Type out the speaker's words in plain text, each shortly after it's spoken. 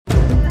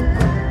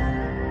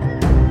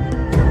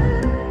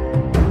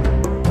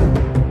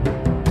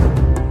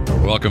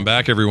welcome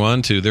back,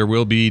 everyone, to There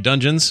Will Be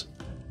Dungeons.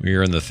 We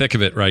are in the thick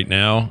of it right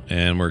now,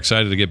 and we're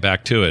excited to get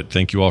back to it.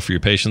 Thank you all for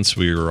your patience.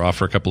 We were off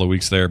for a couple of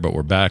weeks there, but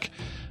we're back,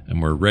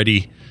 and we're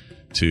ready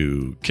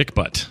to kick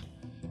butt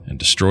and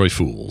destroy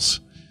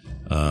fools.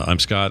 I'm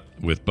Scott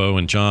with Bo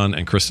and John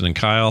and Kristen and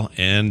Kyle,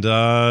 and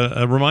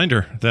a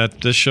reminder that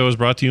this show is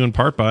brought to you in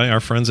part by our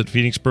friends at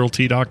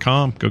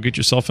PhoenixPearlTea.com. Go get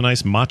yourself a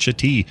nice matcha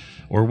tea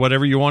or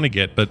whatever you want to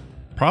get, but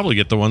probably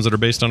get the ones that are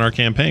based on our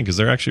campaign because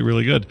they're actually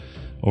really good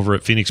over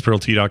at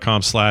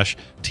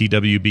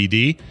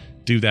PhoenixPearlTea.com/TWBD.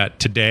 Do that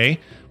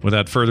today.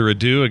 Without further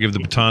ado, I give the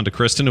baton to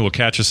Kristen, who will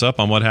catch us up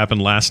on what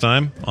happened last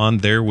time on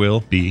There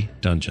Will Be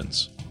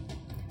Dungeons.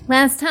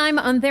 Last time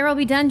on There Will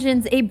Be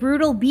Dungeons, a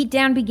brutal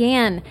beatdown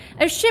began.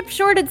 A ship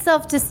shored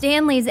itself to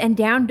Stanley's and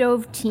down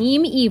dove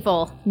Team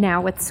Evil,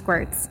 now with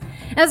squirts.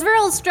 As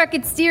Verl struck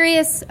its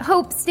Sirius,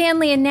 Hope,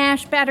 Stanley, and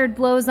Nash battered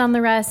blows on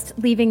the rest,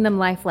 leaving them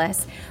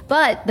lifeless.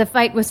 But the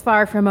fight was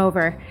far from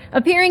over.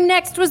 Appearing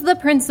next was the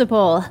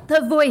Principal.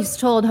 The voice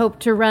told Hope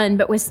to run,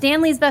 but with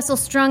Stanley's vessel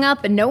strung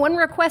up and no one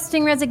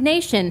requesting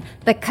resignation,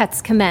 the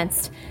cuts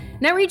commenced.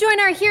 Now rejoin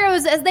our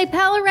heroes as they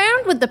pal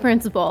around with the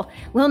Principal.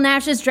 Will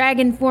Nash's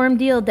dragon form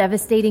deal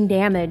devastating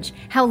damage?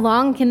 How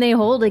long can they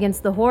hold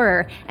against the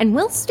horror? And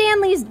will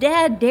Stanley's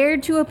dad dare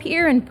to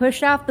appear and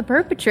push off the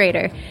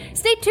perpetrator?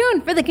 Stay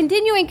tuned for the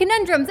continuing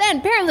conundrums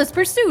and perilous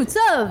pursuits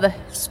of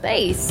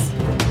space.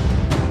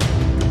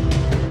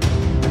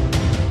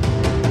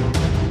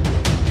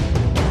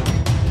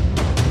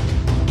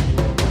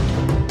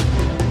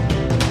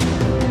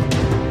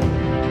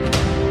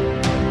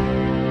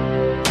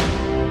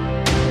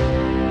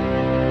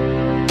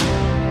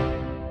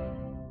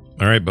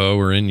 All right, Bo,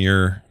 we're in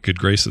your good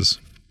graces.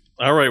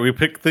 All right, we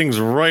picked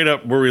things right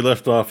up where we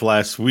left off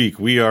last week.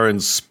 We are in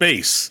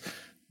space.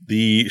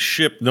 The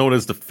ship known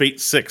as the Fate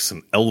 6,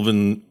 an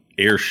elven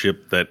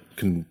airship that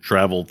can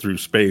travel through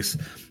space,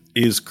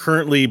 is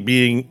currently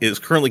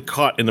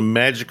caught in a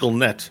magical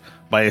net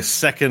by a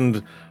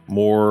second,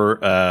 more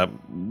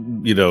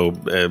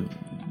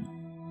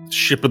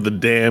ship of the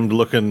damned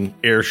looking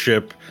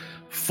airship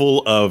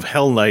full of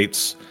Hell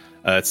Knights.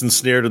 It's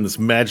ensnared in this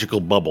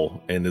magical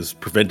bubble and is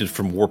prevented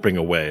from warping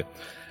away.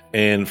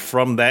 And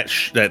from that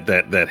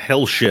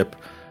hell ship,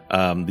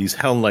 these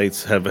Hell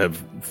Knights have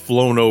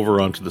flown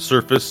over onto the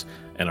surface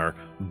and are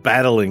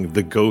battling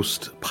the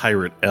ghost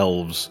pirate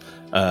elves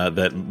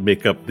that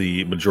make up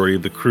the majority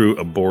of the crew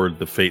aboard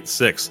the Fate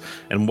 6.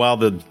 And while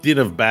the din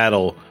of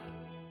battle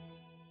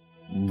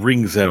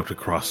rings out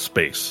across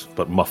space,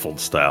 but muffled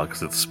style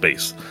because it's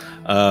space,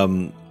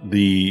 our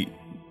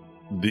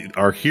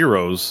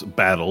heroes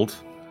battled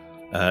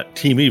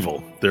Team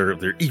Evil,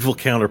 their evil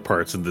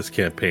counterparts in this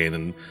campaign,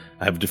 and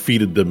have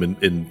defeated them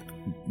in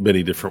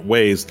many different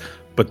ways.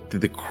 But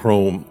the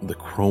Chrome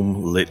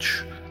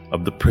Lich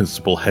of the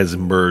Principal has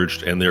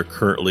emerged, and they're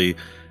currently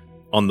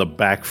on the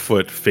back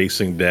foot,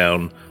 facing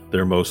down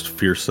their most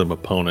fearsome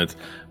opponent.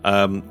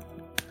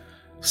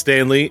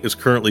 Stanley is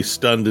currently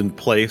stunned in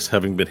place,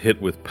 having been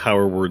hit with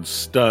Power Word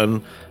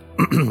Stun.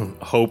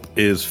 Hope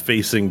is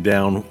facing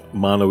down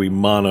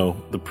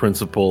mano-a-mano the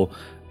Principal,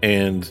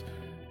 and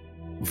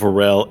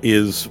Varel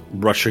is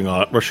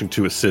rushing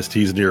to assist.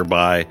 He's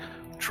nearby,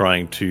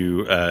 trying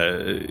to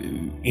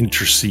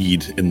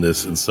intercede in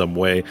this in some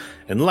way.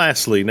 And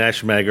lastly,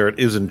 Nash Maggart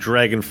is in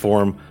dragon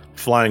form,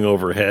 flying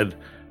overhead,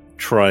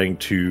 trying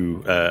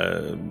to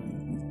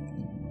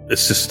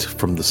assist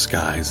from the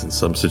skies in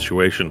some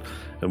situation.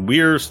 And we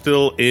are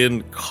still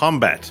in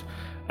combat,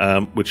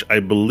 which I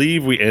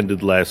believe we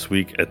ended last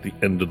week at the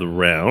end of the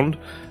round.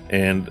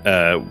 And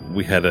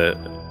we had a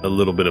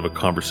little bit of a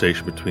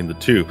conversation between the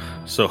two.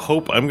 So,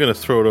 Hope, I'm going to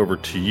throw it over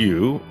to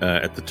you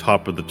at the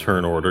top of the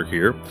turn order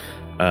here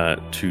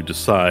to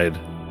decide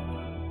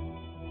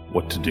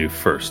what to do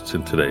first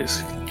in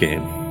today's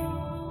game.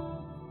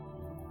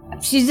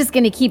 She's just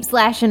going to keep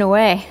slashing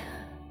away.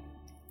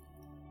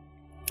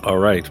 All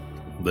right,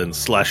 then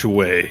slash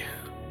away,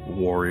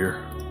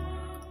 warrior.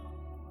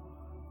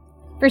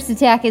 First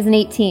attack is an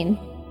 18.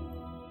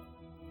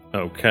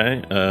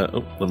 Okay,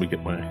 let me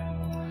get my...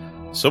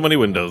 So many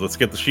windows. Let's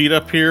get the sheet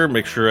up here.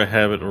 Make sure I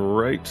have it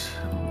right.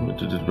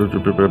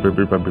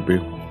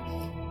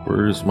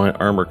 Where's my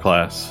armor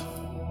class?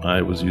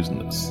 I was using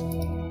this.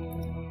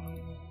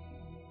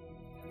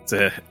 It's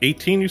a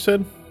 18, you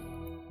said?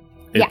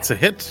 It's a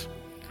hit.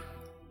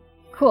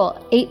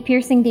 Cool. 8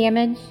 piercing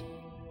damage.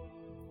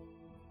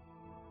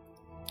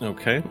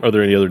 Okay. Are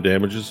there any other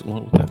damages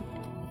along with that?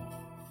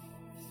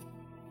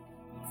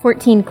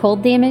 14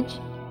 cold damage.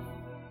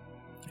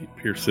 8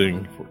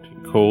 piercing,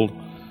 14 cold.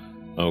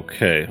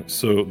 Okay,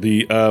 so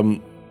the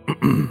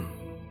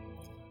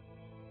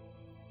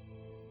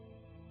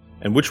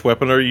and which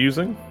weapon are you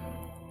using?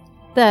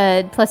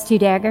 The +2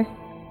 dagger.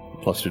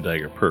 +2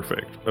 dagger,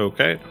 perfect.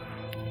 Okay.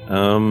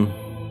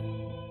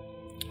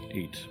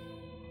 8.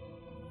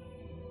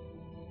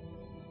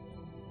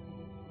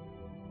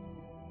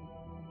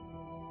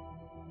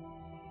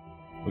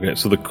 Okay,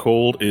 so the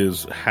cold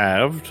is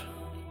halved.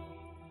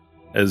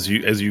 As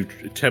you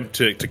attempt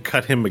to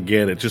cut him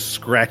again, it just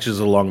scratches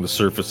along the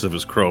surface of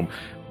his chrome.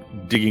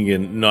 digging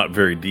in not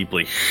very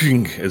deeply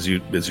as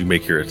you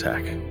make your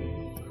attack.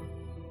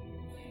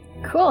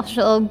 Cool.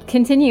 She'll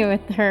continue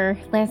with her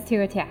last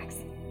 2 attacks.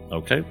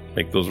 Okay,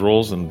 make those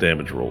rolls and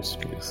damage rolls,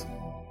 please.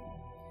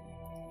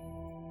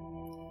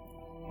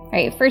 All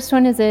right, first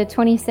one is a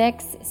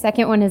 26,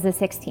 second one is a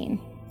 16.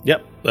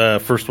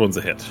 Yep, first one's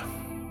a hit.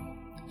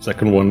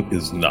 Second one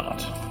is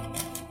not.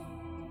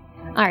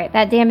 All right,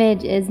 that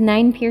damage is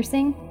 9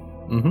 piercing.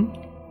 Mm-hmm.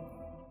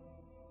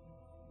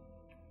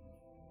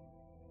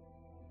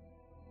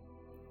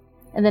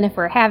 And then if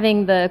we're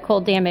having the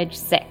cold damage,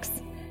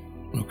 6.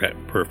 Okay,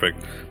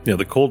 perfect. Yeah,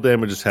 the cold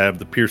damages have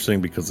the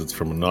piercing because it's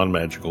from a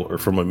non-magical or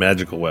from a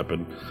magical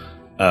weapon.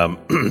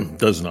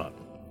 Does not.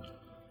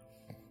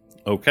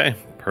 Okay,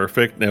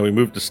 perfect. Now we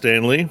move to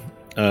Stanley.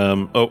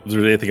 Is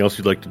there anything else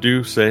you'd like to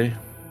do? Say.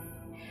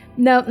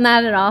 Nope,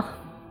 not at all.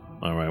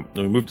 All right.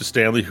 Then we move to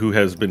Stanley, who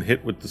has been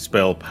hit with the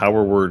spell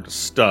Power Word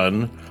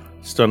Stun,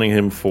 stunning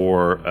him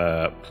for,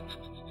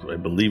 I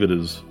believe it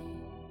is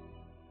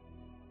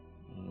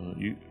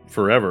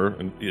forever,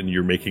 and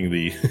you're making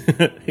the.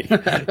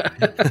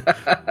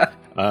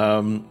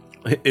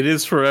 It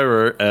is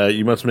forever.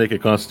 You must make a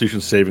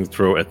Constitution saving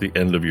throw at the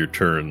end of your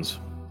turns.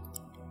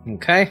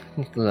 Okay,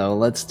 so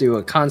let's do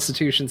a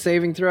Constitution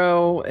saving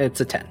throw. It's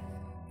a 10.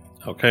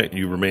 Okay,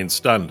 you remain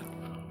stunned.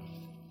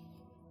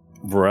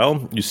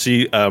 Varel, you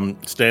see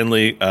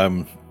Stanley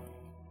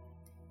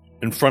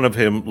in front of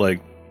him,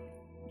 like,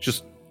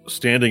 just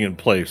standing in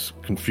place,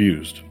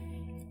 confused.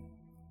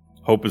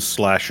 Hope is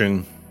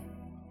slashing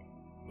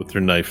with her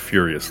knife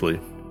furiously.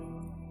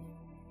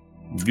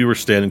 You were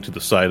standing to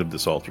the side of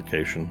this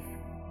altercation.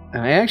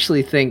 I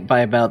actually think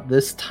by about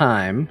this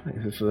time,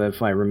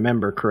 if I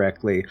remember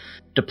correctly,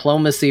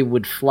 Diplomacy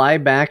would fly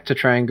back to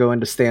try and go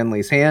into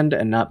Stanley's hand,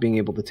 and not being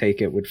able to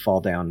take it would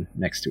fall down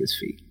next to his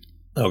feet.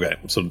 Okay,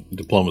 so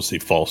Diplomacy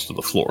falls to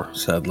the floor,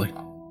 sadly.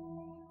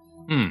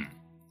 And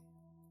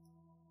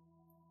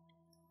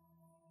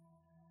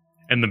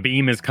the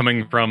beam is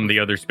coming from the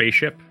other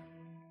spaceship?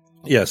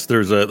 Yes,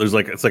 there's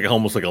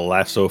almost like a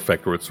lasso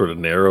effect where it's sort of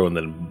narrow and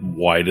then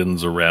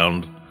widens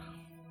around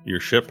your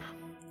ship.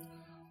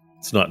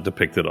 It's not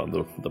depicted on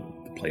the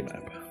play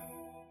map.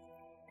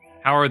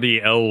 How are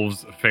the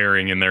elves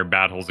faring in their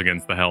battles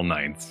against the Hell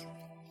Knights?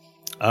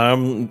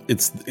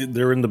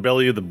 They're in the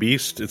belly of the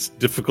beast. It's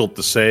difficult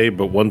to say,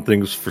 but one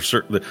thing's for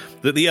certain: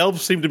 the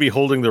elves seem to be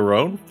holding their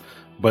own,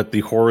 but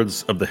the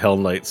hordes of the Hell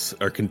Knights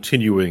are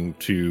continuing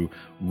to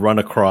run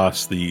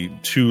across the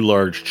 2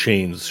 large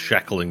chains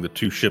shackling the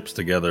 2 ships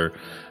together,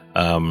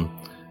 and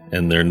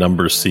their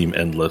numbers seem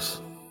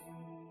endless.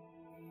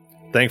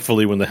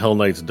 Thankfully, when the Hell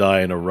Knights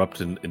die and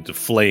erupt into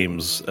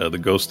flames, the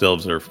Ghost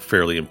Elves are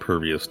fairly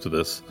impervious to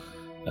this,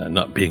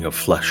 not being of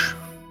flesh.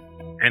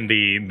 And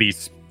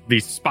the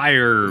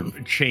spire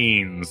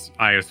chains,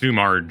 I assume,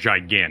 are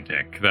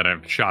gigantic, that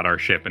have shot our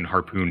ship and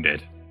harpooned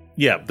it.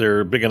 Yeah,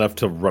 they're big enough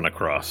to run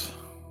across.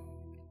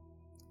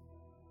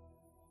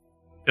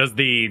 Does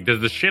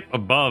the ship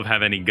above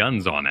have any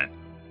guns on it?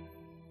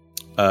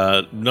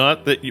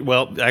 Not that.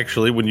 Well,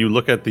 actually, when you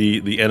look at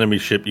the enemy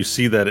ship, you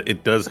see that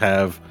it does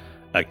have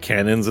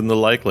cannons and the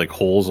like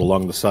holes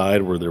along the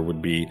side where there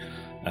would be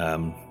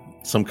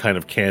some kind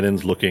of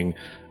cannons looking,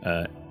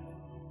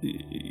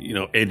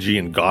 edgy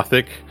and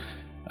gothic,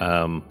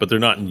 but they're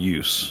not in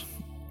use.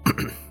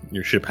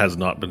 Your ship has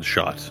not been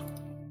shot.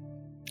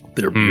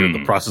 They're in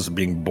the process of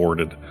being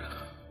boarded.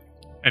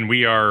 And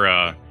we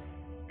are,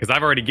 because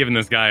I've already given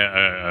this guy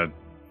a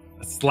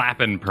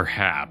slapping,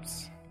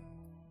 perhaps.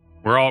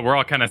 We're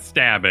all kind of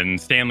stabbing.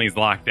 Stanley's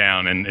locked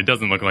down, and it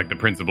doesn't look like the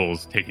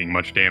principal's taking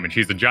much damage.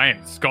 He's a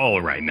giant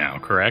skull right now,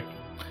 correct?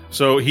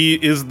 So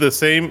he is the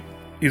same.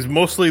 He's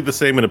mostly the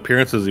same in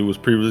appearance as he was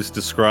previously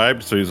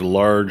described. So he's a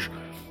large,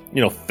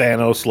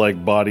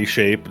 Thanos-like body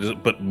shape,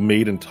 but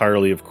made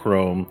entirely of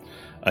chrome.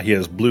 He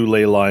has blue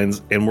ley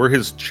lines, and where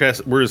his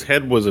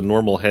head was a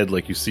normal head,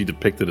 like you see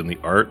depicted in the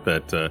art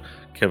that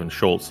Kevin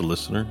Schultz, the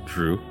listener,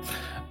 drew.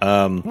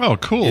 Oh,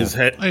 cool! His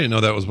head, I didn't know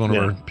that was one of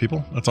our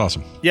people. That's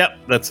awesome. Yeah,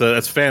 that's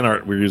fan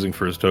art we're using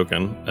for his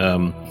token.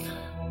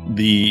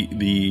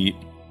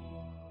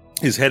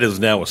 His head is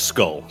now a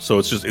skull, so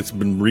it's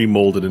been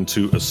remolded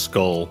into a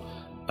skull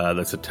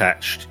that's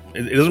attached.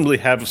 It doesn't really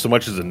have so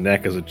much as a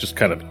neck as it just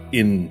kind of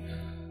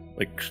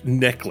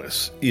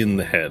necklace in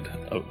the head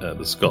of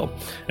the skull,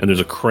 and there's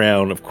a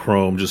crown of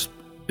chrome.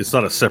 It's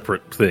not a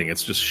separate thing;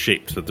 it's just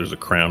shaped that there's a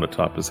crown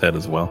atop his head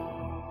as well.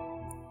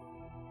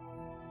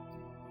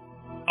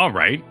 All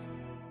right.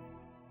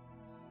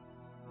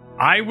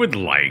 I would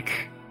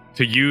like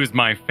to use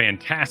my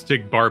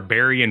fantastic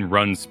barbarian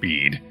run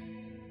speed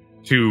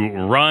to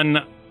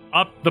run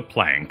up the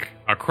plank,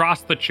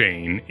 across the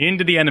chain,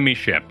 into the enemy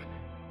ship,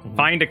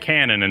 find a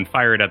cannon, and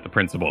fire it at the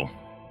principal.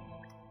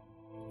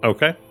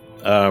 Okay.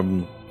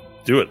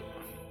 Do it.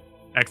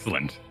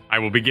 Excellent. I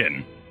will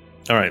begin.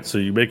 All right, so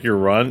you make your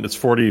run. It's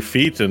 40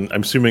 feet, and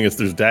I'm assuming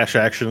there's dash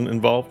action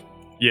involved?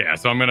 Yeah,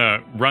 so I'm going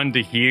to run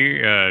to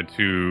here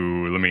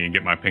let me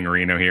get my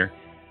pingerino here.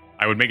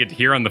 I would make it to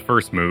here on the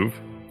first move.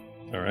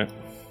 All right.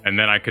 And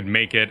then I could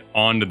make it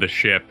onto the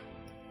ship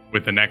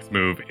with the next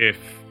move if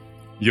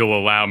you'll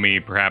allow me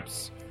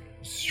perhaps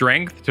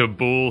strength to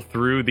bull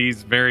through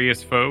these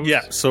various foes.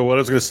 Yeah, so what I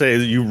was going to say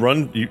is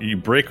you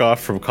break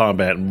off from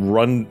combat and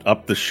run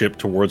up the ship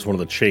towards one of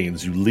the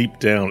chains. You leap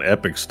down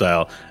epic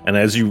style, and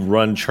as you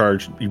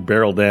you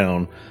barrel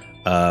down,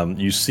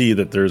 you see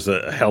that there's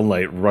a Hell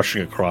Knight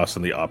rushing across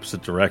in the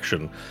opposite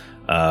direction,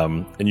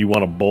 and you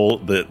want to bowl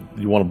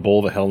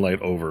the Hell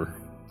Knight over.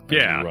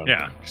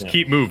 Yeah. Just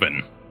keep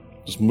moving.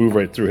 Just move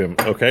right through him.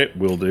 Okay,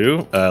 will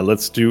do.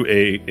 Let's do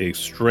a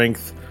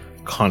strength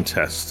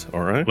contest.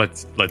 All right.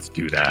 Let's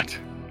do that.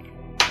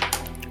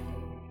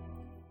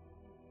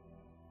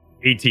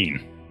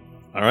 18.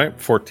 All right,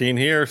 14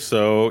 here.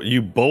 So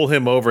you bowl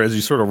him over as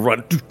you sort of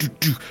run,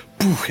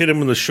 hit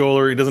him in the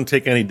shoulder. He doesn't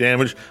take any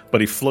damage, but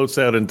he floats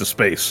out into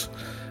space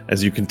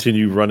as you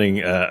continue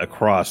running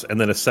across. And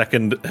then a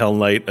second Hell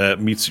Knight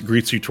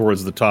greets you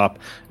towards the top,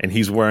 and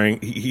he's wearing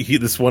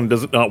this one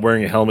not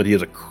wearing a helmet. He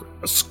has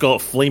a skull,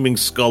 flaming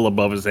skull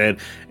above his head,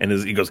 and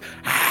he goes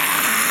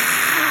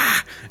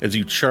as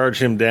you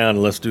charge him down.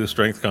 And let's do a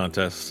strength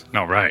contest.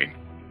 All right.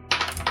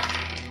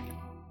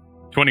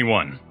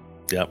 21.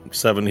 Yep,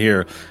 7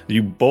 here.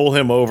 You bowl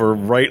him over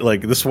right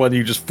like this one.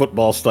 You just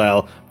football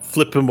style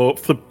flip him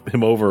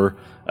over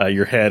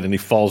your head, and he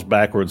falls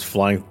backwards,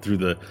 flying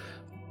through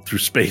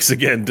space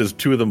again. Does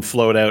 2 of them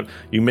float out?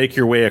 You make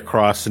your way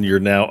across, and you're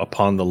now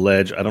upon the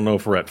ledge. I don't know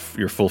if we're at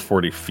your full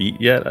 40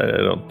 feet yet. I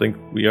don't think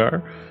we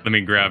are. Let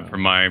me grab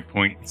from my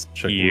points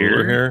Check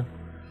here.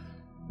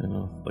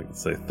 Like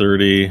let's say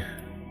 30,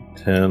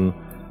 10,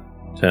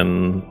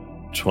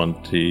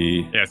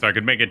 20. Yeah, so I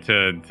could make it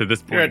to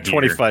this point. You're at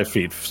 25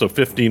 feet, so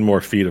 15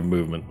 more feet of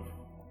movement.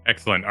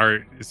 Excellent.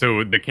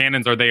 So the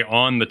cannons, are they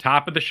on the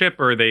top of the ship,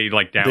 or are they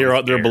like down?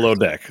 They're below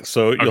deck,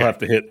 so you'll have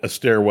to hit a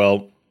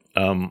stairwell,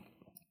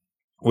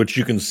 which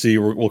you can see.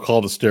 We'll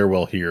call the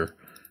stairwell here.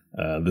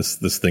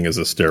 This thing is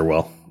a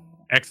stairwell.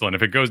 Excellent.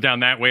 If it goes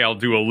down that way, I'll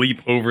do a leap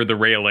over the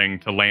railing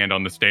to land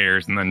on the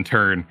stairs, and then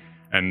turn.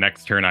 And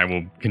next turn, I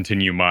will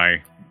continue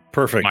my.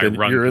 Perfect. And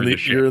you're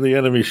in the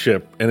enemy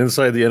ship, and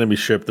inside the enemy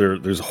ship,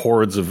 there's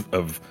hordes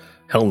of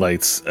Hell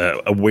Knights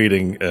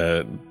awaiting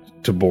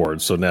to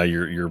board. So now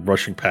you're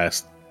rushing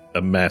past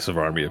a massive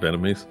army of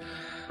enemies.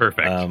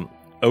 Perfect.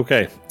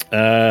 Okay.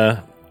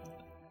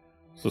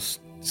 So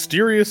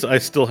Styrius, I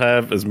still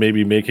have as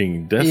maybe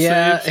making death saves.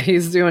 Yeah,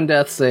 he's doing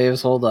death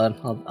saves. Hold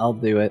on, I'll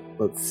do it.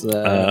 Let's.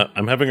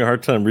 I'm having a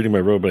hard time reading my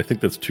roll, but I think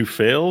that's 2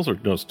 fails, or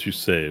no, it's 2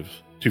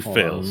 saves. 2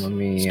 fails.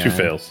 It's 2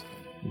 fails.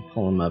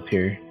 Pull him up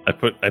here. I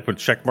put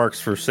check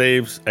marks for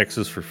saves,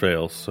 X's for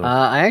fails. So.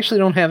 I actually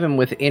don't have him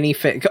with any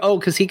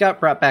because he got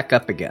brought back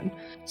up again.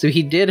 So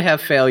he did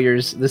have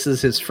failures. This is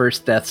his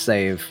first death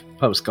save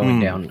post going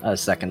down a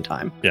second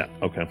time. Yeah,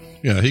 okay.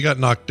 Yeah, he got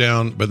knocked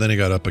down, but then he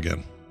got up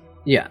again.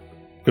 Yeah.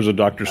 Because of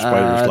Dr.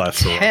 Spider's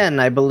last 10,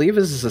 I believe,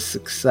 is a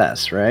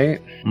success,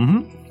 right?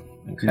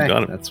 Mm-hmm. Okay,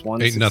 got it. That's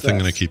one Ain't success. nothing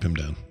going to keep him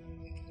down.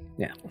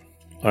 Yeah.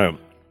 All right.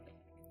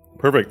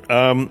 Perfect.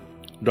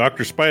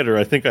 Dr. Spider,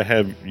 I think I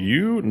have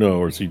you. No,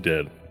 or is he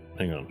dead?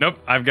 Hang on. Nope,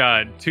 I've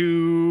got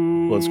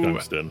 2.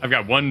 Bloodskunk's dead. I've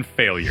got 1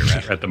 failure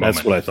at the moment.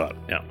 That's what I thought.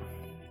 Yeah.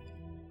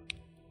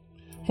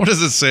 What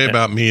does it say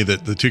about me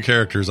that the 2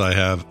 characters I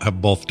have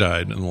both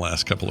died in the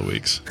last couple of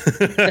weeks?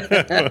 I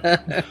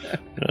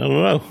don't know.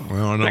 Well,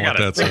 I don't know what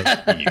that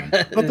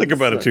says. Don't think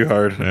about it too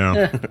hard.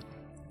 Yeah.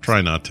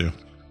 Try not to.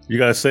 You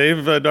got to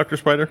save Dr.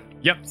 Spider?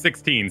 Yep,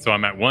 16. So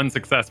I'm at 1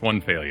 success,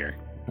 1 failure.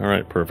 All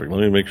right, perfect.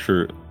 Let me make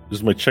sure.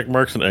 Just my check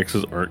marks and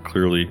X's aren't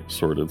clearly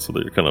sorted, so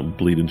they kind of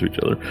bleed into each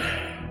other.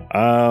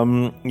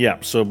 Yeah,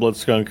 so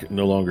Bloodskunk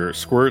no longer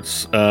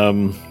squirts.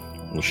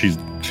 Well, she's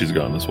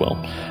gone as well.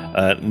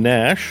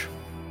 Nash.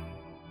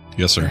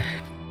 Yes, sir.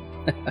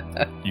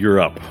 You're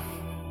up.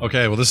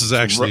 Okay, well, this is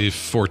actually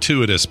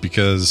fortuitous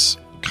because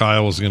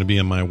Kyle was going to be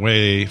in my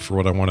way for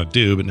what I want to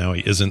do, but now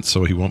he isn't,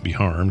 so he won't be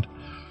harmed.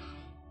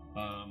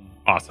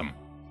 Awesome.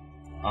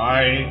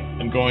 I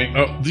am going...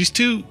 Oh, these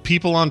 2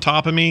 people on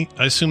top of me,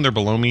 I assume they're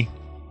below me.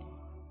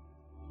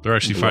 They're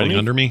actually fighting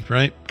under me,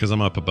 right? Because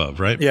I'm up above,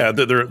 right? Yeah,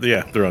 they're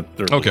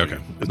Okay.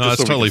 No,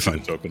 that's totally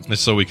fine. It's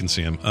so we can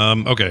see them.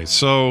 Okay,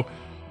 so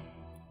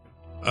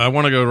I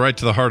want to go right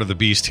to the heart of the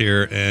beast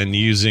here, and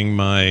using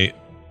my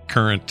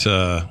current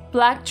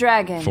Black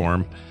Dragon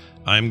form,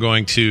 I'm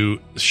going to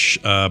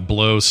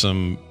blow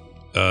some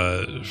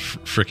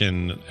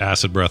frickin'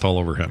 acid breath all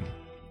over him.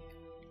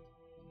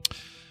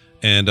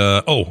 And,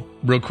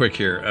 real quick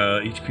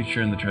here. Each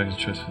creature in the dragon's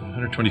choice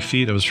 120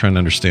 feet. I was trying to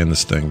understand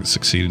this thing.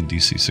 Succeed in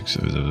DC 6.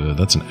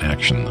 That's an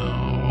action,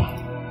 though.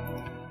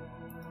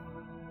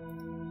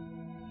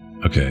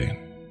 Okay.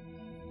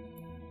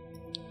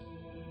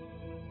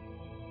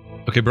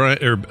 Okay,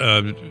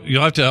 Brian,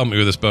 you'll have to help me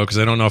with this, Bo, because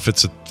I don't know if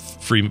it's a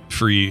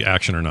free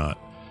action or not.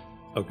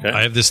 Okay.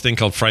 I have this thing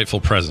called Frightful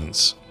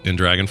Presence in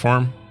dragon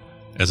form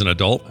as an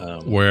adult,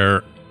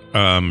 where...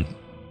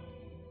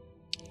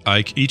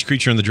 each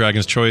creature in the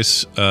dragon's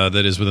choice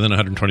that is within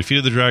 120 feet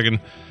of the dragon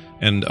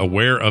and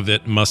aware of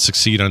it must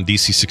succeed on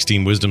DC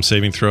 16 wisdom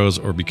saving throws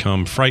or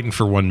become frightened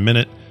for 1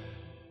 minute.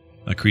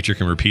 A creature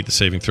can repeat the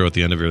saving throw at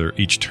the end of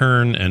each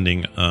turn,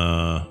 ending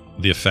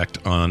the effect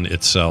on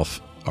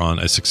itself on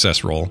a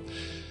success roll.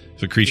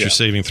 If a creature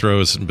saving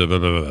throws, blah, blah,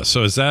 blah, blah.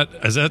 So is that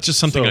just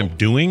something I'm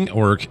doing,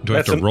 or do I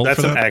have to roll for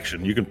that? That's an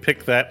action. You can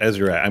pick that as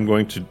your action. I'm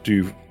going to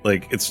do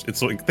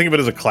it's like, think of it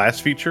as a class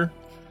feature,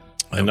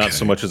 and not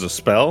so much as a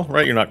spell.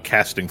 Right? You're not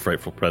casting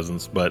Frightful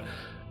Presence, but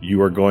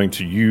you are going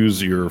to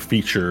use your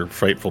feature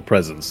Frightful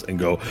Presence and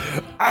go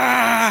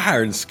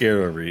and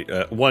scare every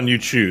one you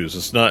choose.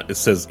 It's not. It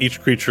says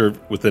each creature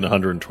within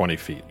 120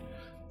 feet.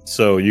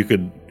 So you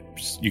could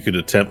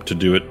attempt to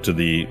do it to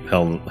the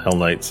Hell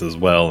Knights as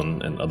well,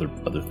 and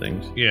other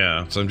things.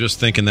 Yeah. So I'm just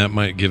thinking that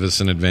might give us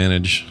an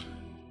advantage.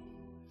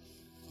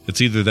 It's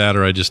either that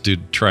or I just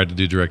try to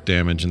do direct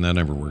damage, and that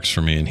never works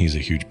for me. And he's a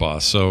huge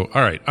boss. So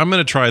all right, I'm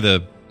gonna try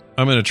the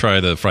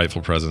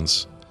Frightful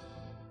Presence.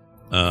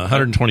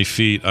 120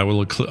 feet. I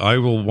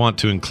will want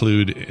to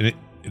include.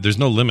 There's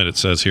no limit, it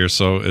says here.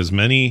 So as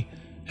many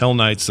Hell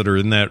Knights that are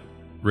in that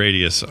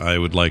radius, I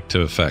would like to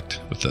affect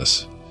with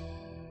this.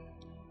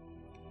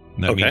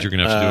 And that means you're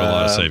going to have to do a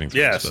lot of saving throws.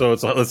 Yeah. So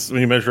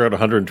when you measure out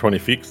 120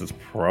 feet, because it's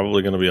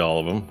probably going to be all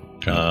of them.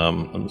 Okay.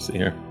 Let me see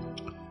here.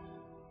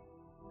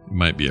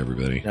 Might be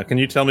everybody. Now, can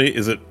you tell me?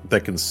 Is it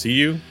that can see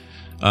you?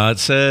 It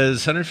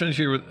says 120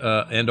 feet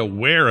and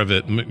aware of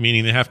it,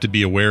 meaning they have to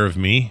be aware of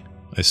me.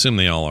 I assume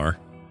they all are.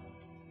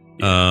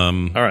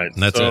 All right.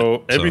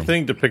 So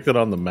everything depicted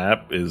on the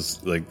map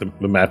is like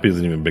the map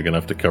isn't even big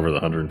enough to cover the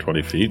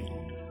 120 feet.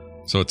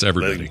 So it's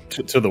everybody.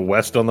 To the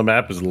west on the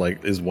map is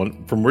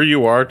one from where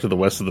you are to the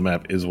west of the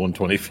map is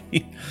 120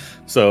 feet.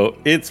 So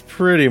it's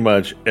pretty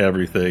much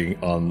everything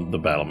on the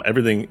battle map.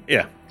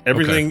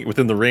 Everything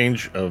within the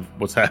range of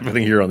what's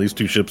happening here on these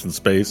two ships in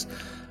space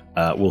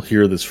will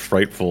hear this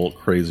frightful,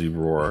 crazy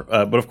roar.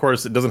 But of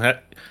course, it doesn't have.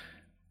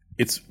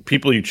 It's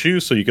people you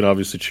choose, so you can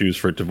obviously choose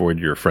for it to avoid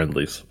your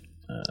friendlies.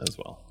 As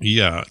well.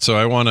 Yeah, so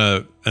I want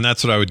to, and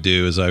that's what I would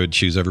do, is I would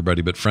choose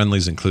everybody but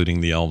friendlies, including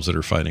the elves that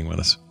are fighting with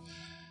us.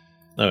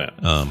 Okay.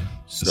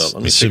 So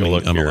let me take a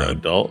look here.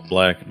 Adult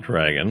Black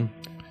Dragon.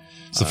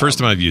 It's the first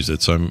time I've used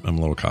it, so I'm a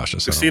little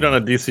cautious. Succeed on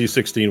a DC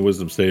 16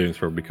 Wisdom saving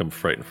throw, become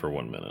frightened for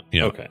 1 minute.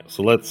 Yeah. Okay,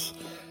 so let's.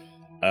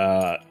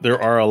 There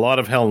are a lot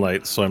of Hell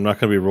Knights, so I'm not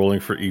going to be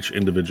rolling for each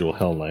individual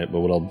Hell Knight, but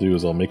what I'll do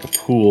is I'll make a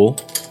pool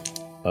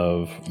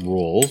of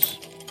rolls,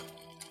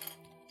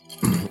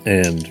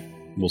 and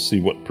we'll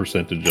see what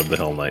percentage of the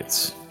Hell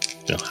Knights,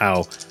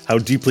 how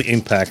deeply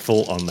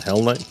impactful on the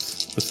Hell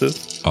Knights this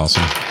is.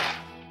 Awesome.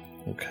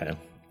 Okay.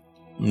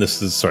 And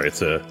this is,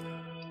 it's a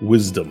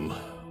wisdom.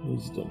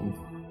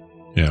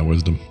 Yeah,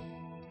 wisdom.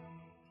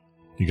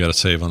 You got to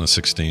save on a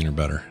 16 or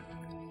better.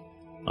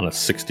 On a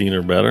 16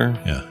 or better?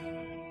 Yeah.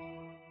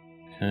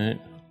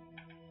 Okay.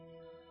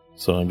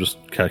 So I'm just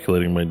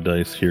calculating my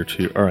dice here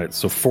too. All right,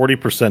 so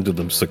 40% of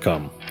them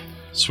succumb.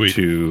 Sweet.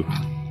 To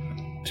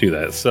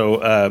that. So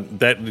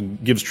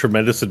that gives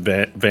tremendous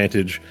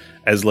advantage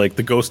as like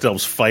the Ghost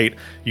Elves fight.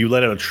 You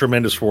let out a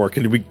tremendous roar.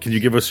 Can you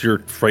give us your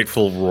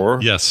frightful roar?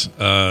 Yes.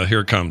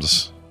 Here it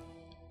comes.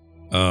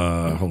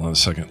 Hold on a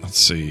second. Let's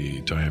see.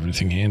 Do I have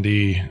anything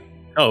handy?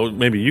 Oh,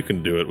 maybe you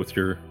can do it with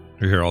your...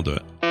 Here, I'll do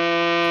it.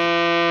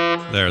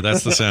 There,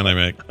 that's the sound I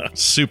make.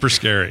 Super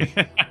scary.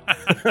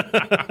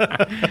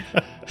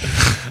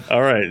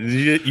 All right,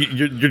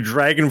 your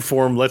dragon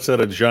form lets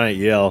out a giant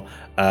yell,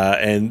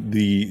 and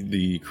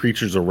the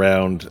creatures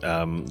around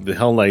the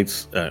Hell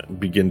Knights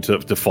begin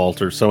to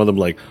falter. Some of them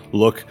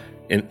look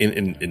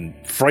in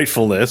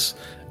frightfulness,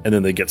 and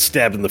then they get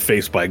stabbed in the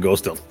face by a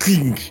ghost elf,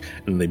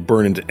 and they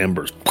burn into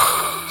embers.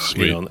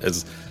 Sweet.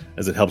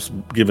 As it helps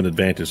give an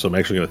advantage. So I'm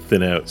actually going to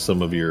thin out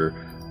some of your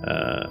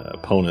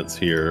opponents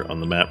here on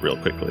the map real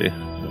quickly,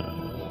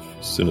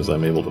 as soon as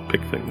I'm able to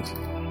pick things.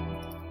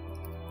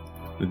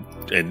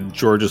 And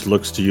Georges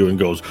looks to you and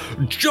goes,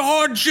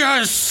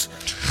 "Georges!"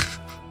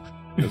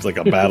 It's like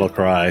a battle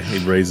cry.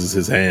 He raises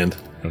his hand.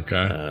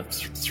 Okay.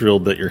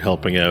 Thrilled that you're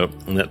helping out,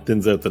 and that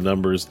thins out the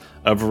numbers.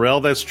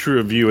 Varel, that's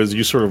true of you as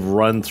you sort of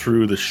run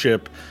through the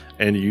ship,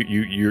 and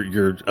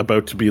you're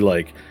about to be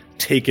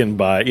taken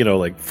by,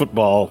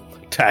 football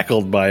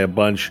tackled by a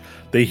bunch.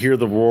 They hear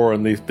the roar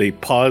and they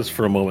pause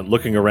for a moment,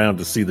 looking around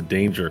to see the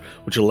danger,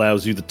 which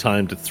allows you the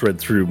time to thread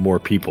through more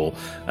people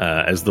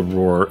as the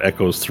roar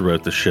echoes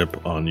throughout the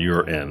ship on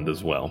your end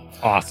as well.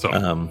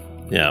 Awesome.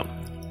 Yeah.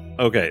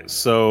 Okay,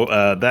 so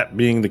that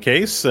being the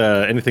case,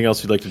 anything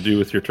else you'd like to do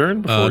with your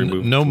turn before we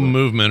move? No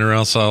movement, or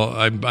else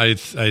I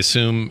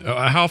assume.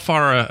 How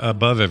far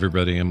above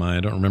everybody am I? I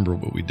don't remember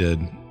what we did.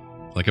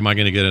 Am I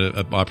going to get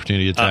an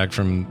opportunity attack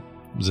from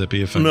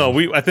Zippy? No,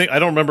 I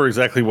don't remember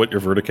exactly what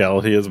your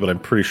verticality is, but I'm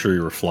pretty sure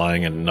you were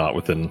flying and not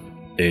within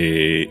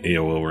a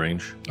AOO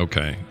range.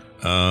 Okay.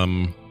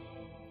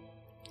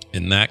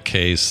 In that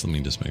case, let me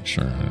just make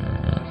sure.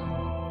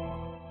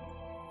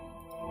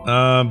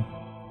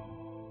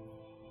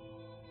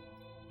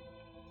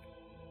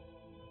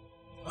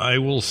 I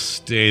will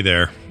stay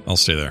there. I'll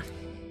stay there.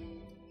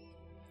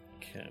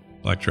 Okay.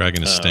 Black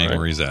Dragon is staying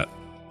where he's at.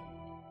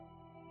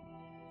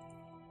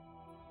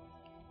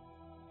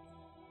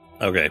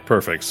 Okay,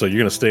 perfect. So you're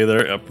going to stay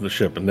there up in the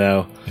ship, and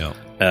now,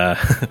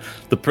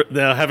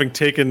 now having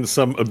taken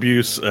some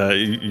abuse,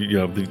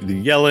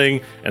 the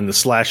yelling and the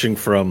slashing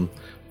from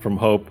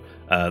Hope,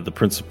 the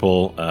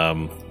principal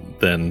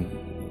then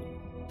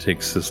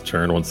takes his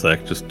turn. One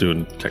sec, just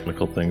doing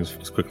technical things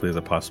as quickly as I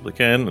possibly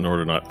can in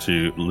order not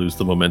to lose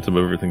the momentum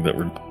of everything that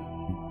we're.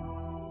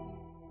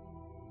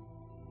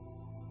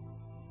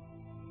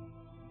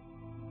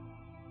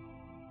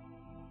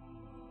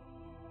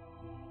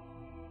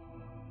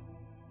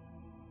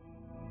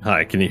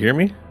 Hi, can you hear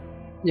me?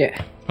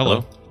 Yeah.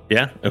 Hello.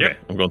 Yeah. Okay. Yeah.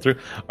 I'm going through.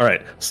 All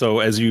right. So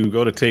as you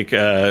go to take,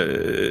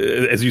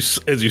 as you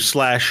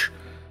slash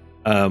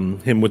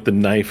him with the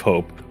knife,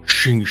 Hope,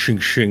 shing, shing,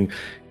 shing.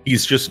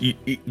 He's just he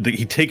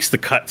takes the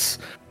cuts.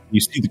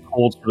 You see the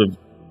cold sort of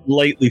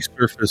lightly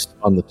surfaced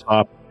on the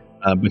top,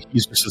 but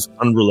he's just this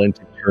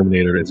unrelenting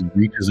Terminator as he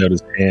reaches out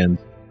his hand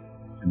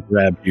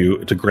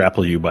to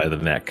grapple you by the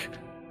neck,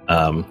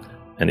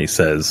 and he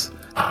says,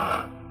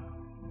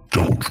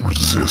 "Don't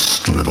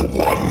resist, little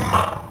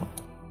one."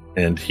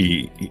 And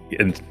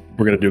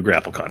we're going to do a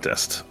grapple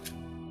contest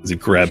as he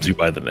grabs you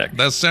by the neck.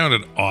 That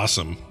sounded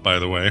awesome, by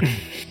the way.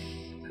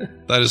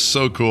 That is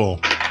so cool.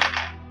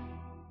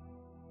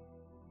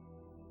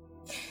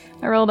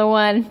 I rolled a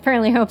 1.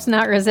 Apparently Hope's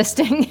not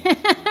resisting.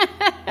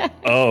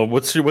 Oh,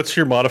 what's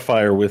your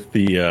modifier with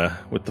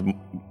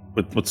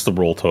what's the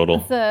roll total?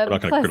 It's a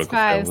plus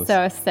 5,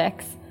 so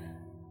 6.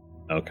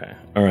 Okay.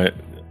 All right.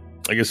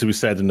 I guess it'd be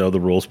sad to know the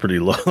roll's pretty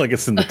low. I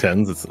guess in the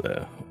 10s,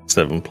 it's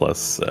 7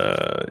 plus.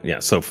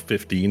 So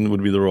 15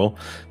 would be the roll.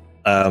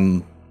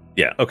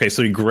 Yeah. Okay.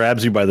 So he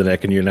grabs you by the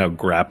neck, and you're now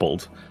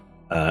grappled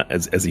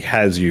as he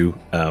has you,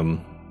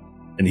 and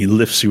he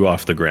lifts you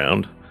off the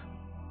ground,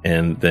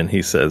 and then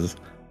he says,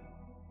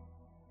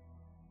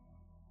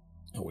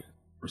 "Oh wait,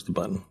 where's the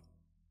button?"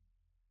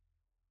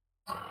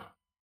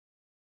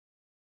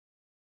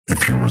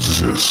 If you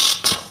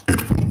resist,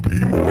 it will be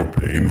more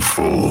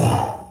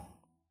painful.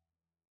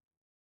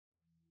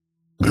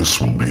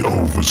 This will be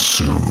over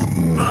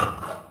soon.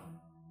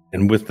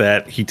 And with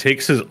that, he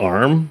takes his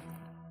arm,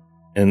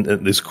 and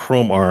this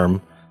chrome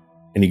arm,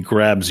 and he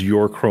grabs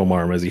your chrome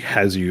arm as he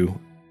has you,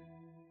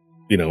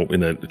 in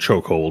a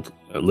chokehold,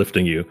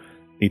 lifting you.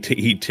 He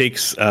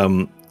takes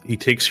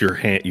your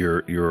hand,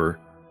 your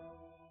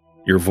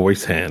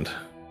voice hand,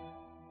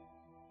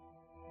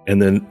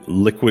 and then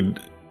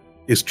liquid.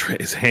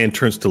 His hand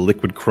turns to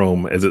liquid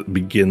chrome as it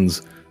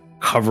begins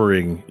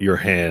covering your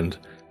hand,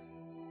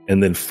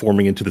 and then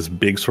forming into this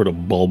big sort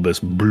of bulbous,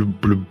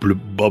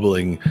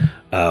 bubbling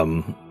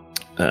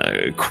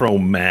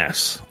chrome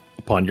mass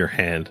upon your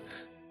hand.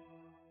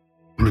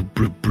 And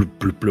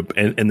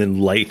then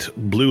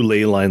blue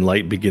ley line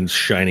light begins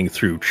shining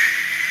through.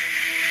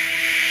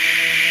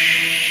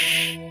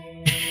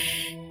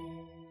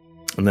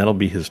 And that'll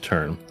be his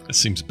turn. That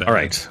seems bad. All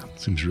right.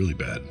 Seems really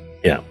bad.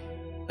 Yeah.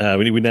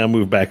 We now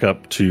move back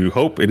up to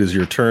Hope. It is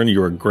your turn.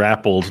 You are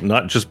grappled,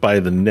 not just by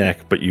the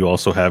neck, but you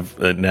also have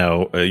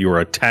now you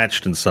are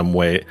attached in some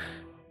way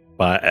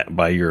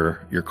by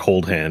your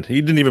cold hand.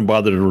 He didn't even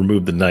bother to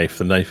remove the knife.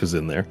 The knife is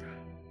in there.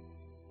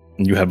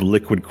 And you have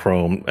liquid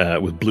chrome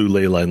with blue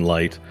ley line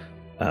light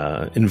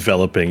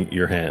enveloping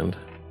your hand.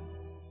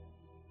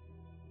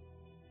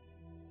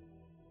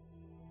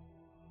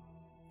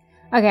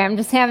 Okay, I'm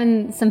just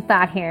having some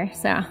thought here,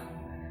 so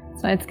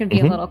it's going to be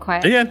a little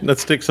quiet. Yeah,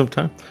 let's take some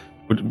time.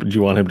 Would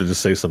you want him to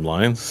just say some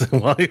lines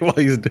while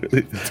he's doing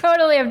it?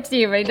 Totally up to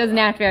you, but he doesn't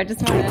have to. I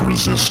just want Don't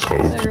resist,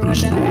 Hope.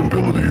 There's no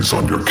abilities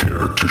on your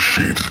character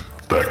sheet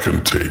that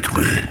can take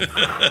me.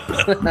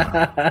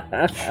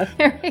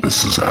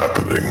 This is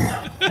happening.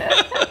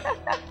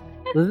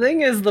 The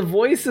thing is, the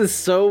voice is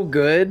so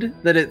good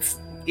that it's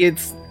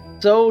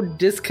so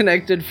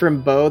disconnected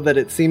from Bo that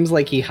it seems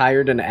like he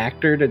hired an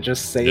actor to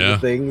just say the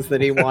things that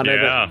he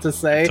wanted to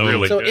say.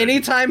 Totally so good.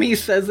 Anytime he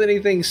says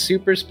anything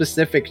super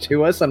specific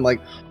to us, I'm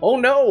like, oh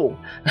no,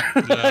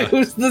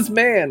 who's this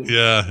man?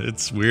 Yeah,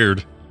 it's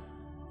weird.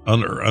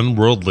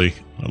 Unworldly.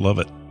 I love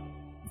it.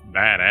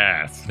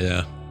 Badass.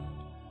 Yeah.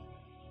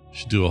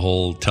 Should do a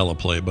whole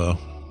teleplay, Bo.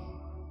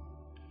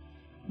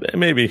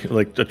 Maybe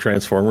like the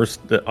Transformers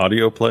the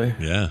audio play.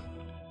 Yeah.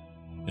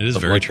 It is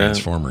Something very like that.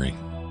 Transformery.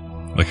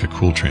 Like a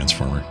cool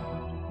Transformer.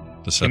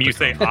 Can you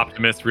say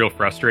Optimus real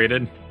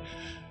frustrated?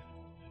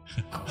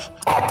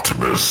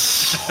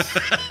 Optimus.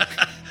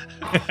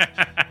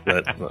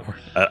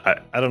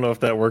 I don't know if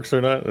that works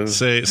or not.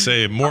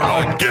 Say more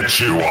I'll like get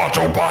you,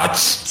 Autobots.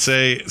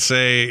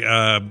 say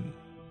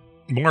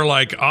more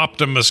like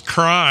Optimus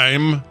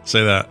Crime.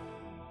 Say that.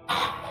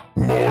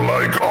 More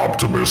like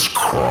Optimus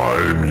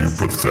Crime, you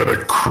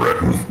pathetic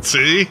cretin.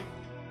 See?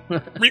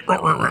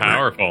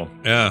 Powerful.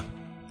 Yeah.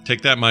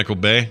 Take that, Michael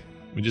Bay.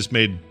 We just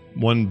made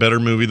one better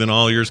movie than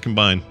all yours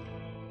combined.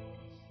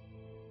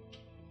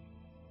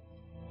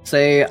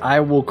 Say, I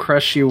will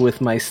crush you with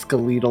my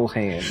skeletal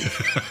hand.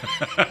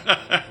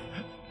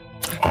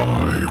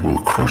 I will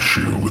crush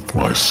you with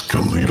my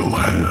skeletal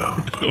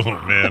hand.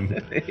 Oh,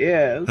 man.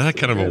 Yes. That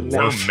kind of a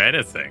So wharf.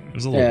 menacing.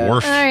 There's a little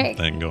wharf All right.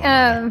 thing going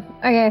on.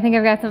 Okay, I think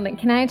I've got something.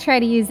 Can I try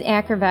to use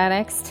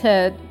acrobatics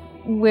to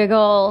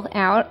wiggle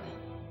out?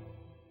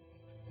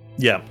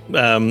 Yeah,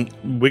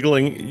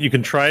 wiggling. You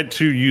can try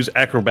to use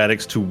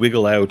acrobatics to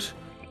wiggle out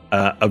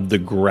of the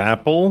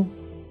grapple.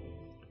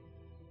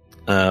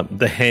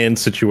 The hand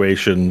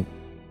situation,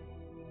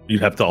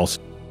 you'd have to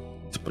also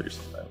put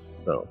yourself out.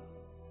 So,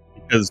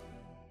 because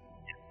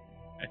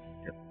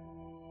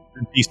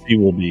the DC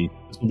will be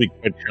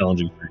quite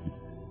challenging for you.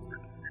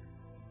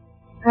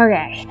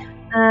 Okay.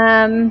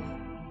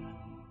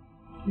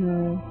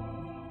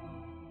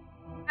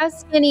 How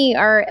skinny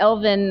are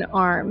elven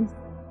arms?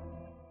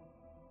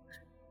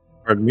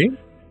 Pardon me?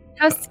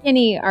 How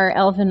skinny are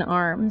elven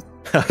arms?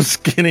 How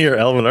skinny are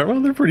elven arm? Well,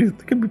 they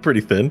can be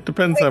pretty thin.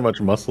 Depends how much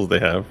muscles they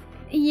have.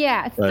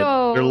 Yeah, But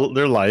so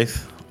they're lithe.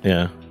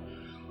 Yeah.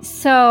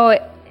 so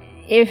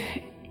if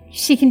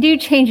she can do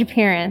change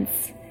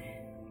appearance,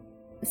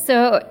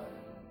 so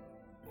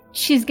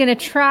she's gonna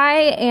try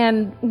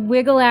and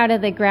wiggle out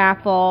of the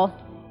grapple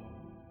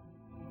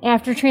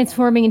after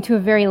transforming into a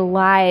very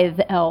lithe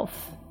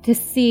elf to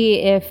see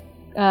if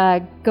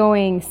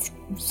going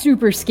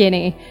super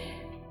skinny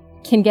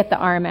can get the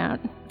arm out.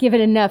 Give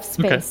it enough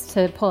space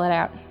to pull it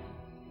out.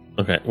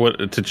 Okay.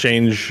 What to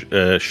change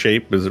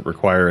shape? Does it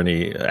require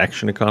any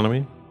action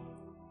economy?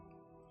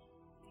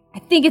 I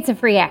think it's a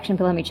free action,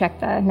 but let me check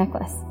the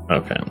necklace.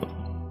 Okay.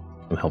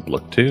 Can help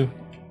look too.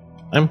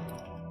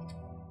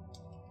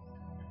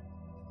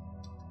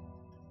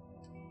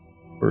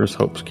 Where's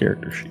Hope's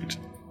character sheet?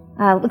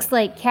 Looks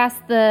like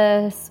cast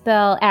the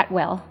spell at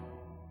will.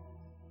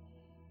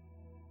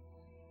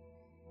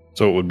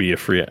 So it would be a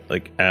free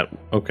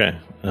okay.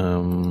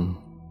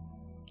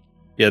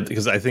 Yeah,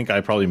 because I think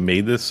I probably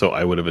made this, so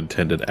I would have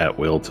intended at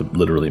will to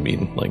literally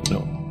mean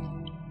no.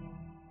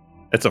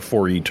 That's a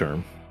 4E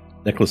term.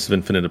 Necklace of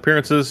Infinite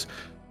Appearances.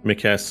 You may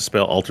cast the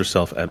spell Alter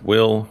Self at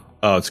will.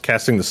 Oh, it's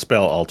casting the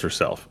spell Alter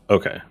Self.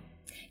 Okay.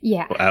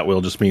 Yeah. Well, at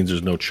will just means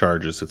there's no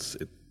charges. It's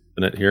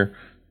infinite here.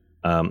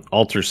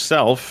 Alter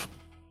Self.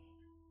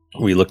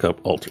 We look up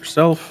Alter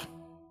Self.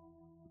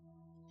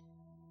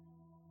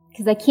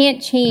 Because I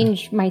can't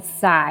change my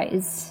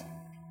size.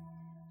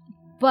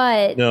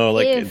 But No,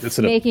 like if it's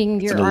making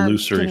it's your an arm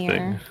illusory skinnier,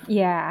 thing.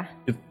 Yeah.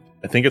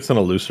 I think it's an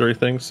illusory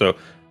thing. So,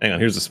 hang on.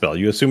 Here's the spell.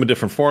 You assume a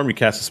different form. You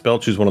cast a spell.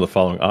 Choose one of the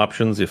following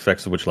options. The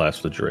effects of which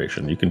last for the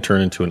duration. You can turn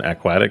into an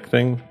aquatic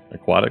thing.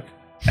 Aquatic.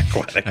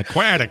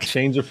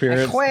 Change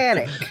appearance.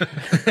 Aquatic.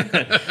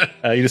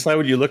 You decide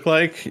what you look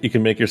like. You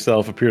can make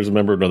yourself appear as a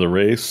member of another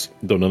race,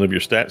 though none of your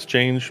stats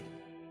change.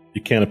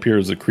 You can't appear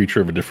as a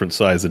creature of a different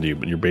size than you,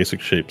 but your basic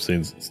shape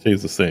stays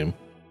the same.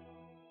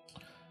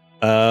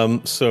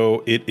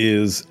 So it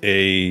is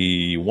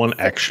a one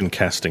action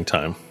casting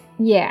time.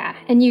 Yeah.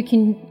 And you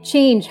can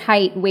change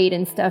height, weight,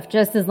 and stuff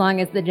just as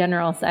long as the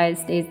general size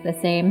stays the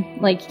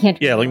same. Like, you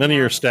can't. Yeah, like none of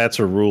your stats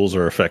or rules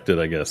are affected,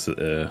 I guess,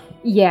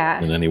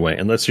 Yeah. in any way.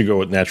 Unless you go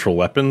with natural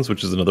weapons,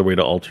 which is another way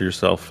to alter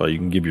yourself. You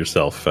can give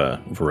yourself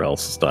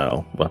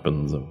Varel-style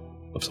weapons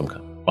of some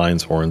kind.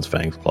 Vines, horns,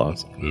 fangs,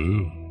 claws.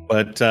 Ooh.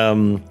 But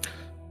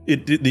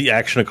the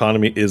action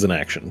economy is an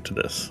action to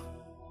this.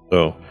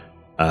 So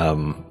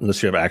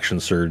unless you have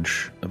action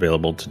surge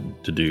available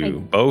to do I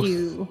both.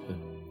 do.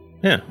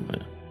 Yeah.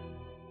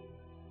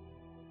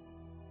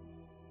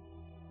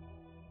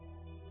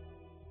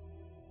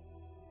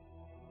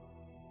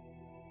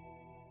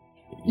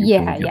 You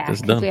can get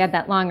this because done. we had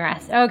that long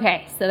rest.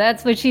 Okay, so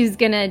that's what she's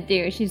gonna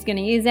do. She's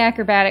gonna use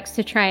acrobatics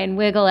to try and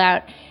wiggle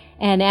out,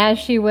 and as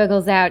she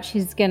wiggles out,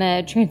 she's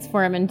gonna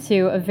transform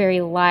into a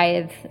very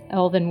lithe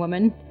elven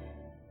woman.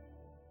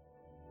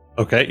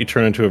 Okay, you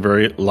turn into a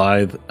very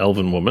lithe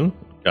elven woman.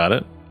 Got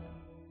it.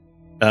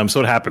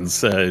 So what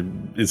happens?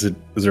 Is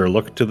there a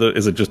look to the?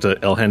 Is it just a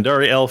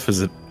Elhandari elf?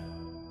 Is it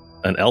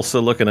an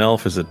Elsa-looking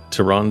elf? Is it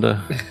Tyrande?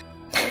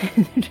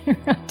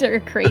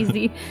 Tyrande,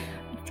 crazy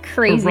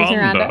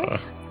Tyrande.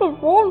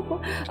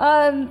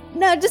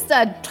 No, just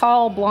a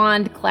tall,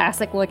 blonde,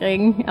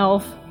 classic-looking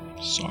elf.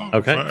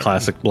 Okay,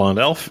 classic blonde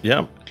elf.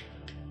 Yeah,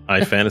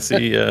 high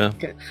fantasy.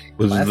 Wizards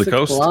of the Classic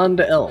Coast.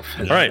 blonde elf.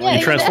 All right,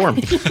 you transform.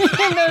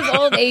 Those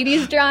old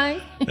 80s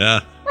drawings.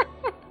 Yeah.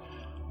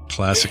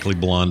 Classically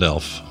blonde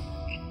elf.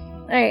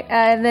 All right,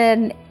 and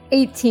then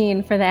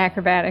 18 for the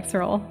acrobatics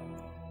roll.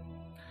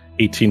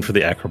 18 for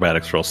the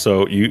acrobatics roll.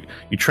 So you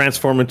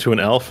transform into an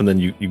elf, and then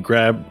you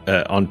grab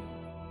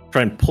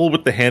try and pull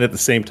with the hand at the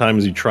same time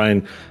as you try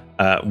and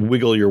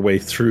wiggle your way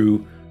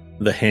through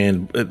the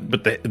hand.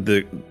 But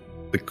the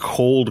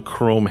cold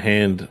chrome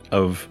hand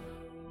of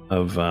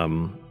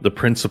the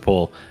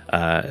principal,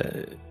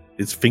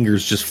 its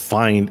fingers just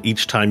find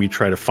each time you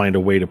try to find a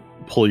way to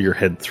pull your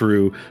head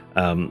through.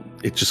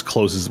 It just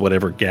closes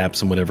whatever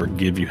gaps and whatever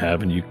give you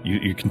have, and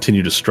you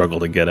continue to struggle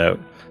to get out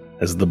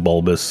as the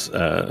bulbous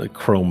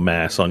chrome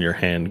mass on your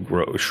hand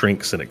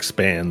shrinks and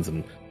expands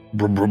and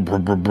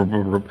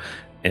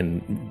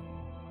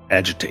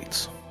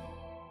agitates.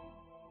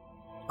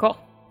 Cool.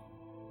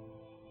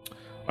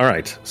 All All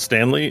right,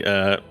 Stanley,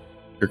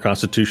 your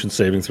Constitution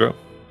saving throw.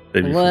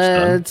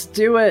 Let's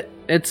do it.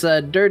 It's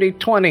a dirty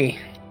 20.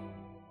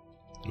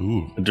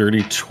 Ooh, a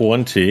dirty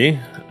 20.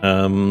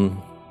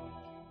 Trying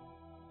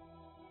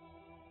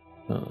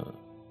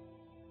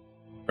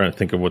to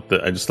think of what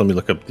let me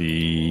look up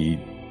the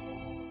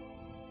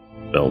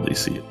spell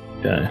DC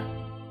guy.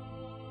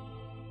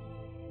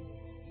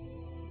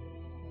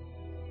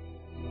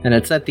 And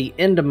it's at the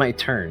end of my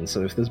turn,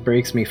 so if this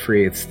breaks me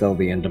free, it's still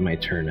the end of my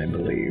turn, I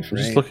believe.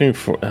 Right? Just looking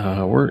for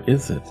where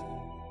is it?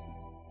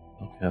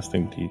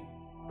 Casting deep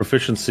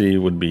proficiency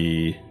would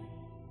be.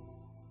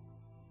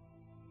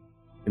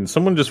 Can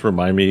someone just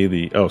remind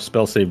me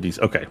spell save DC?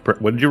 Okay,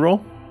 what did you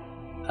roll?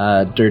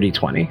 Dirty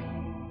 20.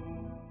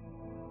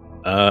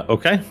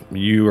 Okay,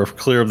 you are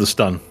clear of the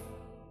stun.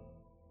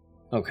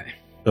 Okay.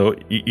 So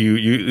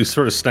you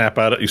sort of snap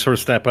out. You sort of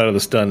snap out of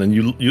the stun, and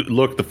you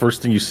look. The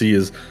first thing you see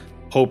is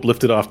Hope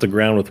lifted off the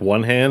ground with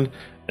one hand,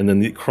 and then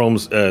the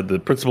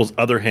principal's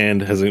other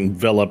hand has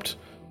enveloped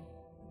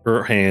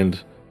her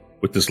hand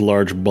with this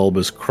large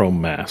bulbous chrome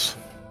mass.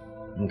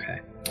 Okay.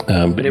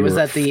 But it was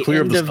at the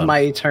end of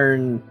my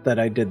turn that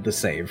I did the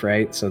save,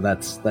 right? So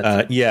that's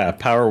yeah.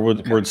 Power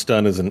word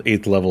stun is an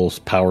 8th level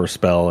power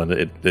spell, and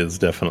it is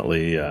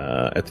definitely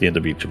at the end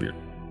of each of your.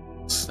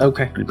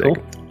 Okay. Cool.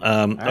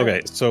 Okay.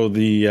 Right. So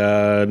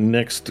the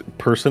next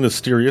person is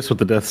Styrius with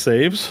the death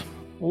saves.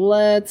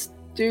 Let's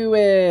do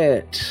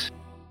it.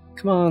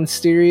 Come on,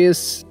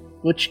 Styrius.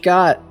 What you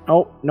got?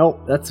 Oh,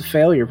 no, that's a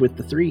failure with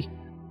the 3.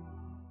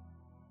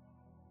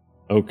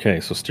 Okay,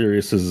 so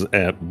Styrius is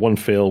at 1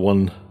 fail,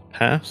 1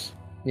 pass.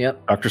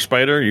 Yep. Dr.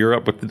 Spider, you're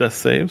up with the death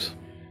saves.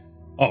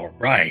 All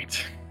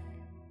right.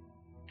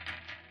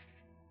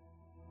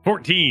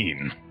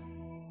 14.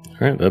 All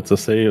right, that's a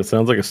save. It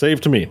sounds like a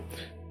save to me.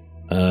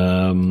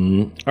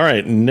 All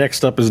right,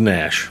 next up is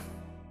Nash.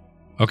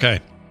 Okay.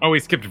 Oh, we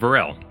skipped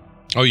Varel.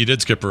 Oh, you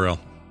did skip Varel.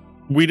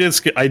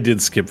 I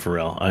did skip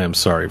Varel. I am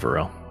sorry,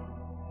 Varel.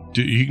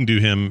 You can do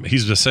him.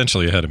 He's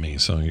essentially ahead of me,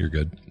 so you're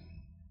good.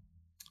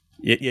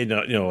 Yeah,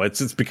 no,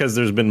 it's because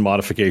there's been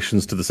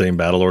modifications to the same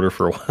battle order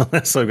for a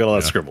while, so I've got a lot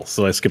of scribbles,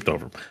 so I skipped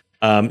over.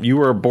 You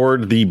were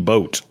aboard the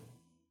boat.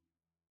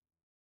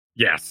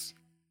 Yes.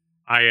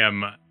 I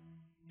am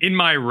in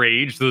my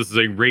rage, so this is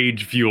a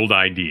rage-fueled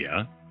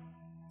idea.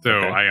 So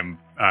okay.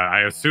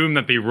 I assume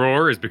that the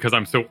roar is because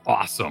I'm so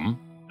awesome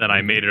that I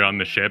made it on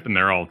the ship, and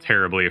they're all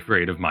terribly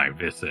afraid of my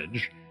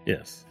visage.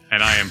 Yes.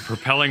 And I am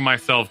propelling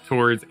myself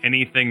towards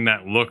anything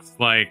that looks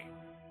like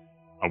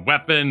a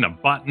weapon, a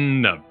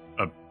button,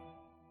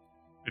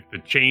 if the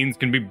chains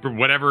can be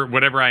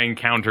whatever I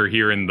encounter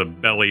here in the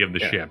belly of the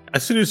ship.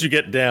 As soon as you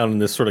get down in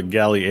this sort of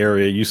galley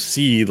area, you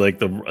see like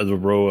the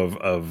row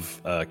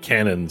of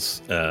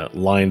cannons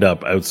lined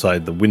up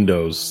outside the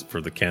windows for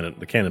the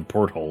cannon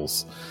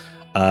portholes.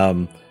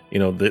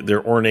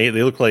 They're ornate.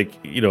 They look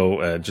like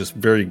just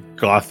very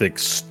gothic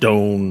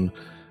stone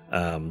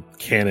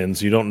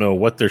cannons. You don't know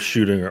what they're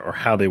shooting or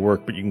how they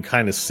work, but you can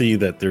kind of see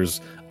that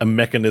there's a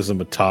mechanism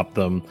atop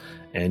them.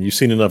 And you've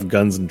seen enough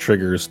guns and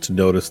triggers to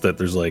notice that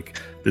there's like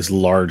this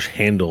large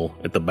handle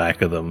at the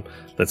back of them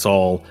that's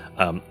all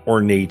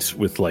ornate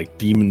with like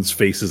demons'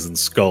 faces and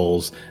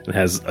skulls, and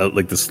has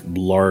like this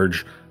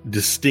large,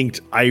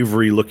 distinct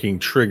ivory-looking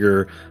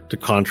trigger to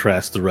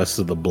contrast the rest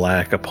of the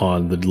black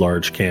upon the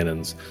large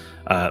cannons.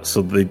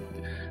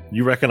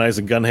 You recognize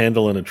a gun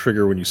handle and a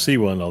trigger when you see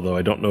one, although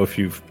I don't know if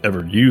you've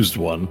ever used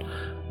one.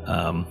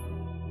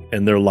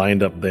 And they're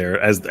lined up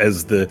there as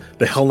the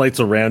Hell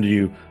Knights around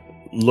you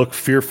look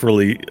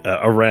fearfully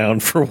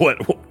around for what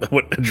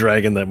a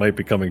dragon that might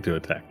be coming to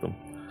attack them.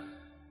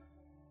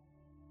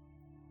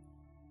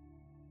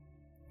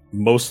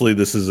 Mostly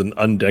this is an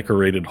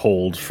undecorated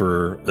hold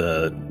for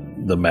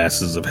the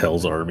masses of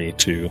Hell's army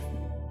to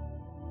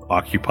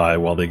occupy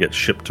while they get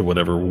shipped to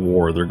whatever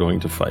war they're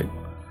going to fight.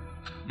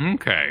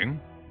 Okay.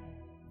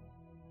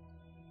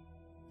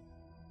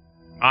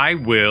 I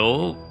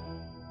will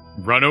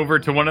run over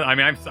to one of...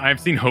 I've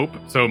seen Hope,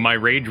 so my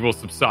rage will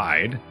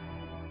subside.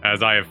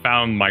 As I have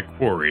found my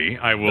quarry,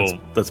 I will...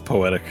 That's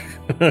poetic.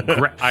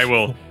 I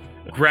will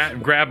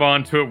grab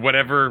onto it,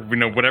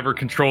 whatever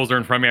controls are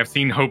in front of me. I've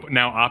seen Hope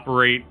now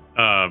operate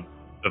the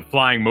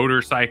flying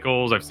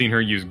motorcycles. I've seen her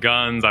use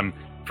guns. I'm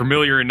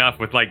familiar enough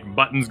with, like,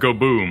 buttons go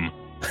boom.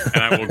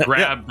 And I will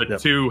grab the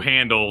 2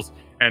 handles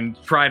and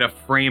try to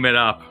frame it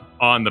up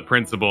on the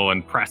principal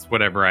and press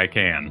whatever I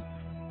can.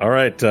 All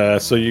right,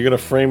 so you're going to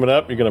frame it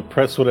up. You're going to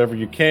press whatever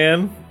you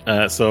can.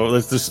 So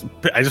let's just...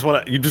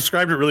 you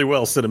described it really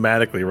well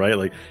cinematically, right?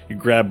 Like, you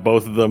grab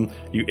both of them,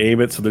 you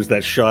aim it, so there's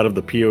that shot of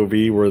the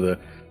POV where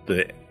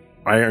the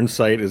iron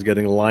sight is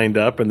getting lined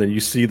up, and then you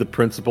see the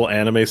principal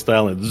anime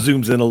style, and it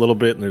zooms in a little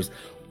bit, and there's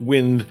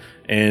wind,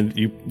 and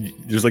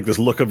there's like this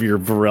look of your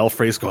Varel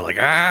face going like,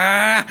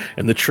 ah!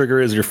 And the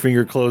trigger as your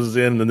finger closes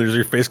in, and then there's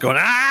your face going,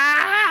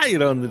 ah!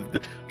 And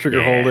the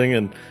trigger holding,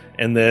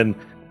 and then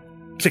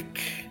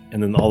tick.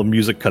 And then all the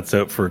music cuts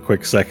out for a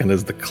quick second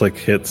as the click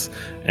hits,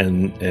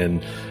 and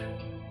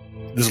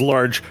this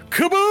large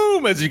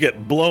kaboom as you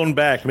get blown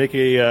back. Make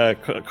a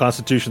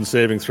Constitution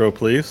saving throw,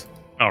 please.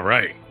 All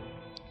right.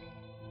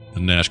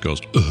 And Nash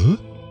goes,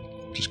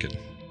 Just kidding.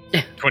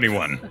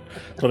 21.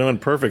 21,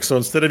 perfect. So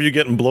instead of you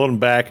getting blown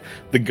back,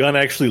 the gun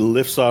actually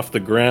lifts off the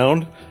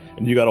ground,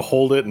 and you got to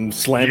hold it and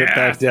slam it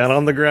back down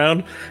on the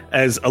ground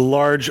as a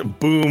large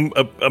boom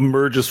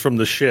emerges from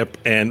the ship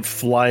and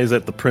flies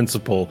at the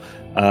principal,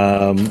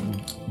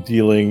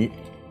 dealing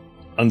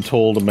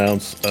untold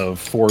amounts of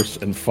force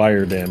and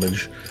fire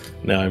damage.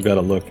 Now I've got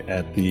to look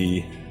at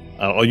the...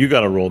 you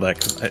got to roll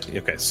that.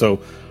 Okay, so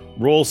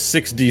roll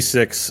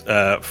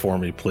 6d6 for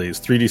me,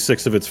 please.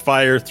 3d6 of it's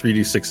fire,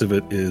 3d6 of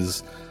it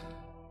is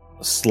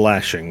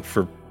slashing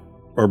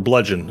or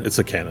bludgeon. It's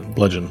a cannon.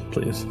 Bludgeon,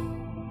 please.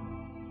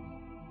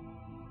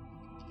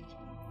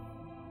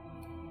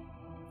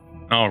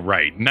 All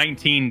right,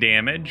 19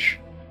 damage.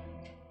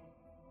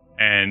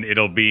 And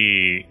it'll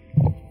be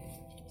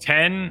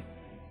 10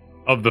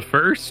 of the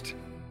first.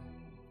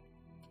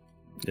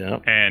 Yeah.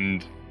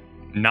 And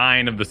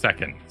 9 of the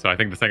second. So I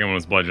think the second one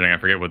was bludgeoning. I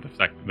forget what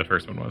the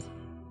first one was.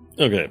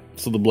 Okay,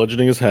 so the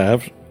bludgeoning is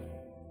halved.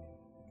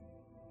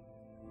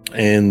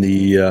 And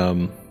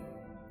the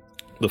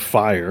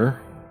fire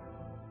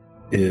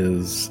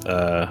is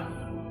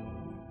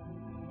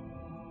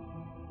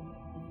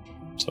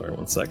sorry,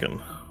 1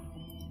 second.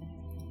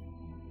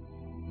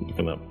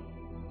 Looking up.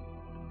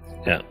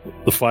 Yeah,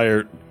 the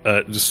fire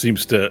just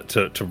seems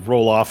to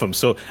roll off him.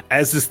 So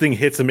as this thing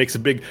hits, it makes a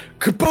big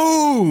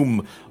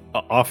kaboom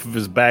off of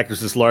his back. There's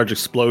this large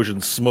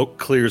explosion. Smoke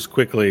clears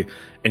quickly,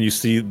 and you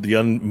see the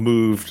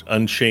unmoved,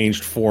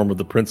 unchanged form of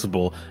the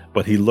principal.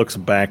 But he looks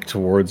back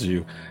towards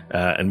you,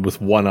 and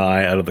with one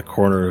eye out of the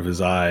corner of his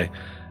eye,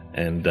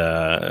 and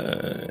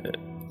as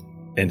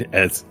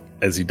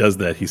he does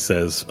that, he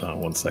says,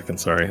 1 second,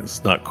 sorry,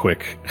 it's not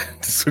quick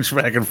to switch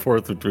back and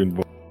forth between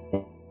both.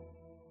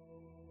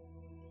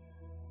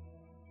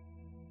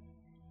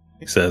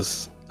 He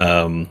says,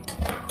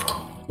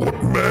 what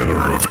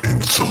manner of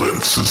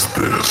insolence is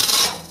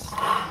this?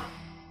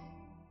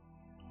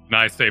 And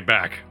I say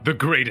back, the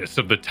greatest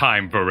of the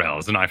time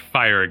Varels, and I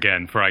fire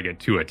again for I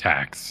get 2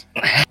 attacks.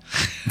 All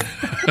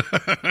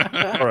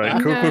right,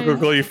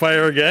 cool. You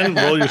fire again.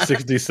 Roll your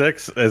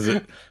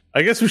 6d6.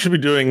 I guess we should be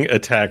doing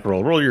attack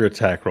roll. Roll your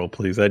attack roll,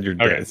 please. Add your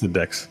dex. Okay.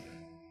 Dex.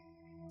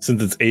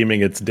 Since it's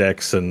aiming its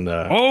dex and...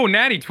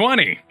 natty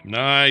 20.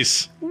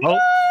 Nice. Oh,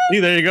 see,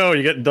 there you go.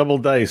 You get double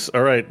dice.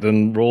 All right,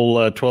 then roll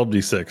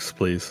 12d6,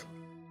 please.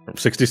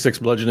 66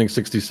 bludgeoning,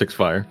 66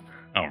 fire.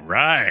 All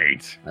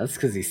right. That's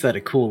because he said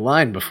a cool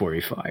line before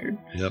he fired.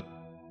 Yep.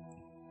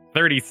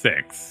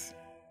 36.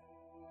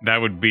 That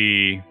would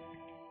be...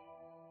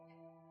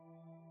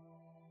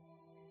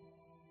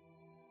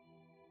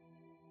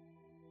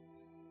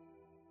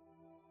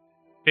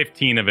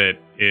 15 of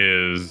it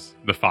is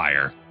the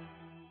fire.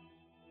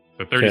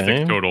 So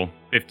 36 total.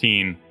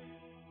 15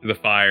 the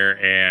fire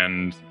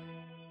and...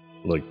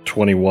 Like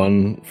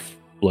 21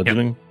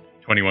 bludgeoning? Yep.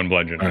 21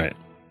 bludgeoning.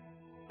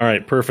 All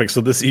right, perfect.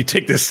 So you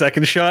take this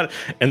second shot,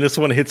 and this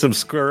one hits him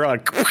square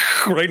on,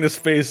 right in his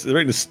face,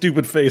 right in his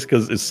stupid face,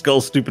 because his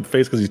skull's stupid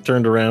face, because he's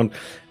turned around,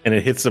 and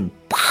it hits him.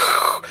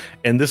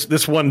 And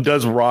this one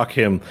does rock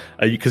him,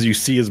 because you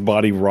see his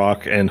body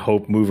rock and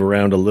Hope move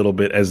around a little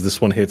bit as this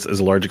one hits as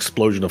a large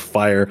explosion of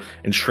fire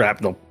and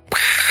shrapnel.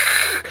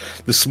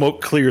 The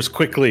smoke clears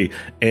quickly,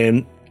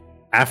 and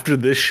after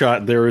this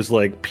shot, there is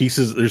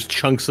there's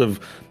chunks of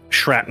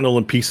shrapnel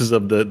and pieces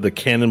of the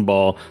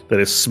cannonball that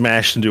is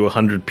smashed into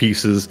 100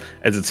 pieces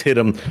as it's hit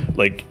him,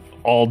 like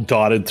all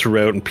dotted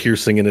throughout and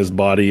piercing in his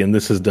body, and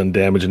this has done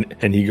damage,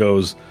 and he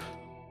goes,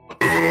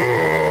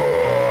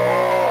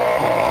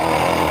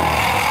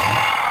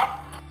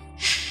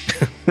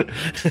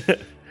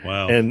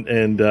 wow.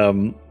 And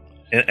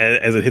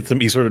as it hits him,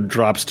 he sort of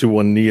drops to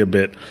one knee a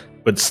bit,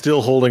 but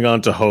still holding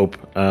on to Hope.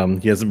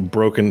 He hasn't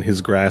broken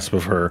his grasp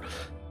of her,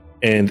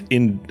 and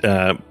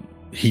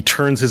he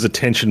turns his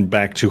attention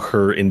back to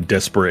her in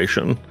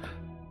desperation,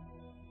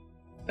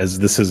 as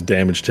this has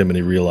damaged him, and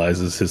he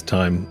realizes his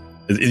time.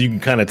 You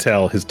can kind of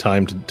tell his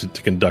time to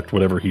conduct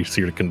whatever he's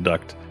here to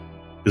conduct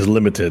is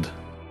limited.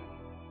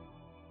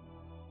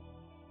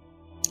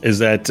 Is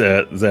that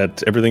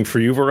everything for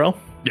you, Varel?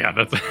 Yeah,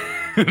 that's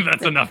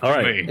enough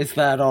for me. Is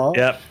that all?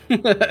 Yep.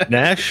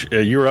 Nash,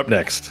 you're up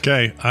next.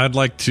 Okay, I'd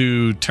like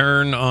to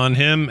turn on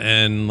him,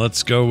 and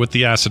let's go with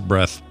the acid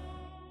breath.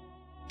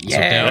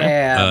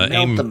 Yeah,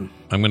 melt them.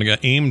 I'm going to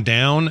aim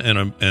down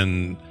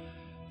and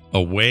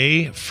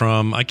away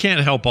from. I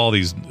can't help all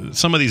these.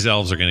 Some of these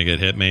elves are going to get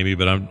hit, maybe,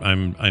 but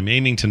I'm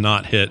aiming to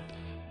not hit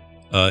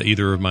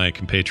either of my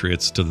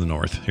compatriots to the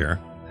north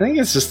here. I think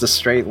it's just a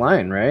straight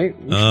line, right?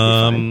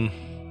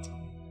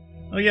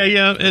 Oh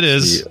yeah, it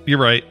is. Yeah. You're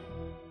right.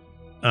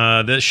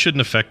 That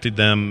shouldn't affect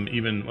them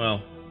even.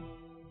 Well,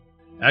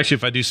 actually,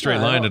 if I do straight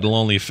line, it'll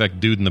only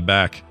affect dude in the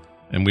back,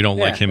 and we don't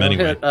like him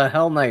anyway. A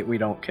Hell Knight, we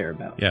don't care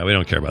about. Yeah, we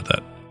don't care about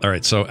that. All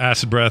right, so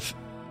acid breath.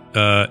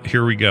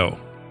 Here we go.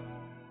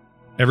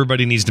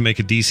 Everybody needs to make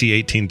a DC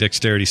 18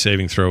 dexterity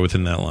saving throw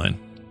within that line.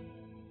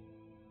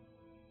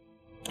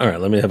 All right,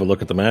 let me have a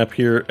look at the map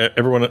here.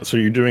 Everyone, so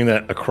you're doing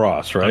that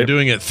across, right? I'm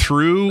doing it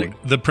through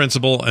the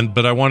principal,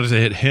 but I wanted to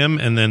hit him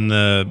and then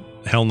the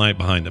Hell Knight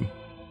behind him.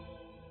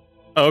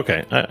 Oh,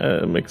 okay.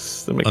 That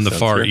makes on the sense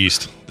far here.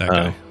 east. That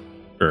guy.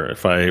 Sure.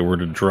 If I were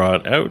to draw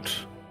it out,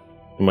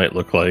 it might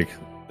look like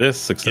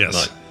this, except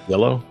not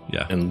yellow.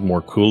 Yeah. And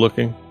more cool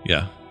looking.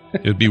 Yeah.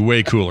 It would be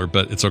way cooler,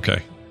 but it's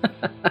okay.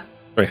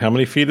 Right. How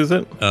many feet is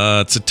it?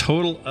 It's a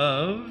total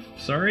of.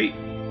 Sorry,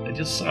 I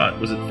just saw it.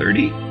 Was it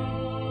 30?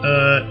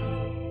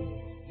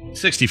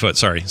 60 foot.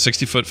 Sorry,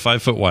 60 foot,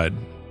 5 foot wide.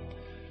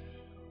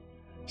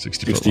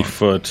 60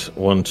 foot.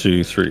 1,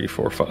 2, 3,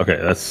 4, 5. Okay,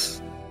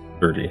 that's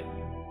 30.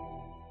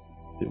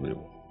 1,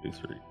 2,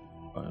 3,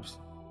 5, 6,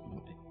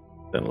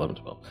 10, 11,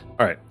 12.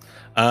 All right.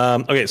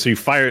 Okay, so you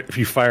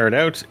fire it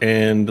out,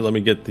 and let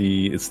me get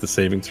it's the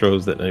saving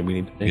throws that we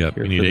need to make. Yep,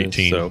 here we need for 18.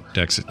 This. So,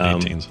 Dex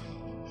 18s.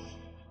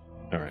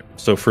 All right.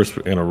 So first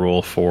we're gonna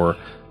roll for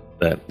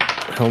that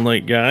Hell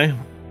Knight guy.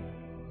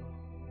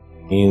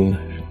 In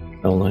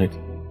Hell Knight.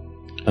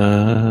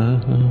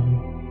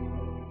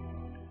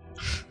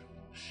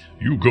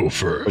 You go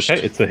first.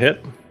 Okay, it's a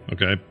hit.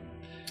 Okay.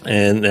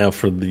 And now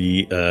for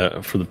the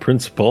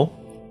principal.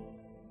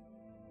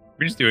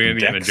 We're just doing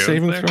Indiana Dex Jones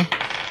saving there.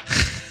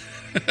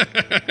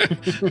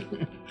 throw?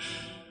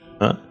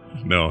 Huh?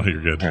 No,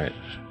 you're good. All right.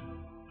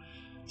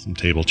 Some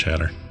table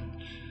chatter.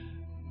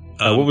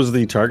 What was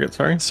the target?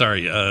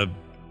 Sorry. 18.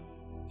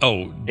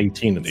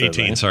 It says,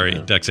 18. right? Sorry,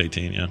 Yeah. Dex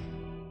 18. Yeah.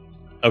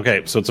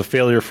 Okay, so it's a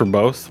failure for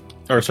both.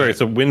 Or sorry, it's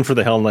a win for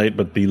the Hell Knight,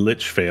 but the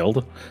Lich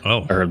failed.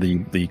 Oh. Or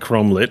the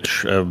Chrome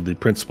Lich of the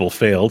principal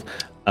failed.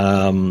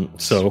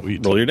 So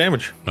Sweet. roll your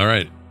damage. All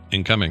right.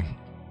 Incoming.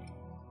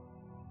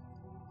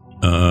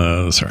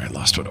 Sorry, I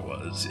lost what it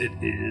was. It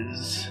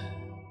is.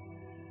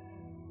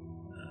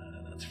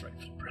 That's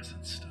Frightful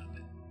Presence. Stop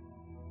it.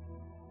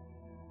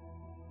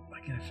 Why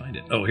can't I find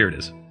it? Oh, here it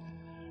is.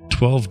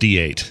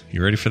 12d8.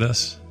 You ready for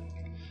this?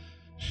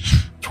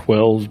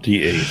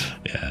 12d8.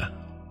 Yeah.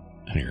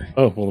 Here.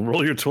 Oh, well,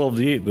 roll your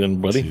 12d8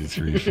 then, buddy. 2,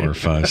 3, 4,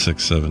 5,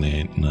 6, 7,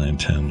 8, 9,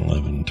 10,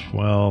 11,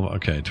 12.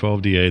 Okay,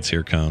 12d8s.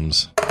 Here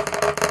comes.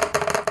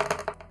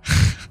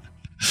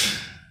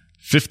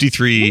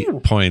 53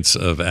 points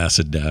of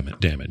acid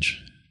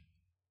damage.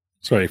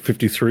 Sorry,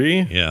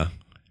 53. Yeah.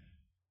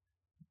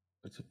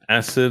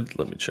 Acid.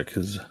 Let me check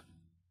his.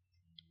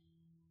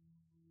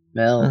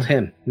 Melt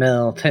him.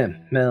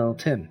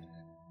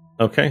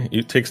 Okay,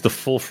 it takes the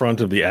full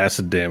front of the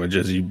acid damage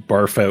as you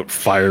barf out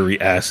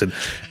fiery acid.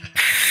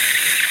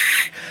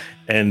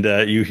 And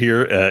you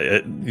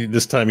hear,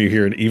 this time you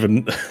hear an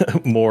even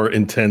more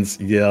intense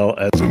yell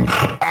as...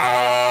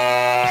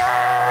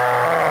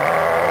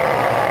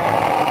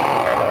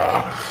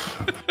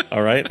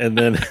 All right, and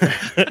then...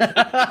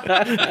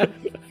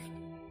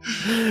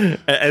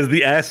 as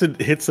the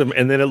acid hits him,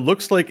 and then it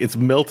looks like it's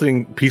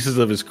melting pieces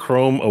of his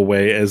chrome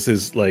away as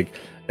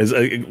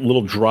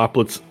little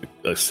droplets,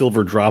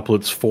 silver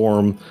droplets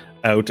form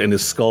out, and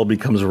his skull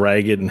becomes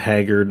ragged and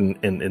haggard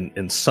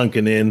and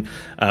sunken in.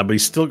 But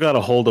he's still got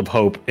a hold of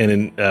hope.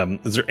 And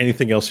is there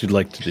anything else you'd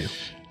like to do?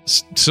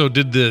 So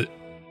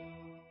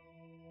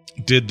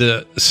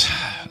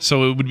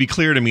so it would be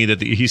clear to me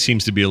that he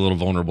seems to be a little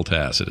vulnerable to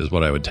acid, is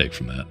what I would take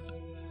from that.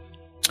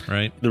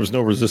 Right? There was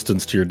no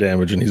resistance to your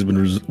damage, and he's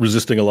been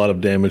resisting a lot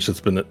of damage that's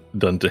been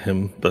done to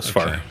him thus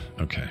far.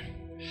 Okay.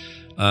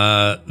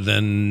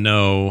 Then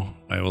no,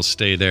 I will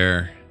stay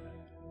there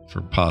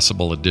for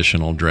possible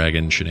additional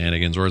dragon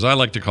shenanigans, or as I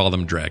like to call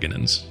them,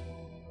 dragonins.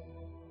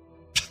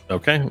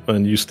 Okay,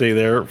 and you stay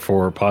there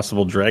for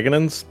possible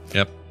dragonins.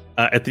 Yep.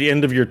 At the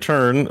end of your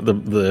turn,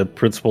 the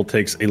principal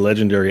takes a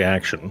legendary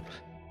action.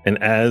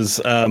 And as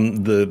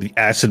the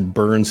acid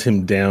burns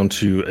him down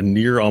to a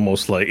near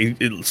almost like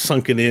it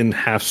sunken in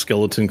half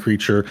skeleton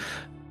creature,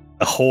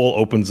 a hole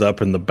opens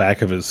up in the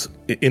back of his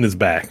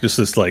back. Just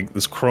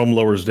this chrome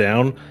lowers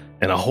down,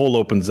 and a hole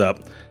opens up,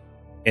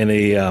 and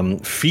a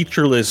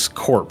featureless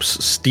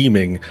corpse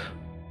steaming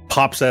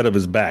pops out of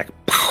his back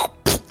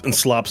and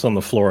slops on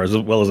the floor, as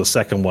well as a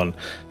second one.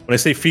 When I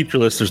say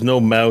featureless, there's no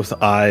mouth,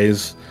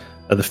 eyes.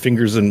 The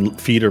fingers and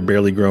feet are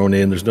barely grown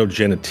in. There's no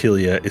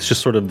genitalia. It's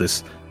just sort of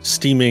this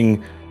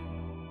steaming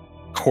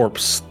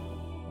corpse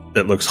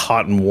that looks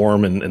hot and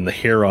warm, and the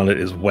hair on it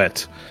is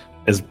wet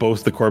as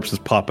both the corpses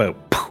pop out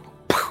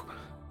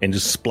and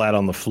just splat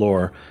on the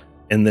floor.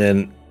 And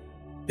then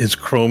his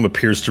chrome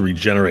appears to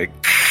regenerate.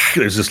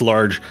 There's this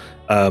large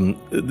cone,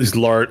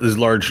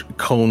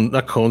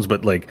 not cones,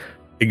 but like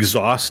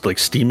exhaust, like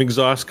steam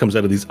exhaust comes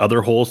out of these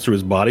other holes through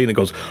his body, and it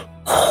goes,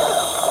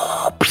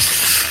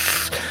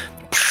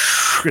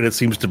 and it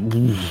seems to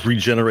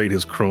regenerate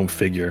his chrome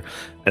figure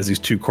as these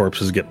two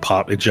corpses get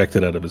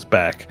ejected out of his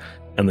back.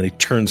 And then he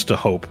turns to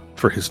Hope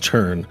for his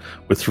turn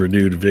with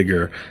renewed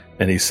vigor,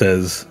 and he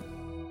says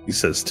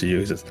to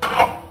you,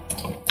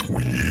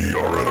 "We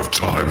are out of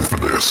time for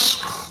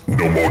this.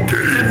 No more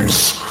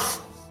games."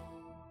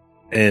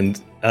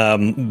 And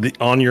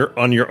on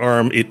your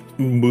arm, it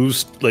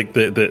moves like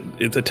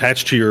it's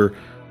attached to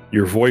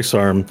your voice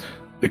arm.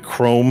 The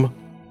chrome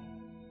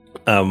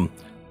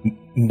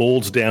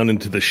molds down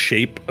into the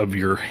shape of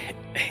your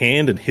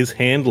hand and his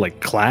hand,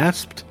 like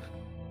clasped,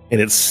 and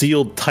it's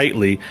sealed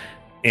tightly.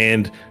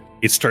 And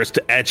it starts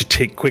to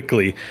agitate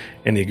quickly,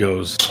 and he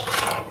goes,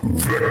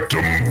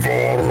 Victim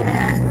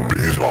vorum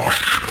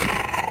bidash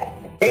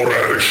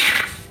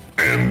orash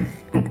and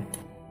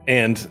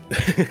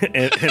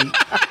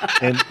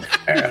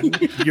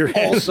your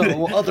hands,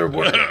 Also, other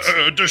words.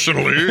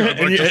 Additionally, I'd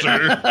like to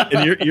say.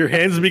 and your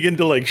hands begin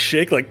to like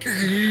shake, like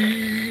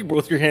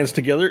both your hands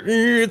together.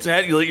 It's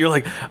at you. You're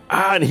like,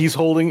 and he's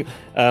holding.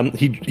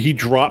 He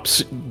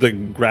drops the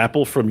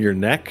grapple from your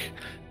neck,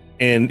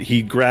 and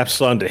he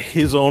grasps onto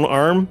his own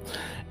arm,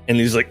 and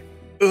he's like,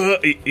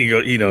 he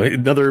go,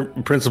 another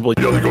principal.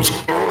 Yeah, he goes,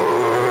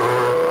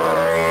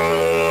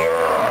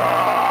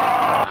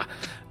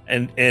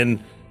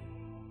 and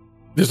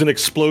there's an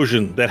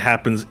explosion that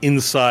happens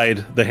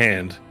inside the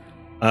hand.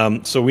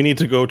 So we need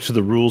to go to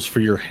the rules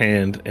for your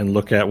hand and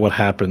look at what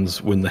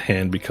happens when the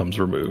hand becomes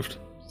removed.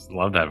 Just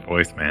love that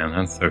voice, man.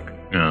 That's so.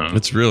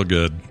 It's real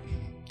good.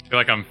 I feel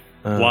like I'm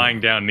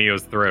flying down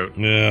Neo's throat.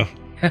 Yeah,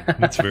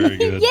 that's very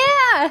good.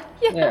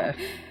 Yeah.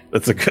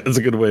 That's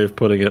a good way of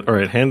putting it. All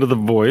right, hand of the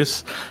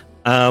voice.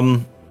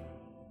 Where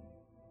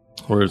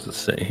does it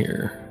say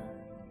here?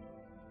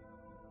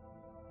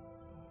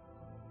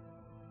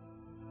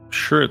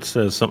 Sure, it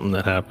says something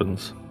that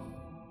happens.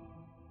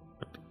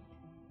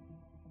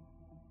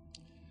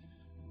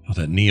 Oh,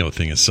 that Neo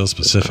thing is so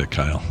specific,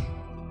 Kyle.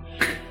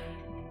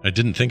 I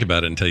didn't think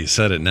about it until you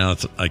said it. Now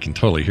I can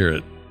totally hear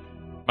it.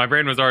 My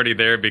brain was already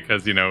there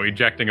because,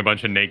 ejecting a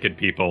bunch of naked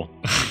people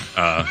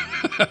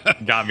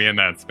got me in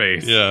that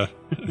space. Yeah.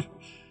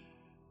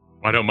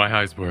 Why don't my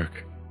eyes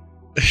work?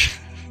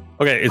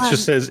 Okay, it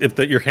just says if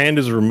your hand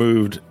is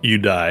removed, you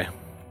die.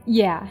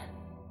 Yeah.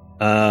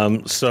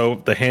 So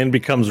the hand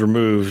becomes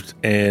removed,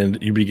 and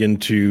you begin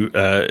to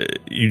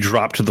you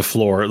drop to the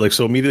floor. Like,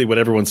 so immediately, what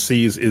everyone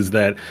sees is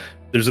that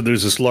there's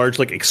this large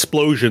like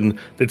explosion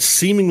that's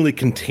seemingly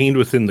contained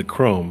within the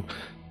chrome.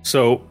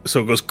 So it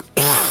goes,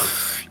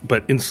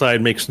 but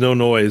inside makes no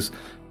noise.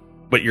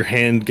 But your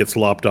hand gets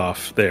lopped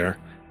off there,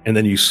 and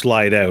then you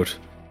slide out,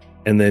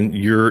 and then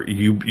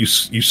you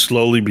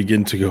slowly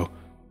begin to go,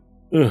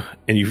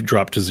 and you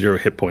drop to 0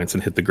 hit points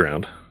and hit the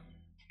ground.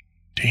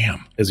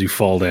 Damn! As you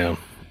fall down.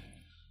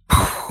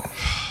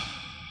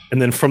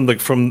 And then from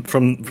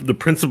the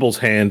principal's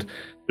hand,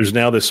 there's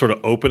now this sort of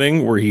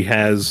opening where he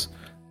has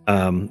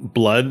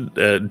blood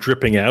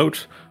dripping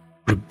out,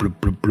 bloop, bloop,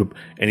 bloop, bloop,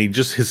 and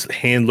his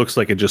hand looks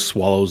like it just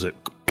swallows it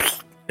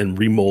and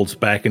remolds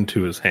back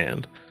into his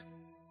hand.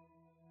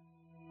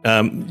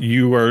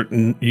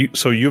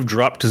 You've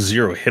dropped to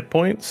 0 hit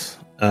points.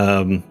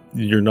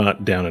 You're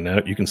not down and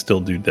out. You can still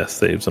do death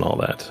saves and all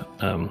that.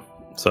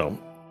 So.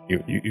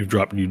 You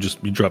drop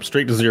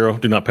straight to 0.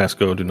 Do not pass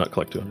go. Do not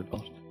collect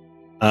 $200.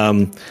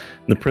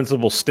 The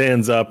principal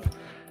stands up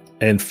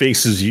and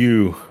faces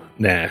you,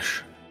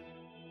 Nash.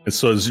 And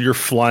so as you're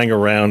flying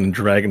around in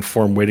dragon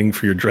form, waiting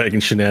for your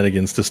dragon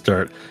shenanigans to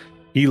start,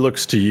 he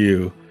looks to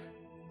you.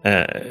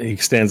 He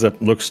stands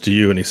up, looks to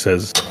you, and he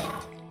says,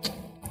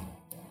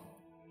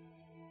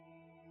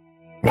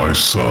 My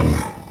son,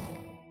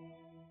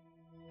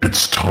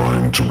 it's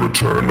time to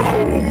return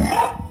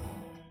home.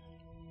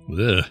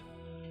 Ugh.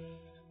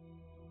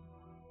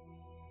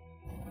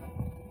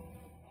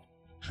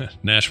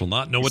 Nash will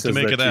not know what to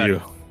make of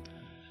that.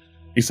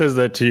 He says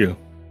that to you.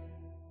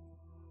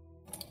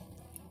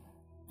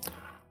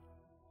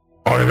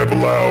 I have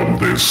allowed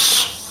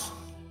this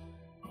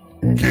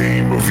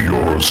game of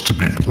yours to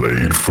be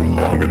played for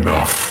long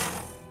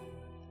enough.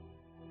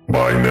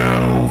 By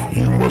now,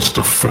 you must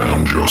have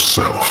found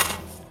yourself.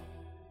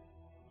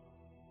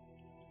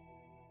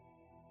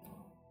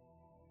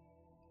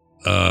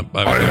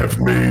 I have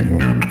made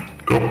new...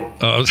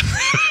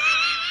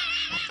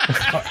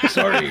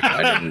 Sorry,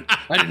 I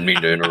didn't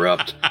mean to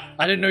interrupt.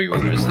 I didn't know you were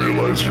going to say. I didn't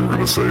realize you were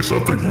going to say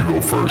something. You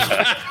go first.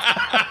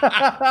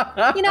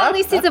 At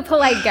least he's a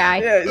polite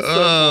guy. Yeah,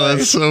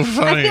 that's so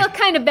funny. I feel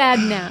kind of bad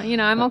now.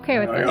 I'm okay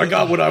with it. I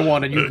got what I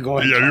wanted. You can go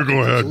ahead. Yeah, you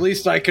go ahead. It's the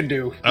least I can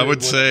do. I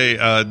would say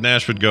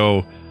Nash would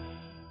go,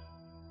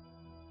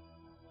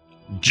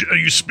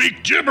 you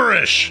speak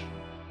gibberish.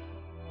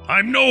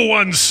 I'm no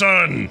one's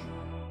son.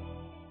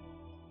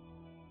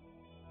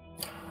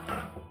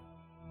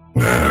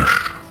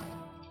 Nash,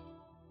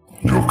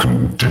 your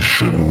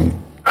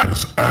condition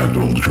has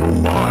addled your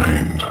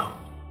mind.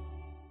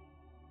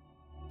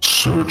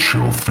 Search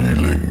your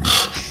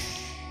feelings.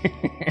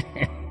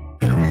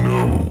 You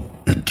know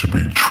it to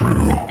be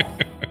true.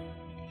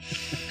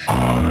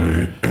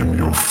 I am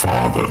your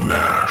father,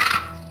 Nash.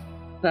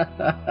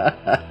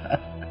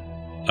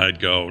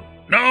 I'd go,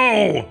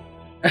 no!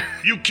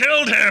 You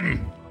killed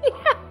him!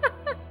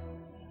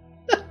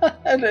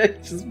 And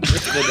it just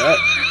messed it up.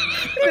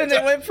 And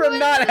it went from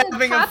not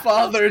having a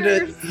father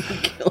to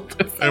killed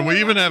him. And we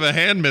even have a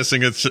hand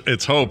missing.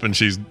 It's Hope, and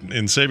she's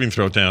in saving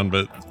throw town,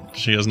 but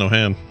she has no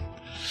hand.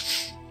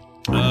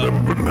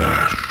 Remember,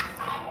 Nash,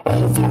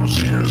 all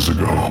those years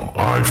ago,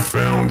 I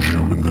found you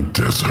in the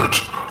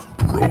desert,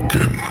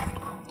 broken,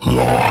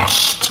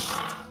 lost.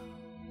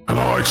 And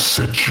I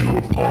set you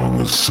upon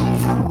the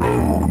silver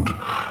road,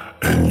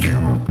 and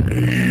you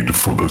paid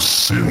for the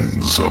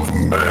sins of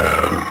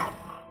man.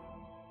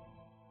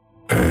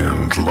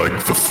 And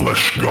like the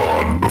flesh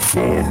god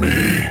before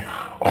me,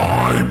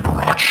 I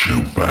brought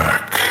you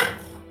back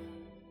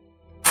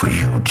for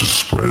you to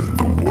spread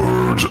the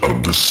word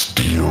of the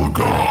Steel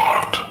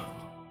God.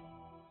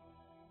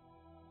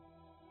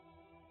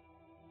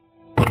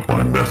 But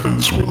my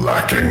methods were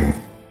lacking,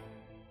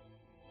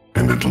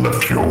 and it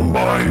left your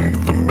mind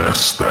the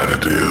mess that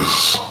it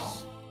is.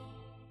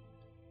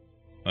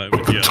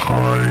 But the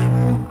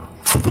time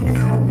for the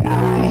new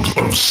world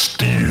of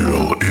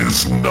steel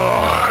is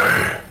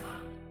nigh.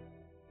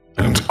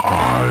 And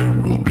I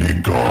will be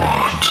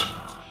God,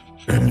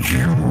 and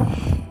you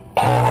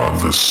are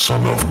the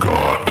Son of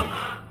God,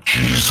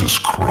 Jesus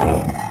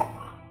Chrome.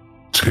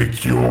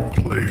 Take your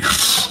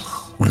place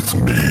with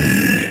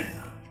me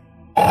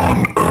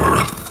on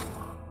Earth,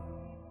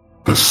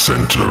 the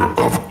center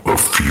of the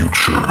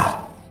future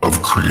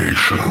of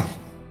creation.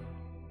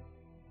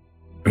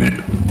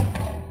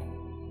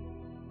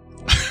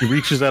 He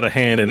reaches out a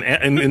hand, and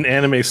in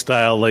anime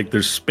style, like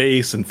there's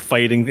space and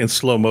fighting in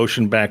slow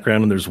motion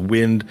background, and there's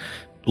wind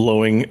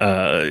blowing,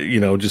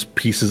 just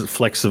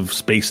flecks of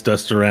space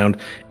dust around,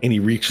 and he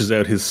reaches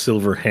out his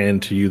silver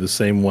hand to you, the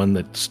same one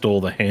that stole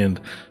the hand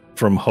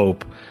from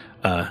Hope.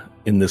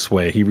 In this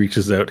way, he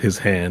reaches out his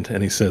hand,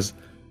 and he says,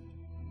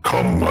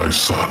 "Come, my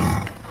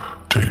son,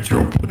 take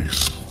your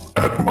place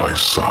at my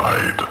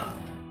side."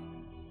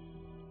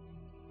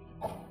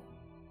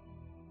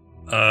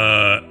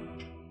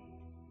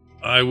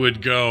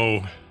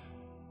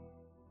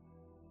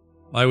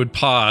 I would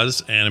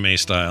pause anime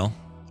style,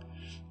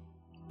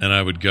 and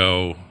I would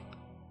go,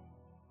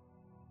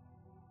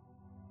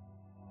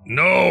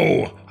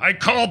 "No, I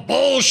call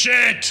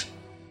bullshit."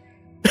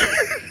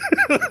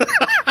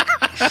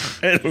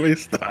 Anime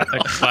style. A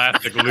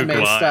classic Luke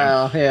Anime line.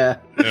 style, yeah.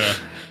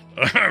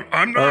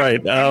 I'm not. All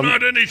right, I'm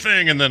not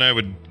anything, and then I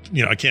would,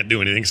 I can't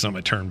do anything. It's not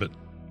my turn, but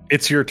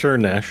it's your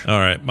turn, Nash. all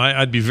right.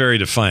 I'd be very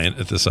defiant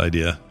at this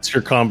idea. It's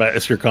your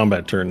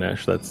combat turn,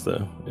 Nash. That's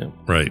the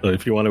Right. So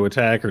if you want to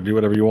attack or do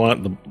whatever you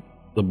want,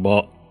 the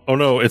ball. Oh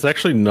no, it's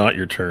actually not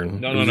your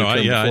turn. No. It was your turn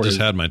I before just his.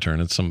 had my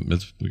turn.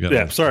 We got.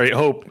 Yeah, sorry.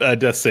 Hope,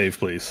 death save,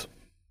 please.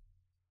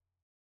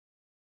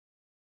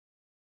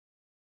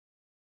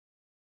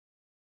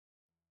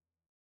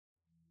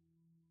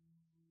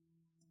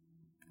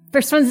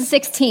 First one's a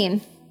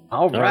 16.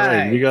 All All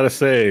right, you got to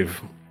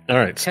save. All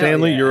right,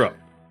 Stanley, yeah. you're up.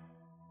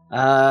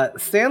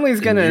 Stanley's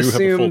going to And you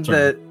have a full assume turn.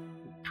 that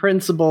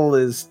Principal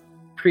is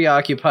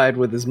preoccupied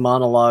with his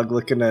monologue,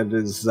 looking at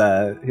his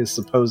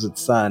supposed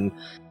son,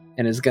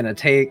 and is going to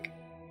take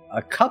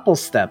a couple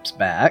steps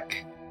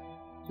back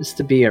just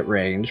to be at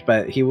range,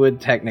 but he would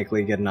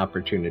technically get an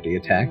opportunity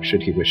attack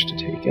should he wish to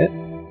take it.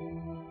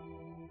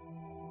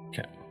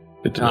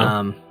 Good to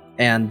know.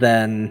 And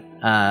then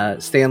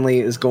Stanley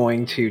is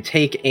going to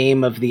take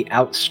aim of the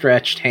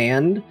outstretched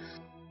hand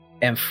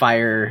and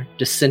fire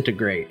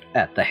Disintegrate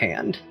at the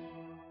hand.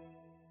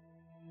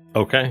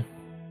 Okay.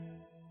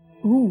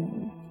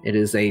 Ooh. It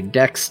is a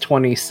Dex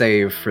 20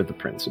 save for the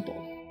Principal.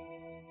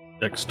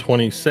 Dex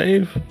 20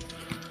 save.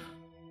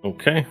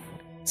 Okay.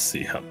 Let's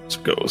see how this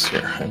goes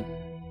here.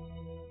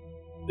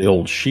 The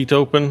old sheet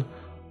open.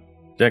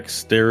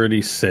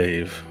 Dexterity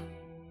save.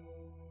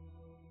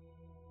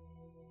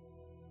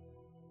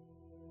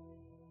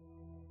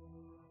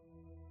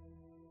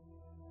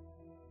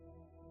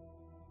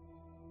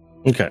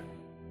 Okay.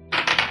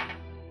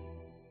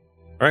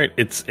 All right,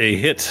 it's a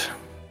hit.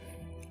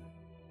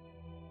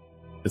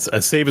 It's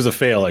a save is a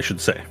fail, I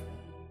should say.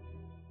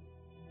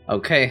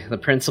 Okay, the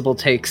Principal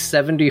takes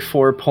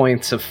 74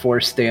 points of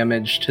force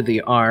damage to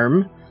the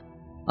arm.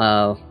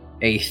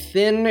 A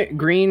thin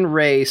green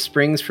ray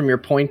springs from your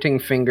pointing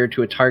finger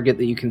to a target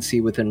that you can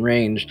see within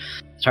range.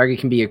 The target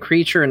can be a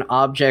creature, an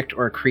object,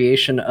 or a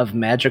creation of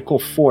magical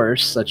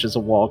force, such as a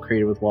wall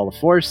created with Wall of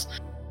Force.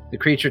 The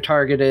creature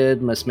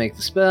targeted must make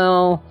the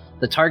spell.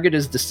 The target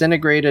is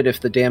disintegrated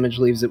if the damage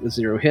leaves it with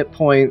 0 hit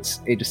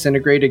points. A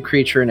disintegrated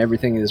creature and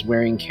everything it is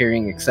wearing,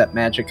 carrying, except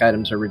magic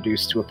items are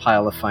reduced to a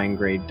pile of fine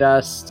gray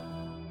dust.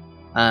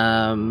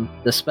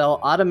 The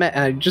spell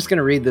I'm just going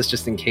to read this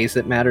just in case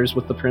it matters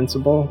with the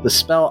Principal. The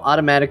spell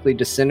automatically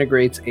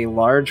disintegrates a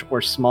large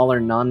or smaller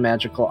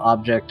non-magical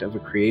object of a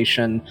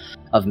creation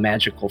of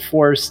magical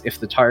force. If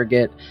the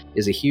target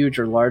is a huge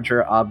or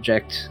larger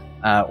object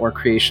or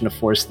creation of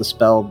force, the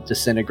spell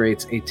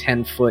disintegrates a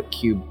 10-foot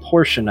cube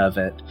portion of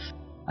it.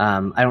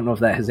 I don't know if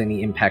that has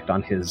any impact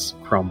on his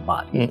chrome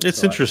body. It's So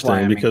that's why interesting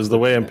I'm because the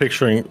way I'm including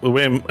picturing, the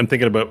way I'm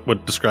thinking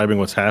about describing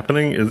what's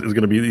happening is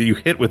going to be that you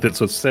hit with it,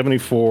 so it's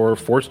 74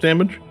 force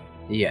damage.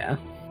 it. Yeah.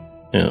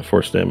 Yeah,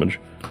 force damage.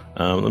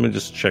 Let me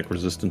just check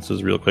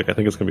resistances real quick. I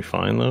think it's going to be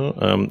fine,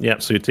 though. Yeah,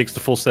 so it takes the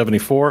full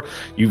 74.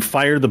 You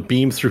fire the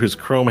beam through his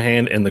chrome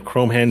hand, and the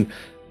chrome hand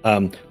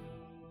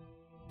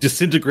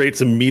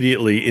disintegrates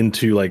immediately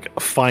into like a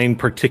fine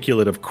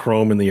particulate of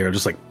chrome in the air,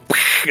 just like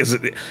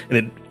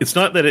it's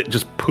not that it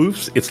just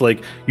poofs, it's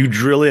like you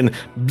drill in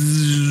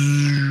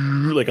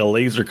like a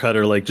laser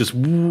cutter, like just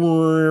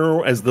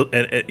as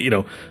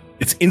the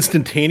it's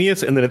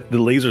instantaneous, and then the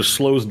laser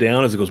slows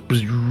down as it goes,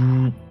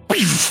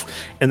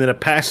 and then it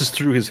passes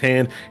through his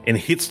hand and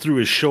hits through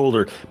his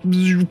shoulder.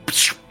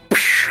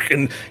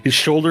 And his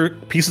shoulder,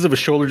 pieces of his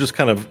shoulder just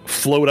kind of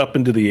float up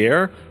into the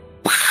air.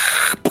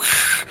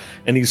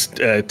 And he's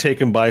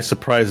taken by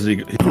surprise as he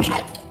goes,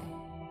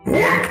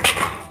 What?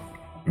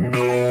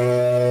 No.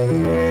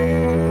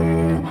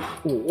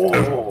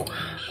 Whoa.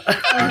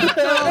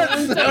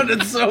 That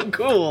sounded so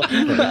cool.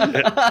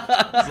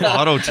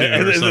 Auto tune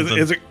or something.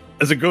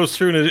 As it goes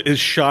through and his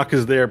shock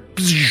is there.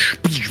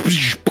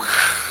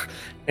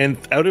 And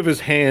out of his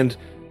hand,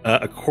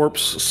 a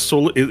corpse,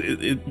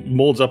 it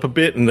molds up a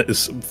bit, and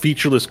this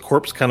featureless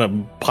corpse kind of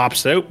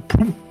pops out.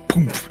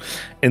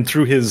 And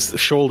through his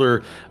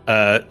shoulder,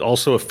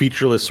 also a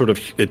featureless sort of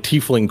a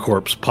tiefling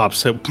corpse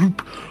pops out.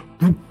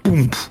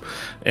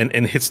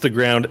 And hits the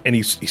ground, and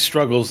he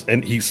struggles,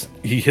 and he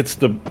hits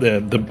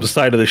the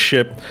side of the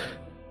ship,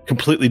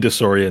 completely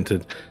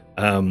disoriented,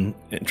 and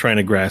trying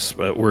to grasp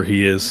where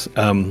he is.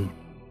 And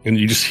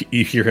you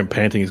hear him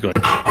panting. He's going,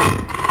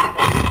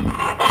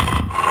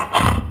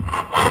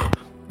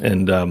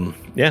 and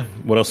yeah.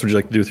 What else would you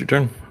like to do with your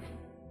turn?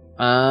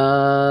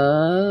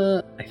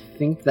 I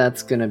think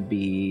that's gonna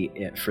be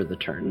it for the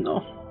turn,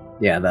 though.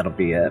 Yeah, that'll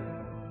be it.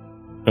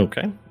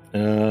 Okay.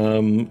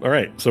 All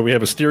right. So we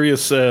have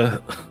Asterius.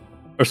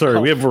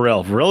 We have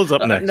Varel. Varel is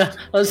up next. No,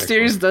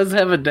 Asterius does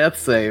have a death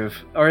save,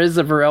 or is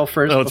it Varel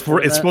first? No,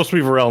 it's supposed to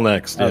be Varel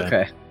next. Yeah.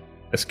 Okay.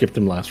 I skipped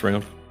him last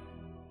round.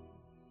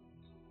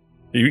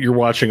 You're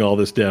watching all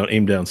this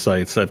aim down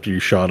sights after you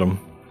shot him.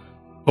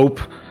 Hope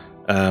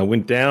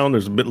went down.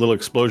 There's a little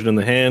explosion in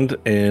the hand,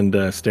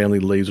 and Stanley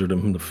lasered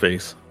him in the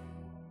face.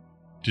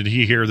 Did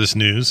he hear this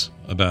news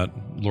about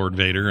Lord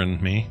Vader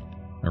and me,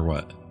 or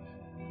what?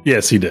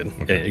 Yes, he did.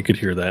 Okay. Yeah, you could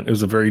hear that. It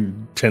was a very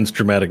tense,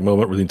 dramatic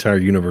moment where the entire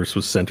universe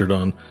was centered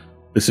on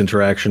this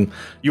interaction.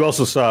 You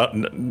also saw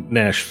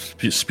Nash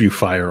spew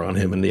fire on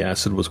him, and the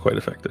acid was quite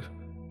effective.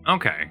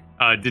 Okay.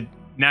 Did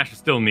Nash is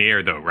still in the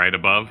air, though, right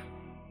above?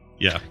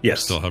 Yeah.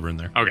 Yes. Still hovering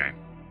there. Okay.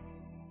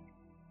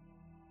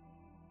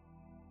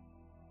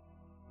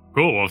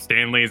 Cool. Well, if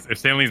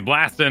Stanley's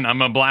blasting, I'm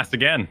gonna blast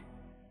again.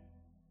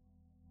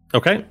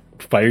 Okay.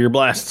 Fire your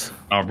blasts.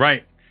 All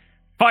right.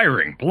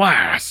 Firing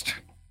blast.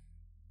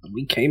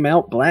 We came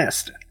out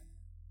blasted.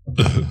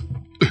 The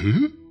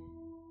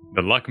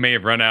luck may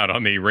have run out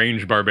on the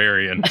ranged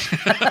barbarian.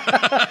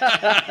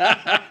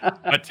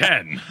 A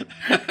 10.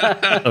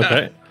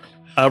 Okay.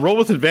 Roll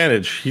with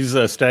advantage. He's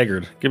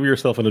staggered. Give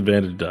yourself an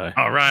advantage die.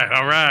 All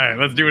right.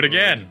 Let's do it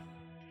again.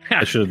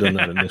 I should have done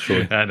that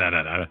initially.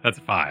 No. That's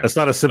a 5. That's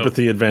not a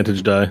sympathy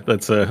advantage die.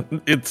 That's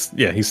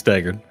he's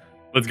staggered.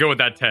 Let's go with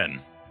that 10.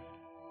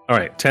 All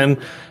right,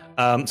 10.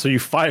 So you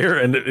fire,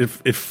 and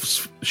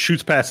if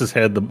shoots past his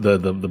head,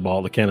 the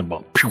ball, the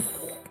cannonball, pew,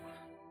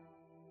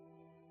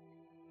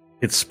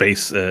 it's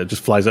space.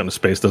 Just flies out into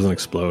space, doesn't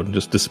explode, and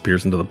just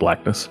disappears into the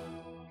blackness.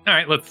 All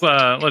right, let's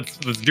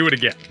do it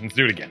again. Let's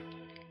do it again.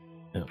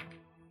 Yeah.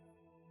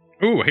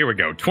 Ooh, here we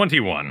go.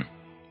 21.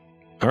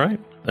 All right.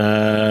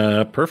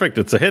 Perfect.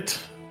 It's a hit.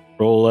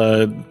 Roll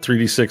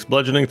 3d6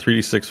 bludgeoning,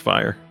 3d6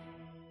 fire.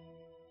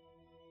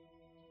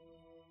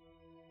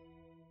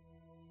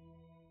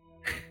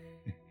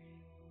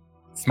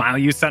 Smile,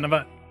 you son of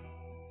a...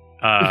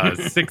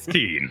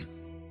 16.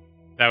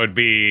 That would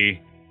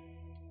be...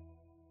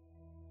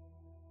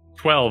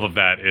 12 of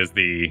that is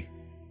the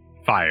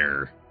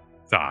fire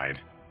side.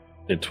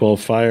 12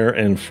 fire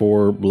and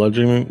 4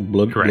 bludgeoning.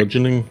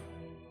 Bludgeoning.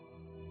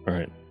 All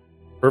right.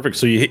 Perfect.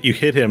 So you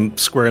hit him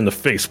square in the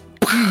face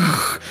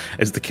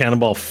as the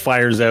cannonball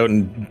fires out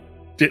and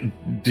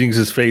dings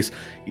his face.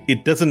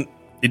 It doesn't...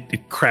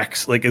 It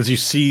cracks. Like, as you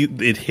see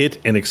it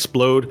hit and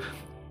explode,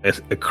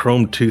 a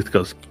chrome tooth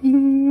goes...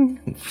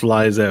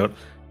 flies out,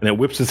 and it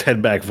whips his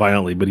head back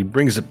violently, but he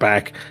brings it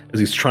back as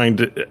he's trying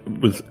to,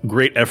 with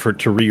great effort,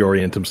 to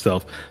reorient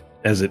himself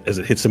as it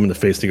hits him in the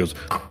face. And he goes,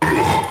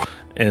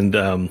 and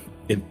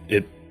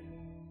it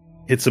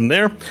hits him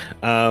there,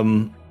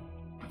 and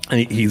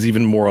he's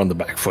even more on the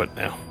back foot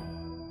now,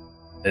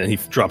 and he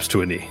drops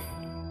to a knee.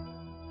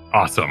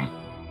 Awesome.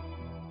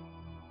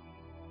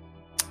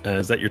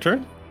 Is that your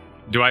turn?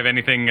 Do I have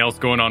anything else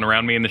going on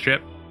around me in the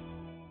ship?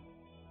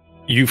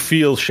 You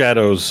feel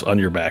shadows on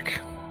your back.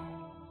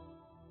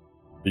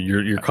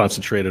 You're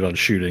concentrated on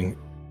shooting.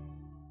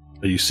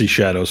 You see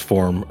shadows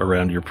form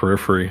around your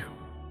periphery.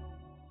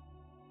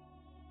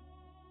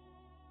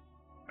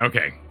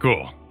 Okay,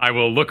 cool. I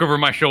will look over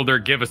my shoulder,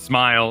 give a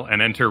smile,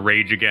 and enter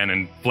rage again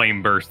and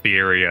flame burst the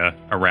area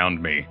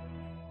around me.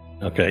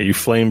 Okay, you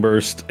flame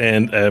burst,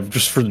 and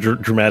just for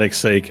dramatic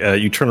sake,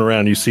 you turn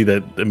around, you see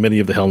that many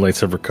of the Hell Knights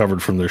have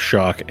recovered from their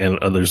shock, and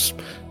there's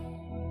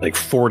like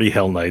 40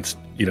 Hell Knights.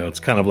 You know, it's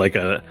kind of like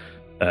a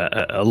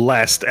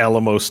last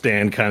Alamo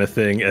stand kind of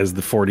thing, as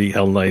the 40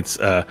 Hell Knights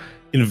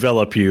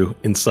envelop you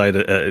inside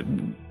a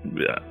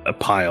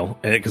pile.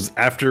 And because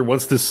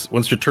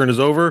once your turn is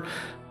over,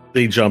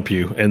 they jump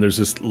you, and there's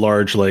this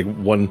large, like,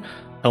 one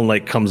Hell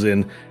Knight comes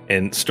in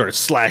and starts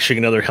slashing,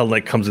 another Hell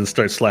Knight comes in and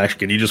starts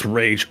slashing, and you just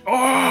rage,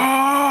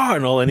 oh,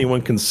 and all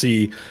anyone can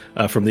see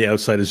from the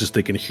outside is just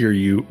they can hear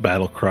you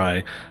battle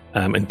cry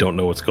and don't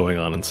know what's going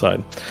on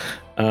inside.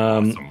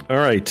 Awesome. All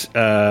right,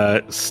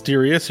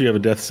 Styrius, you have a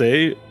death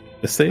save.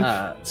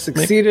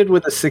 Succeeded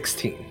with a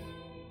 16.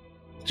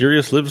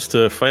 Styrius lives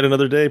to fight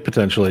another day,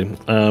 potentially.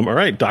 All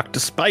right, Dr.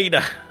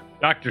 Spider.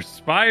 Dr.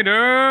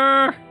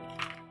 Spider!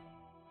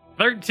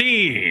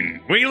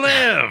 13! We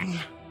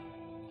live!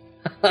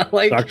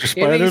 Like Dr.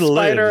 Spider any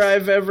spider lives.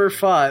 I've ever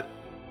fought.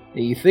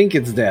 You think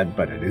it's dead,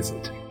 but it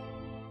isn't.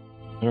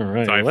 All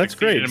right, So I've that's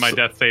succeeded great. in my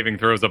death saving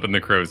throws up in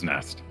the crow's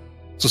nest.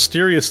 So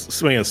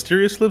Styrius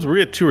lives? Were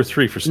we at 2 or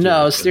 3 for Styrius?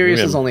 No, Styrius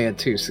is only at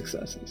 2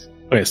 successes.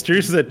 Okay,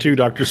 Styrius is at 2,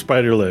 Dr.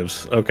 Spider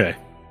lives. Okay.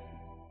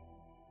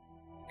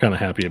 Kind of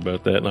happy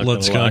about that.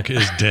 Bloodskunk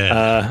is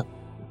dead.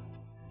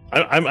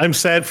 I'm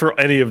sad for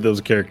any of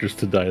those characters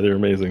to die. They're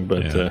amazing,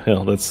 but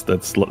hell,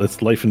 that's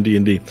life in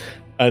D&D.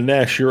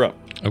 Nash, you're up.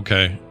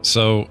 Okay,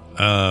 so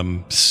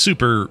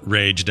super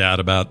raged out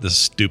about this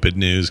stupid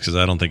news because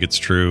I don't think it's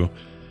true.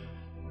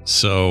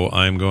 So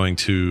I'm going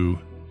to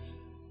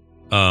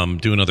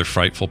do another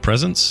Frightful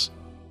Presence.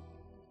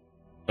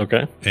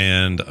 Okay.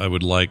 And I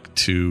would like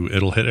to...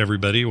 It'll hit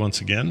everybody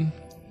once again,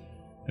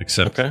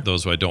 except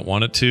those who I don't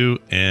want it to.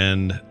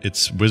 And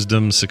it's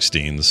Wisdom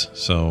 16s.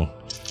 So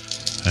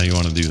how do you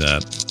want to do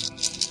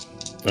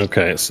that?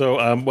 Okay, so,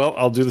 well,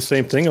 I'll do the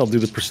same thing. I'll do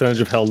the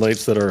percentage of Hell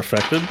Knights that are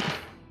affected.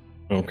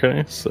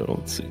 Okay, so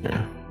let's see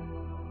here.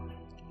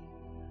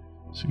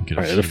 So you can get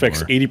all right, it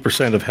affects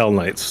 80% of Hell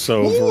Knights.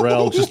 So,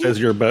 Varel, just as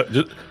you're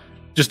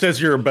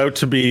about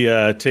to be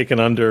taken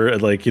under,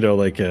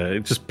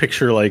 just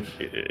picture like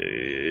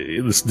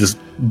this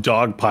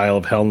dog pile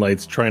of Hell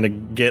Knights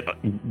trying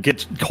to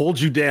hold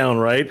you down,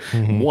 right?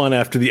 Mm-hmm. One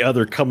after the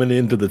other coming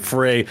into the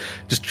fray,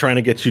 just trying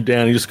to get you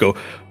down. You just go,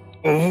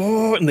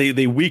 oh, and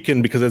they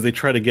weaken because as they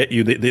try to get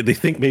you, they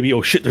think maybe,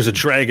 oh shit, there's a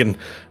dragon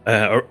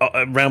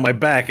around my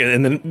back,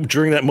 and then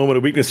during that moment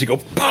of weakness, you go,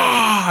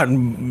 bah,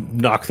 and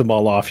knock them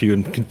all off you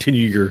and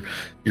continue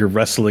your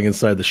wrestling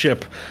inside the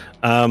ship.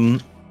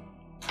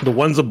 The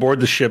ones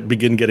aboard the ship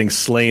begin getting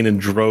slain in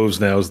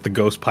droves now as the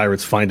ghost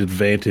pirates find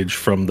advantage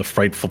from the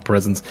frightful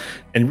presence.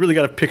 And you really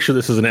got to picture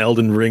this as an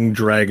Elden Ring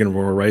dragon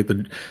roar, right?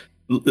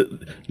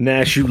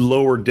 Nash, you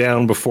lower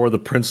down before the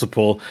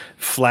principal,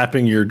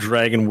 flapping your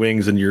dragon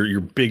wings, and your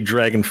big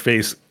dragon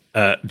face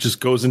just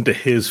goes into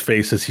his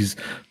face as he's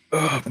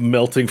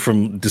melting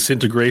from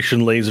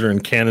disintegration laser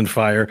and cannon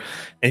fire.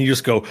 And you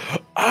just go,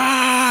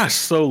 ah,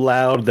 so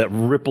loud that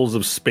ripples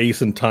of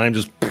space and time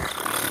just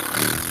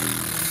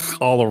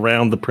all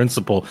around the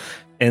principal.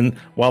 And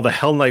while the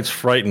Hell Knight's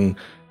frightened,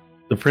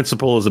 the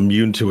principal is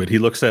immune to it. He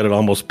looks at it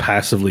almost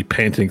passively,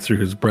 panting through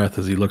his breath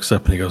as he looks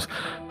up and he goes,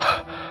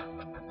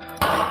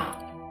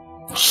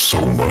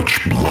 so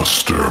much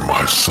bluster,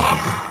 my son.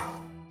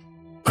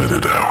 Let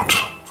it out.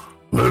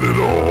 Let it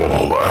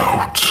all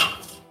out.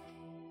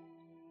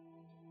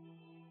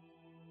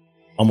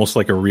 Almost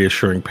like a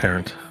reassuring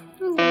parent.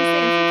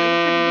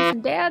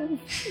 Dad.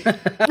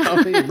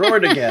 Oh, he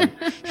roared again.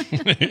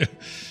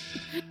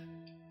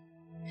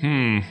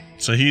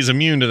 So he's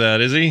immune to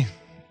that, is he?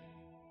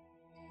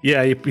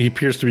 Yeah, he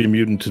appears to be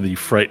immune to the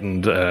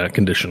frightened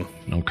condition.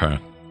 Okay.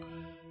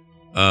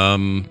 All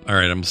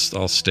right,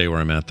 I'll stay where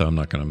I'm at, though. I'm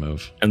not going to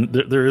move. And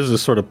there is a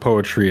sort of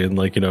poetry in,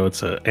 like,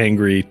 it's an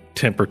angry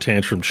temper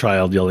tantrum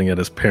child yelling at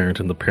his parent,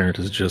 and the parent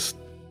is just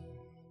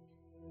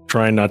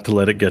trying not to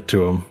let it get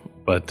to him,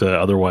 but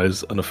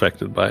otherwise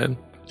unaffected by it.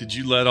 Did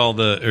you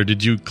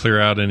did you clear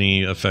out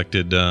any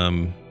affected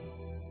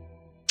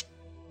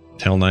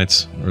Hell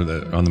Knights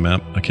on the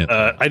map? I can't.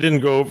 I didn't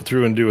go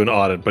through and do an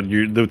audit, but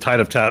the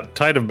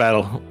tide of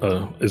battle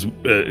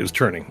is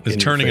turning.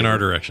 It's turning in our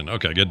direction.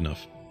 Okay, good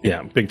enough.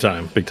 Yeah, big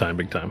time.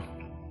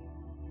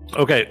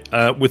 Okay,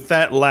 with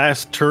that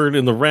last turn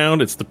in the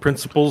round, it's the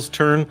principal's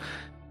turn,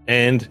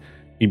 and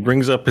he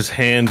brings up his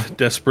hand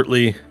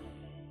desperately,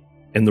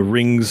 and the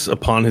rings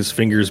upon his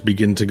fingers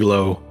begin to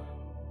glow,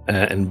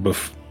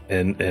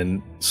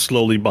 and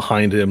slowly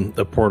behind him,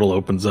 the portal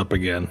opens up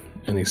again,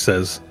 and he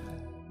says,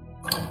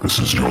 "This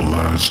is your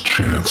last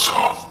chance,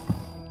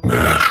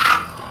 Nash.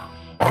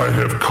 I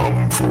have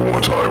come for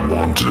what I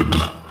wanted.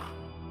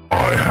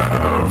 I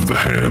have the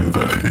hand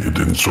that hid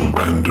in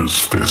Zorander's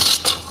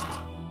fist,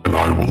 and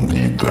I will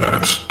need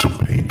that to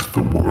paint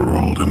the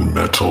world in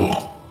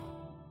metal.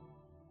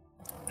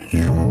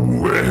 You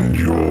and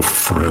your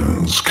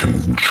friends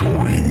can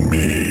join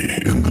me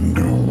in the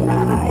new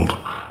world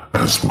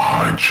as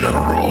my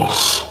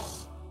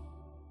generals.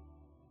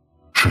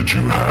 Should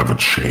you have a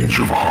change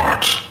of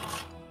heart,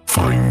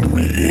 find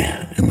me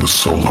in the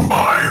solar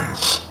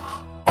mines.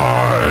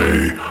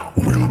 I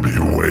will be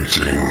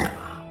waiting."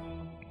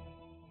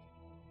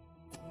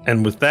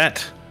 And with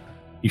that,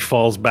 he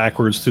falls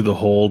backwards through the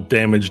hole,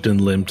 damaged and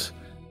limped.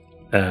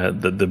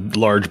 The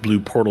large blue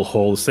portal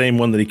hole, the same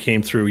one that he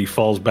came through, he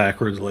falls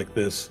backwards like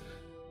this,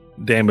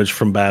 damaged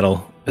from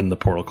battle, and the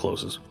portal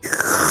closes.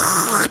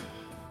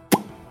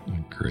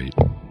 Great.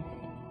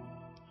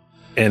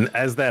 And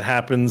as that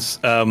happens,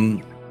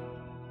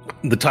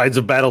 The tides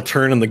of battle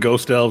turn, and the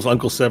ghost elves,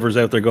 Uncle Sever's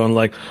out there going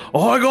like,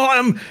 "Oh, I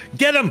got him!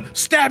 Get him!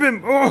 Stab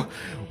him! Oh,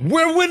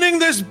 we're winning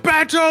this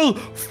battle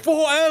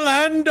for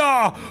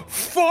Elenda!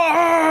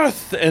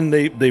 Forth!" And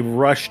they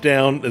rush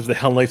down as the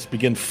Hell Knights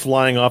begin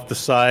flying off the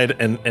side.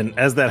 And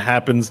as that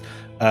happens,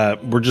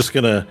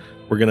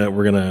 we're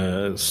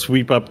gonna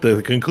sweep up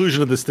the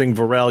conclusion of this thing.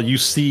 Varel, you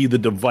see the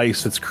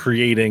device that's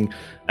creating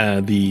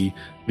the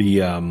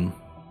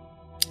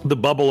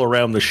bubble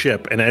around the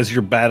ship, and as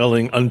you're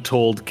battling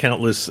untold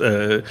countless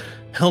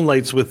Hell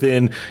Knights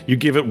within, you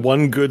give it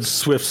one good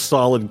swift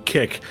solid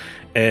kick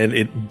and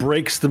it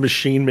breaks the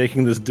machine,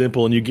 making this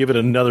dimple, and you give it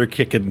another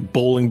kick and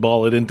bowling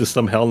ball it into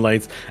some Hell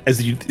Knights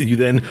as you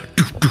then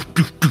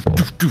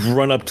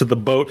run up to the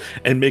boat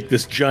and make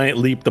this giant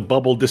leap. The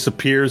bubble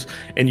disappears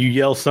and you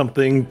yell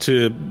something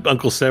to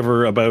Uncle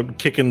Sever about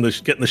getting the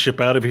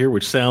ship out of here,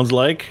 which sounds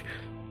like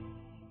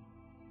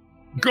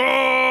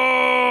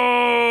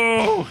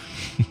go.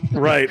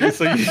 Right,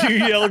 so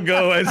you yell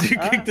go as you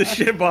kick the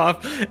ship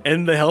off,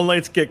 and the Hell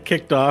Knights get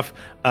kicked off,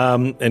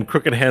 and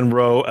Crooked Hand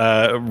Row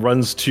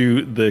runs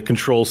to the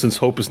control since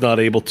Hope is not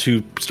able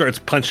to, starts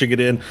punching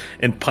it in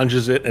and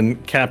punches it,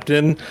 and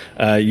Captain,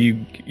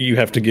 you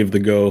have to give the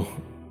go.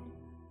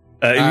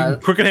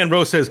 Crooked Hand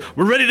Row says,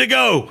 "We're ready to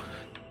go!"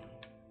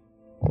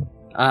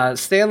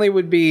 Stanley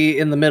would be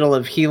in the middle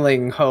of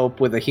healing Hope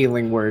with a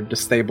healing word to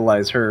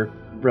stabilize her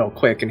real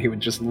quick, and he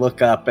would just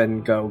look up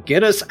and go,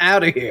 "Get us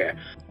out of here!"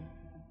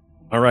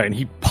 All right, and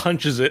he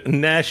punches it.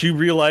 And Nash, you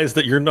realize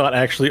that you're not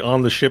actually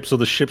on the ship, so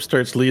the ship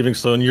starts leaving.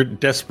 So in your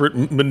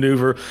desperate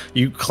maneuver,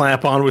 you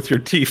clamp on with your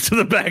teeth to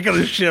the back of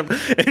the ship,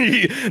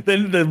 and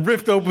then the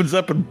rift opens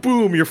up, and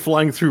boom, you're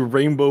flying through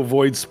rainbow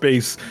void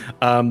space.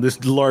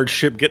 This large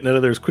ship getting out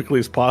of there as quickly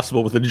as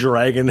possible with a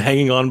dragon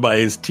hanging on by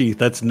his teeth.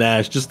 That's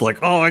Nash, just like,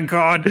 oh my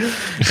god.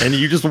 And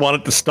you just want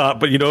it to stop,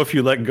 but you know if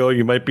you let go,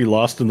 you might be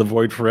lost in the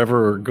void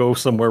forever, or go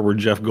somewhere where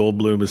Jeff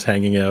Goldblum is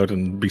hanging out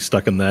and be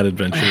stuck in that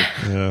adventure.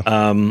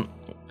 Yeah.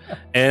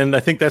 And I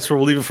think that's where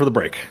we'll leave it for the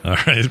break. All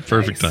right,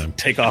 perfect time.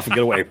 Take off and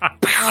get away. All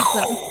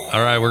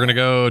right, we're going to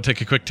go take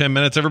a quick 10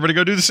 minutes. Everybody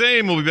go do the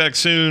same. We'll be back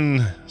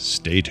soon.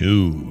 Stay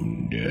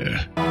tuned.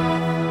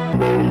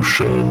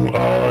 Emotion,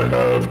 I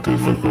have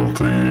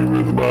difficulty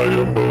with my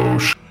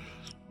emotion.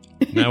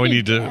 Now we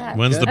need to...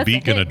 When's the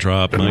beat going to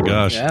drop? My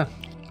gosh. Yeah.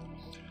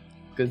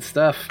 Good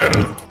stuff.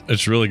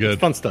 It's really good.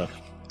 It's fun stuff.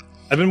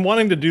 I've been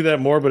wanting to do that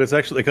more, but it's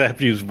actually like I have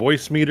to use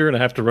Voice Meter, and I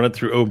have to run it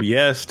through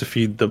OBS to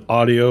feed the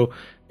audio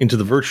into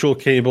the virtual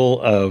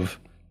cable of...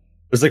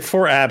 There's like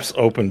 4 apps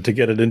open to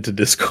get it into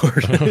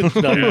Discord. It's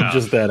not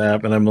just that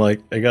app, and I'm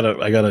like, I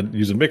gotta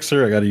use a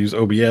mixer, I gotta use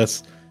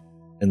OBS,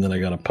 and then I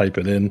gotta pipe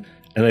it in.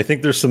 And I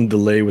think there's some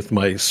delay with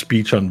my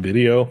speech on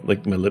video,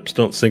 like my lips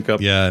don't sync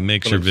up. Yeah, it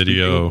makes your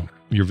video,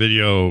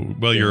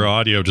 your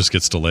audio just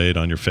gets delayed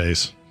on your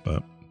face,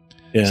 but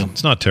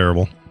it's not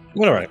terrible.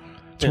 All right.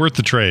 It's worth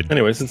the trade.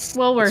 Anyways, it's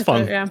worth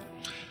fun. it, yeah.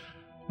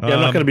 I'm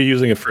not going to be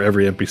using it for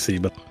every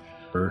NPC, but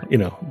for,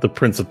 the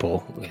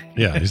principal.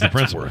 Yeah, he's the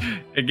principal.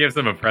 It gives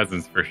him a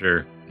presence for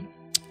sure.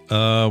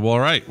 Well, all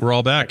right. We're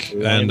all back,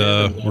 and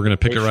we're going to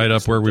pick it right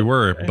up where we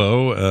were.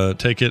 Bo,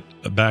 take it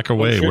back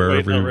away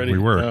wherever we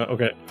were.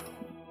 Okay.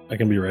 I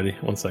can be ready.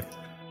 One sec.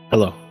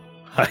 Hello.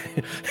 Hi.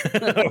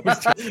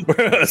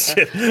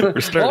 We're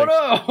starting.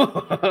 Oh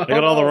no! I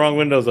got all the wrong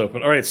windows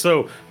open. All right,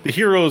 so the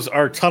heroes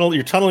are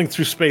you're tunneling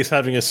through space,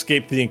 having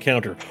escaped the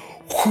encounter.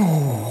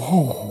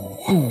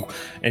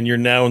 And you're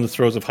now in the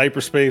throes of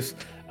hyperspace.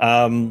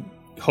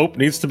 Hope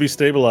needs to be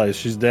stabilized.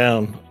 She's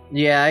down.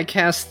 Yeah, I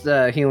cast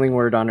healing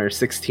word on her.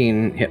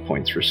 16 hit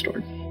points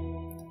restored.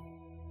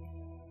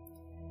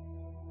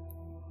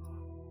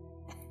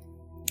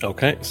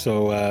 Okay,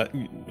 so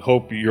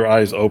Hope, your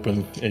eyes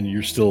open, and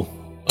you're still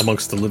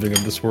amongst the living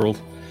of this world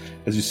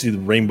as you see the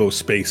rainbow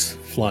space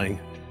flying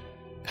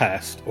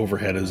past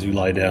overhead as you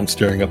lie down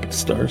staring up at the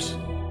stars.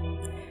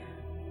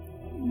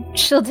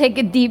 She'll take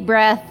a deep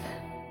breath.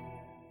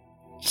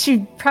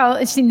 She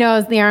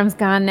knows the arm's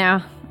gone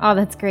now. Oh,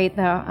 that's great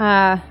though.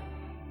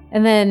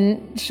 And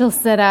then she'll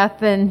sit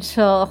up and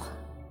she'll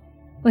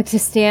look to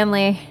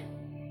Stanley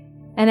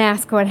and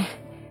ask what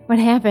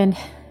happened.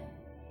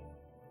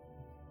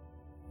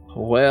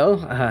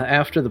 Well,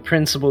 after the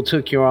principal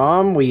took your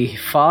arm, we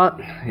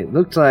fought. It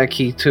looked like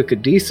he took a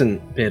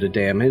decent bit of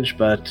damage,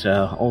 but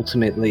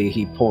ultimately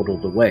he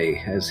portaled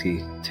away, as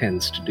he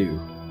tends to do.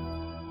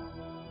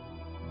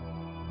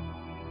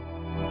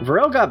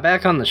 Varel got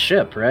back on the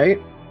ship,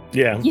 right?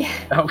 Yeah. Yeah.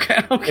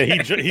 Okay.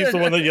 Yeah, he's the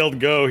one that yelled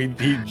go.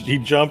 He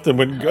jumped and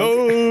went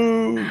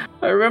go.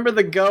 I remember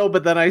the go,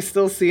 but then I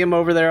still see him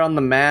over there on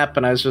the map,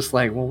 and I was just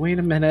like, well, wait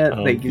a minute.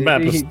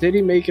 Did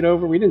he make it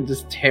over? We didn't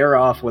just tear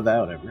off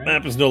without him, right?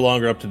 Map is no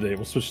longer up to date.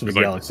 We'll switch to the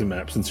galaxy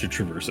map since you're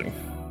traversing.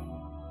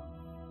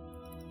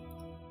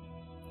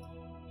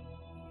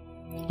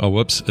 Oh,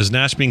 whoops. Is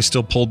Nash being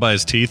still pulled by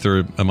his teeth,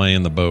 or am I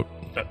in the boat?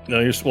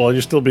 No, you're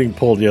still being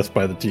pulled, yes,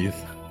 by the teeth.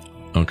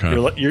 Okay.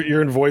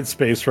 You're in void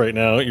space right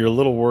now. You're a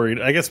little worried.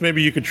 I guess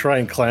maybe you could try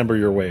and clamber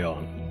your way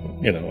on.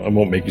 I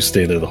won't make you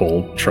stay there the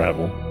whole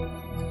travel.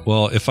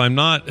 Well, if I'm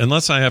not,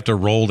 unless I have to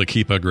roll to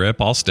keep a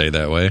grip, I'll stay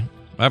that way.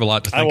 I have a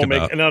lot to think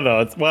about. No.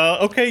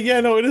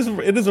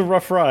 It is a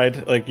rough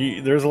ride. Like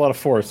there's a lot of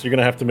force. You're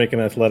gonna have to make an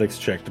athletics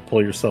check to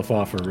pull yourself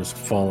off or risk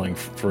falling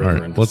forever.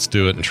 All right, let's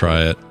do it and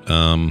try it.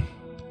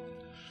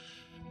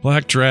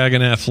 Black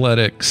Dragon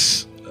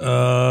Athletics.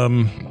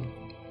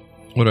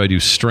 What do I do?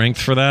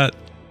 Strength for that?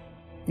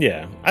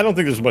 Yeah, I don't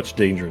think there's much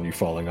danger in you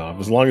falling off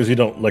as long as you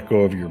don't let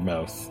go of your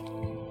mouth.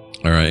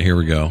 All right, here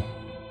we go.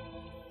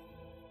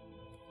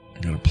 I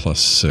got a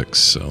 +6,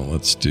 so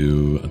let's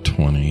do a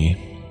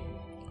 20.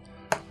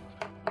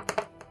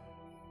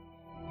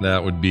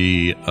 That would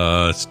be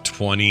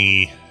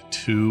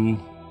 22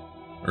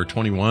 or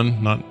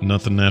 21.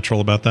 Nothing natural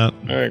about that.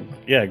 All right,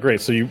 yeah,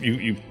 great. So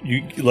you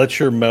let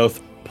your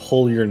mouth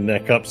pull your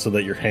neck up so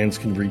that your hands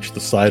can reach the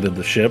side of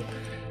the ship,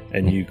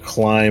 and you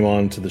climb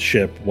onto the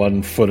ship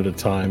 1 foot at a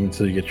time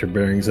until you get your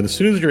bearings. And as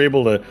soon as you're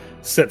able to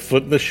set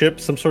foot in the ship,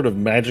 some sort of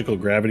magical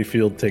gravity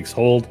field takes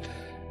hold,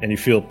 and you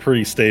feel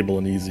pretty stable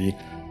and easy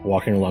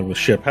walking along the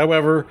ship.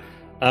 However,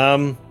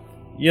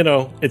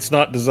 it's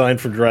not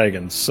designed for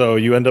dragons, so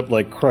you end up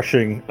like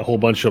crushing a whole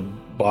bunch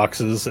of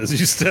boxes as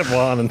you step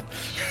on, and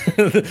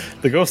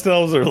the ghost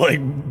elves are like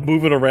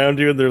moving around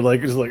you, and they're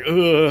like just like,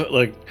 ugh,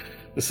 like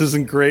this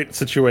isn't great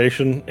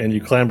situation, and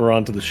you clamber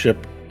onto the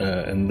ship,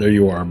 and there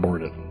you are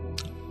aboard it.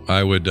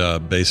 I would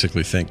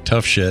basically think,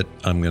 tough shit,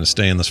 I'm going to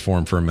stay in this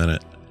form for a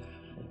minute,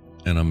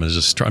 and I'm going to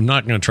just I'm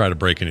not going to try to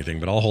break anything,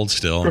 but I'll hold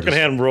still. Crooked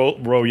Hand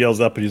Ro yells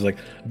up, and he's like,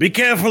 be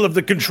careful of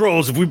the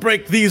controls. If we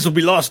break these, we'll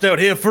be lost out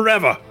here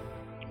forever.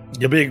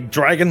 You big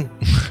dragon.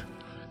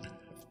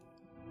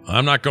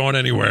 I'm not going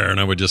anywhere, and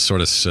I would just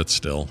sort of sit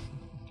still.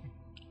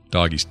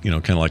 Doggy,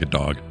 kind of like a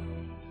dog.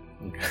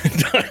 You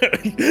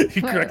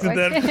corrected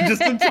that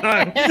just in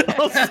time.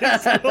 I'll sit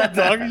still,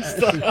 doggy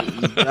style.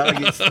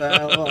 Doggy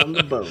style on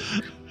the boat.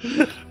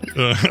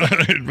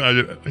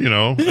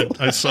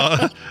 I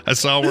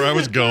saw where I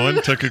was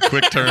going, took a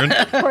quick turn.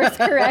 Course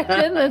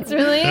corrected. That's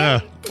really Yeah.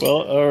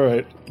 Well, all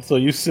right. So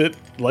you sit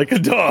like a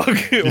dog,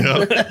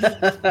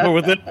 but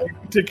with a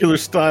particular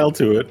style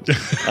to it.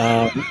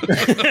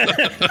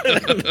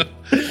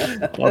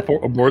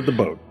 Aboard the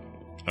boat.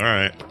 All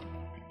right.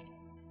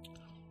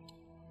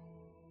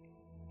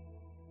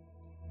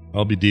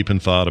 I'll be deep in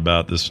thought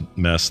about this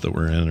mess that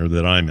we're in, or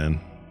that I'm in.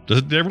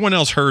 Everyone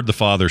else heard the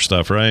father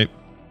stuff, right?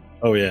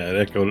 Oh yeah, it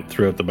echoed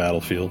throughout the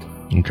battlefield.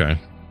 Okay.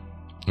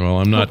 Well,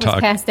 I'm not talking.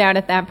 Passed out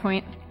at that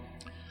point.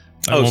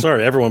 Oh,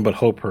 sorry. Everyone but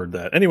Hope heard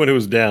that. Anyone who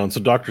was down. So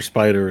Dr.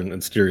 Spider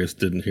and Sirius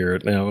didn't hear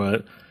it.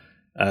 Now,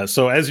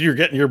 so as you're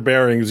getting your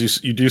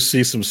bearings, you do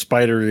see some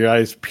spidery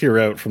eyes peer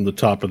out from the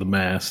top of the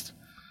mast.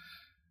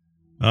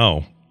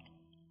 Oh,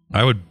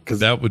 that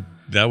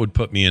would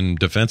put me in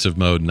defensive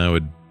mode, and I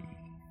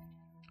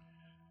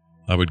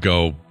would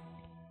go,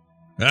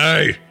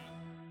 hey,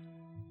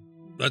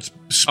 that's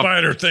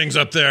spider things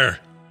up there.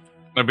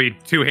 There'll be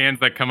 2 hands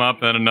that come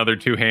up, then another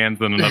 2 hands,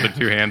 then another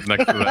 2 hands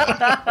next to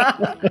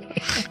that.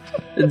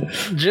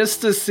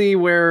 Just to see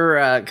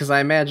where, because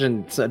I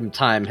imagine some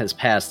time has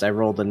passed, I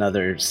rolled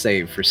another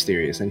save for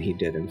Sirius, and he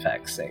did in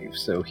fact save.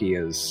 So he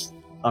is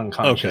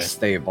unconscious,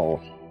 stable.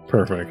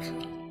 Perfect.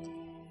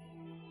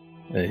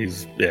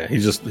 Yeah,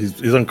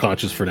 he's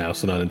unconscious for now,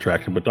 so not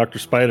interacting. But Dr.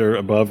 Spider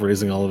above,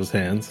 raising all of his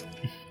hands.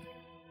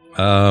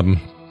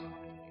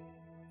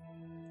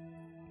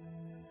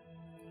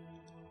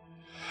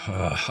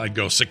 I'd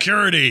go,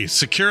 security,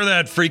 secure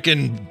that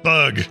freaking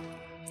bug.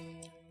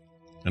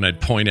 And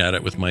I'd point at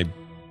it with my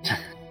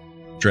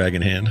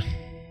dragon hand. All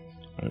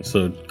right,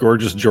 so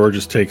Gorgeous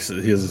Georges he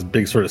has this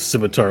big sort of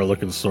scimitar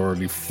looking sword,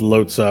 and he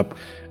floats up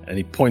and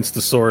he points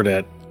the sword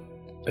at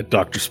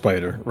Dr.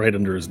 Spider right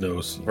under his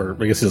nose. Or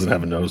I guess he doesn't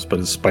have a nose, but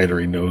his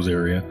spidery nose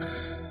area.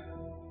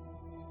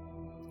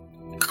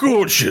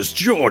 Gorgeous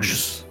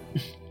Georges.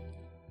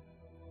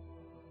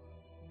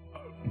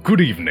 Good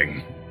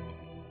evening.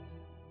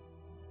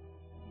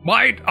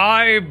 Might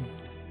I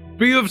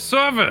be of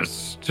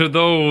service to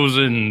those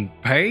in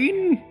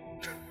pain?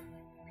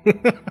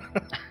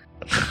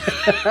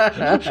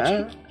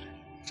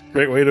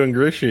 Great way to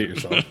ingratiate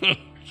yourself.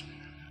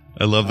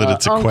 I love that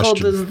it's a Uncle,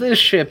 question. does this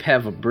ship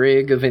have a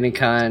brig of any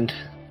kind?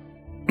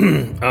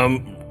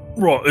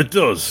 Right, it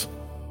does.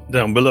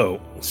 Down below.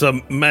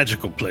 Some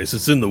magical place.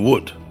 It's in the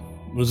wood.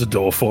 There's a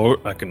door for it.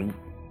 I can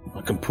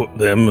put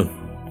them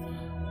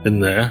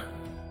in there.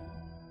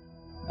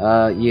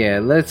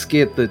 Yeah, let's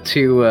get the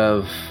two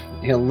of...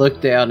 He'll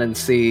look down and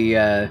see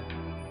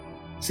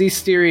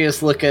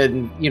Sirius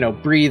looking,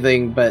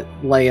 breathing, but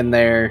laying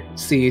there.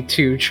 See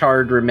 2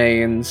 charred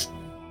remains.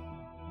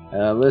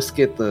 Let's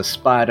get the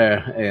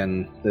spider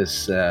and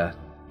this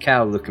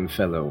cow-looking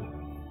fellow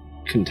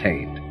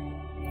contained.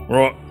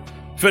 Right.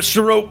 Fetch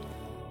the rope.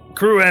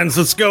 Crew hands,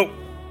 let's go.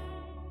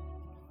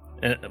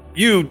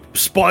 You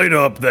spider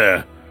up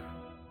there.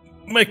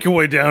 Make your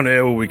way down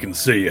here where we can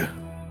see you.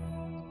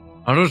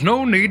 There's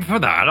no need for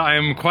that. I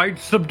am quite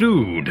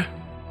subdued.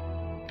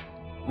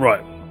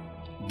 Right.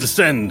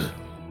 Descend.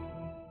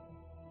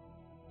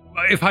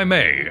 If I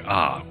may,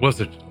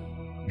 was it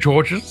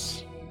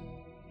Georges?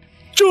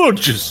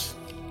 Georges!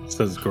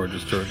 says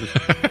Gorgeous Georges.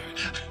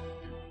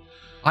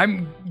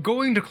 I'm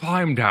going to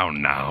climb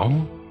down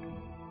now.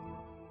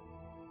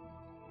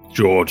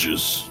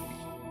 Georges.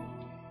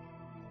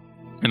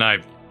 And I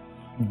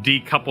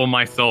decouple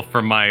myself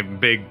from my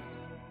big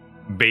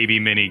baby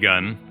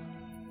minigun.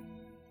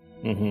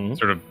 Mm-hmm.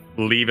 Sort of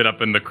leave it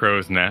up in the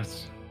crow's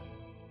nest.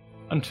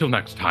 Until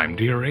next time,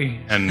 dearie.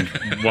 And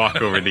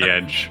walk over the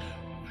edge.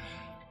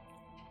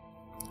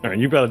 All right,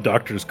 you've got a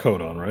doctor's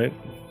coat on, right?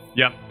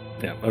 Yep.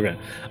 Yeah, okay.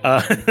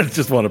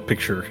 Just want to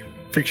picture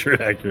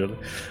it accurately.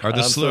 Are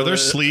there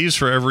sleeves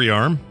for every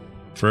arm?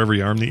 For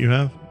every arm that you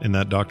have in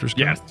that doctor's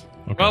coat? Yes.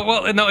 Okay.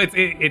 Well, no,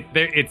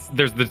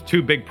 there's the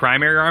two big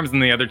primary arms,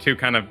 and the other two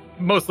kind of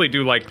mostly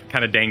do like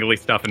kind of dangly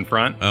stuff in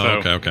front.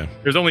 Oh, so okay.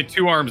 There's only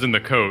two arms in the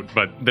coat,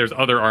 but there's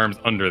other arms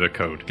under the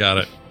coat. Got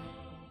it.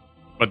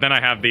 But then I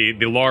have the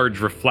large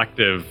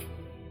reflective,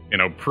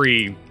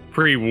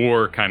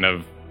 pre-war kind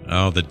of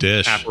the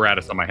dish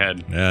apparatus on my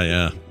head.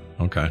 Yeah.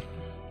 Okay.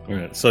 All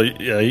right, so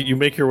you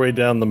make your way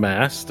down the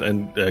mast,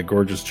 and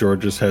Gorgeous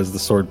Georges has the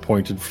sword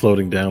pointed,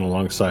 floating down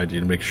alongside you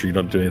to make sure you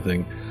don't do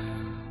anything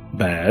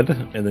bad.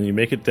 And then you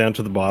make it down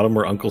to the bottom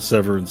where Uncle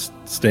Sever and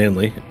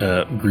Stanley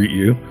greet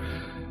you.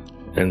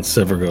 And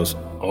Sever goes,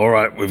 "All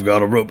right, we've got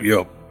to rope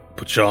you up.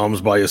 Put your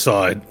arms by your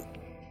side."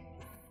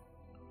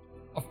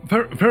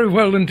 Very, very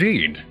well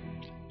indeed.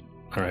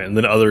 All right, and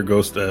then other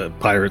ghost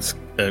pirates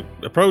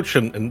approach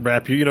and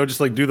wrap you. Just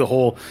like do the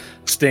whole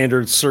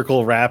standard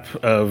circle wrap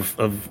of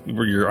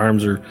where your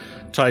arms are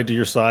tied to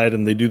your side,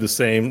 and they do the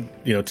same.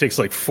 It takes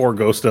like 4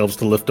 ghost elves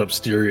to lift up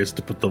Styrius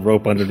to put the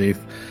rope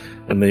underneath,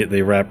 and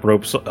they wrap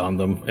ropes on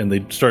them, and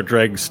they start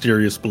dragging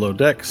Styrius below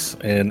decks.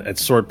 And at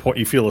sword point,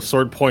 you feel a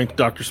sword point,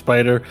 Dr.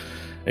 Spider,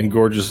 and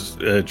Gorgeous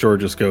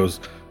Georges goes,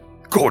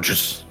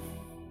 "Gorgeous,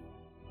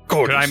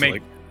 gorgeous."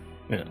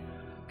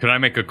 Could I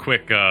make a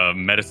quick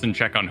medicine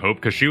check on Hope?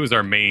 Because she was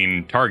our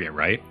main target,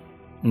 right?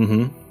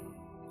 Mm-hmm.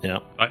 Yeah.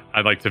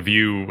 I'd like to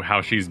view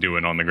how she's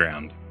doing on the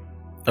ground.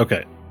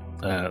 Okay.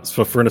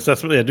 So for an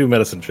assessment, do a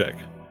medicine check.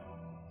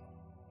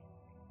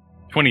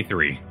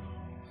 23.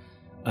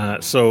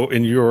 So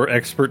in your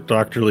expert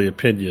doctorly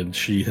opinion,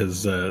 she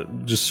has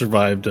just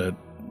survived an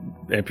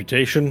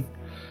amputation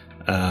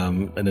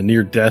and a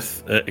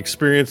near-death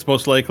experience,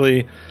 most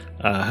likely.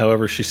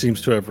 However, she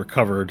seems to have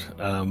recovered,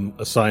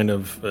 a sign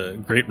of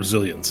great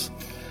resilience.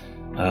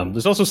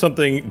 There's also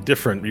something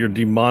different. Your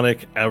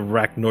demonic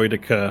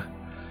arachnoidica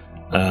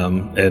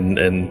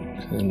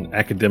and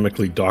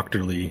academically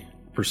doctorly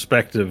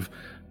perspective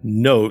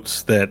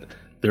notes that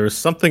there is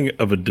something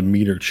of a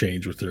demeanor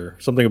change with her.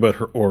 Something about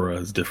her aura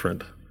is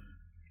different.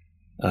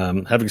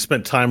 Having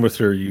spent time with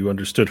her, you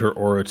understood her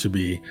aura to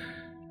be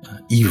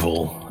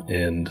evil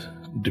and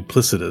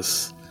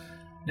duplicitous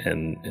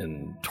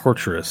and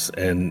torturous,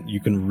 and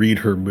you can read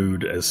her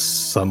mood as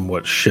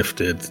somewhat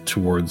shifted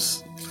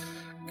towards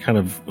kind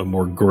of a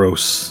more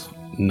gross,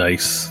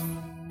 nice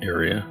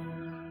area.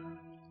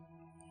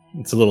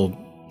 It's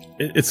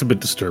a bit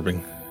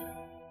disturbing.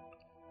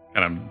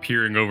 And I'm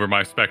peering over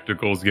my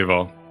spectacles, give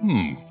a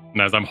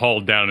and as I'm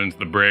hauled down into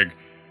the brig,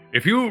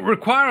 if you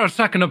require a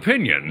second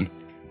opinion,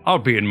 I'll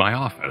be in my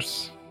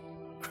office.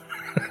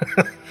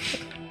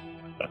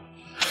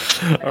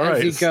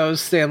 As he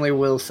goes, Stanley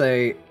will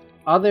say,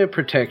 "Other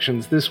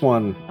protections, this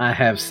one I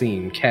have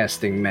seen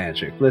casting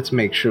magic. Let's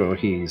make sure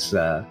he's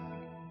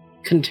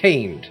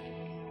contained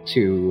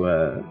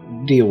to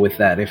deal with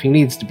that. If he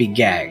needs to be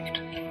gagged,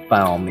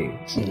 by all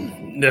means."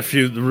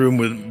 Nephew, the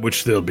room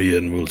which they'll be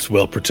in is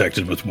well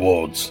protected with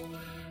wards,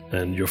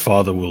 and your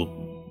father will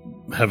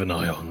have an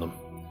eye on them.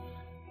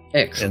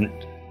 Excellent.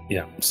 And,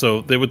 yeah,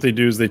 so what they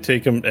do is they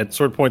take him, at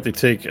sword point, they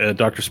take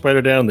Dr.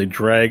 Spider down, they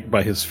drag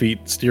by his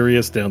feet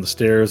Styrius down the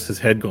stairs, his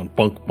head going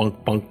bunk,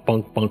 bunk, bunk,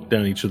 bunk, bunk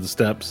down each of the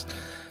steps.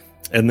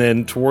 And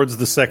then towards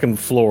the second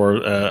floor,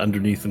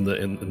 underneath in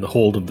the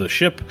hold of the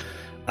ship,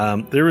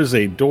 there is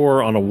a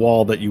door on a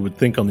wall that you would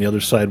think on the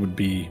other side would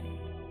be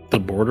the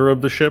border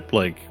of the ship.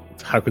 Like,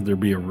 how could there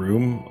be a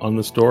room on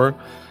this door?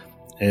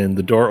 And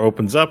the door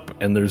opens up,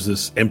 and there's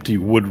this empty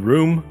wood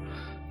room,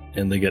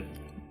 and they get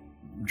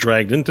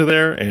dragged into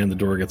there, and the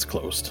door gets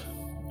closed.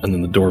 And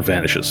then the door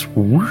vanishes.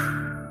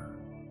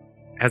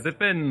 Has it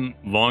been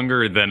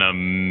longer than a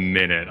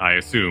minute, I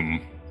assume,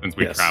 since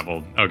we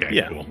traveled? Okay,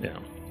 yeah, cool. Yeah.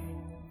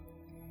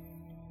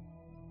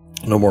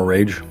 No more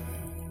rage?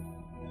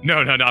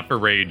 No, not for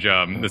rage.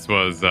 This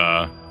was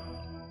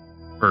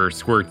for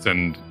Squirts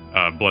and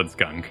Blood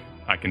Skunk.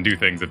 I can do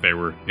things if they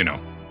were,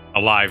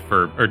 alive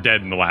or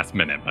dead in the last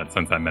minute, but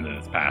since that minute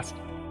has passed.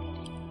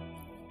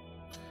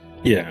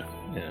 Yeah.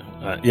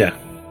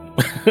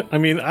 I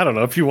mean, I don't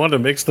know. If you want to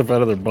make stuff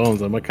out of their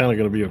bones, I'm kind of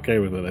going to be okay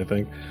with it, I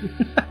think.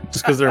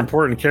 Just because they're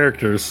important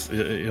characters,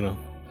 The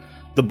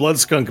Blood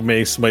Skunk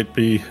mace might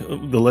be...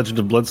 The legend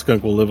of Blood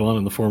Skunk will live on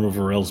in the form of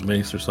Varel's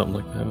mace or something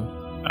like that.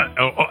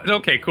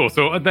 Okay, cool.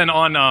 So then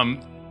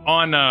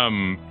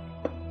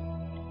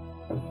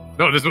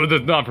No, this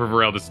is not for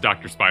Varel, this is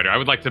Dr. Spider. I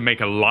would like to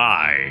make a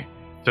lie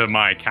to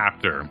my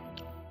captor.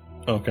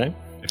 Okay.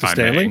 If To I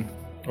Stanley? may.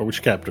 Or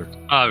which captor?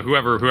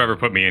 Whoever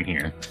put me in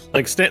here.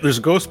 Like, there's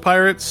Ghost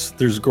Pirates,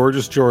 there's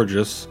Gorgeous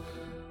Georges.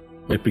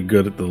 Might be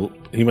good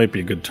he might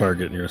be a good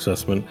target in your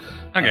assessment.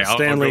 Okay,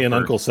 Stanley and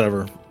Uncle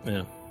Sever.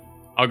 Yeah.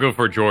 I'll go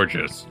for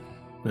Georges.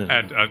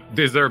 Yeah.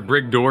 Is there a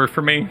brig door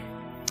for me?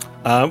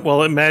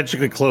 Well, it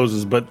magically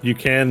closes, but you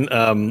can,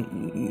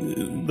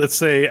 let's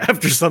say,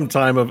 after some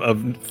time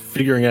of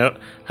figuring out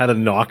how to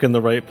knock in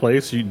the right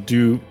place, you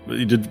do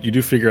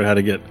figure out how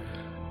to get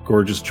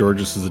Gorgeous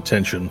Georges'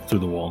 attention through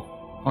the wall.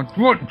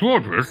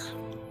 Georges?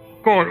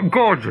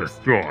 Gorgeous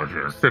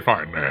Georges, if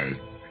I may.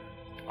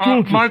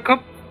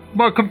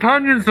 My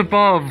companions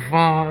above,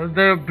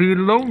 they'll be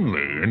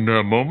lonely in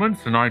their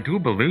moments, and I do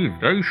believe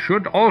they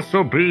should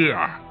also be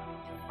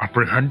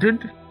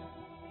apprehended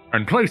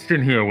and placed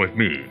in here with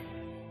me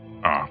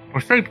for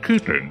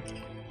safekeeping.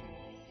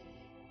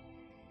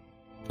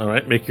 All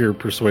right, make your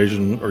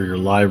persuasion or your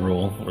lie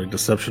roll or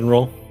deception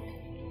roll.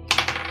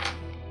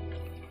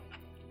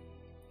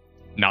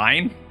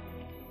 9?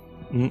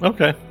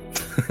 Okay.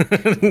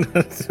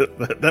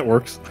 that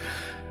works.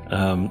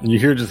 You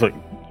hear just like,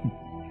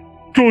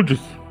 Georges,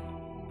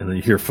 and then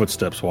you hear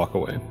footsteps walk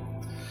away.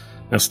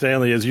 Now,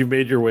 Stanley, as you've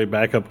made your way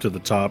back up to the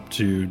top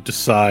to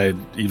decide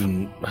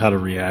even how to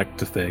react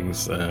to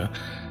things,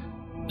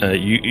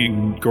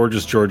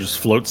 Gorgeous Georges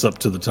floats up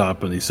to the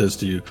top and he says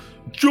to you,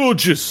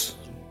 Georges!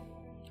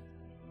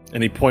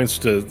 And he points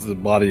to the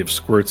body of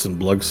Squirts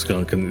and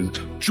Bloodskunk and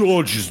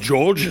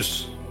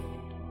Georges!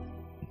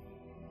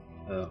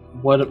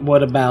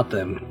 What about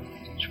them?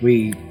 Should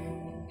we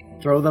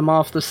throw them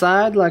off the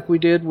side like we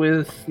did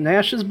with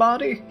Nash's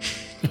body?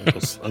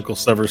 Uncle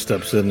Sever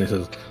steps in and he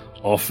says,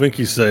 I think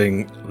he's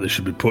saying they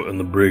should be put in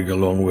the brig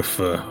along with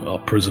our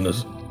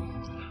prisoners.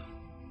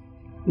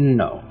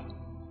 No.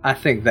 I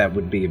think that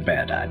would be a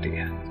bad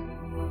idea.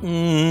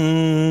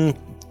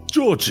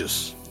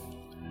 Georges.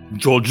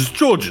 Look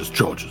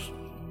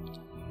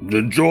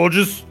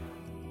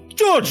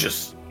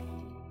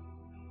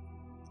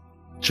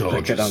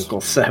at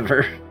Uncle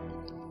Sever.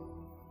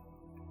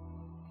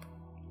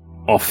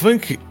 I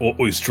think what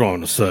he's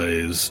trying to say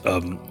is,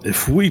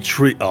 if we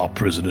treat our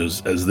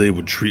prisoners as they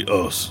would treat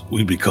us,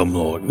 we become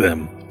like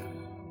them.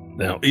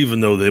 Now, even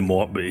though they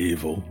might be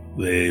evil,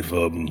 they're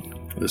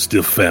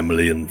still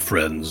family and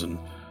friends, and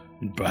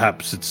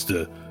perhaps it's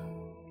the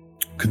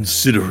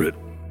considerate,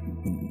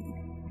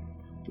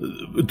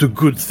 the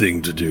good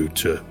thing to do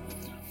to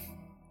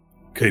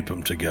keep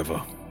them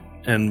together.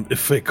 And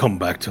if they come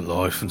back to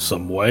life in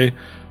some way,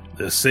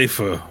 they're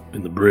safer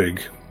in the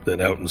brig than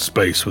out in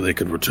space where they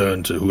could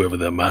return to whoever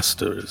their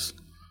master is.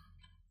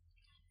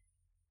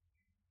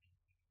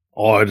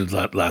 I did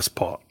that last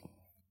part.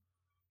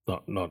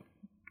 Not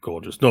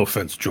Gorgeous. No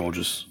offense,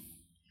 Georges.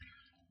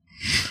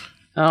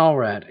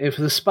 Alright, if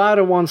the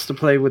spider wants to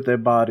play with their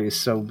bodies,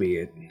 so be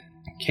it.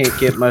 Can't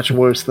get much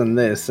worse than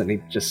this, and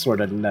he just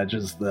sort of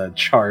nudges the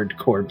charred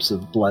corpse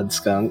of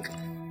Bloodskunk.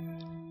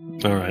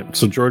 Alright,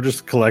 so Georges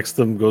collects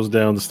them, goes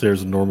down the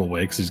stairs a normal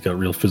way, because he's got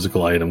real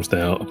physical items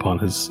now upon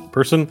his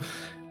person.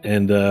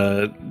 And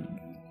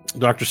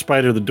Dr.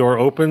 Spider, the door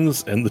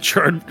opens, and the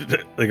charred,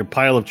 like a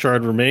pile of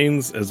charred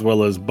remains, as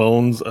well as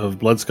bones of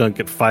Bloodskunk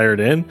get fired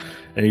in,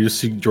 and you just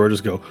see Georges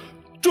go,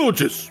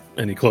 Georges!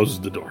 And he closes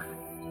the door.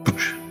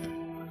 Poosh.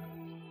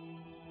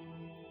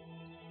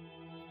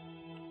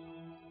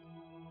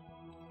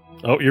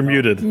 Oh, you're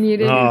muted.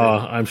 Muted.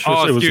 I'm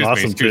sure it was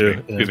awesome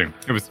too. Excuse me.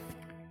 It was.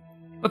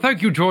 Well,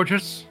 thank you,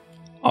 Georges.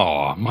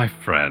 Oh, my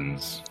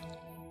friends.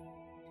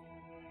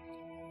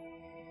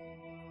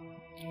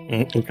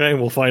 Okay,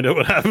 we'll find out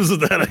what happens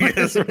with that, I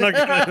guess. We're not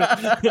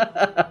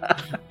gonna...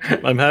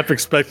 I'm half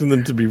expecting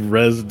them to be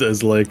rezzed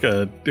as like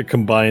a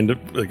combined,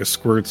 like a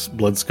Squirts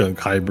Bloodskunk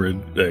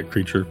hybrid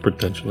creature,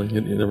 potentially.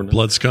 You never know.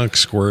 Bloodskunk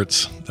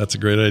Squirts. That's a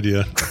great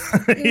idea.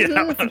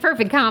 Yeah. It's a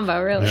perfect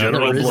combo, really.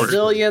 General The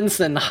resilience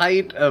and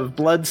height of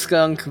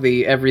Bloodskunk,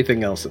 the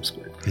everything else of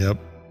Squirt. Yep.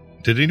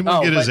 Did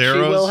anyone get his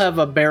arrows? She will have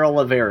a barrel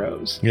of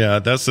arrows. Yeah,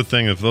 that's the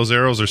thing. If those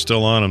arrows are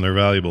still on them, they're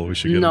valuable. We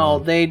should get No,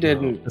 them. they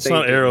didn't. It's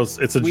not arrows.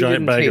 It's a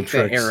giant bag of tricks.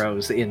 We didn't take the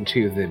arrows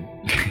into the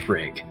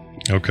brig.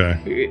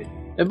 Okay.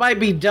 It might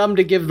be dumb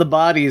to give the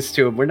bodies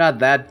to them. We're not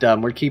that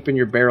dumb. We're keeping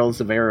your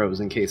barrels of arrows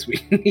in case we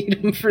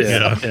need them for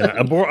something. Yeah.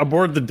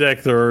 Aboard the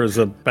deck, there is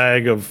a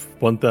bag of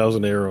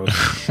 1,000 arrows.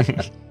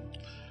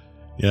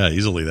 Yeah,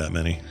 easily that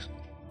many.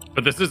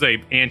 But this is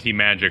a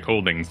anti-magic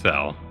holding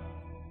cell.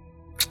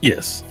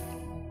 Yes.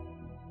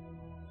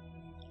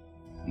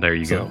 There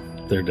you go.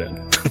 They're dead.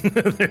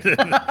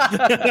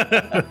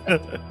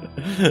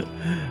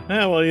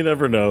 Well, you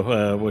never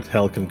know what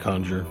hell can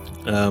conjure.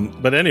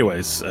 But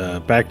anyways,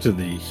 back to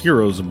the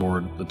heroes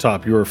aboard the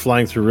top. You are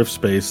flying through rift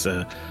space.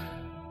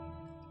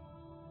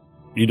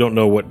 You don't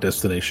know what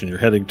destination you're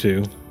heading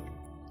to.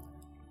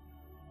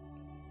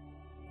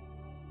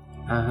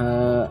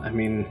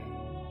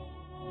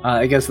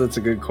 I guess that's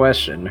a good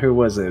question. Who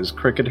was it? It was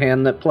Crooked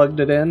Hand that plugged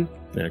it in?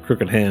 Yeah,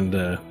 Crooked Hand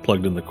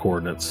plugged in the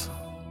coordinates.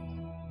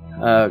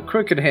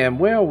 Crooked Hand,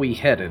 where are we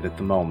headed at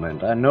the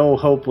moment? I know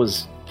Hope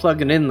was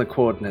plugging in the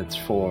coordinates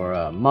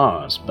for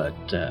Mars, but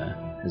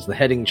has the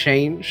heading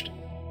changed?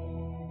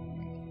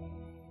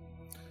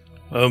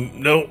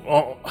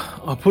 No,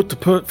 I'll put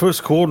the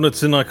first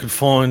coordinates in I could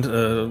find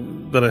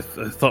that I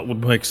thought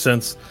would make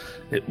sense.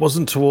 It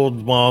wasn't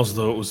towards Mars,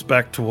 though. It was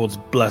back towards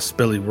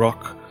Blastbelly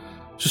Rock,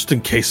 just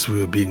in case we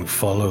were being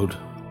followed.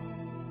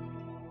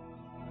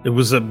 It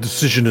was a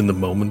decision in the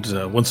moment.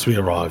 Once we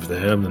arrive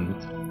there, then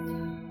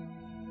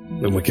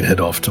we can head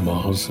off to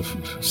Mars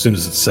as soon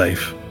as it's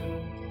safe.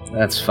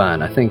 That's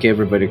fine. I think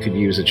everybody could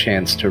use a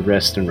chance to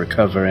rest and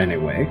recover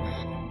anyway.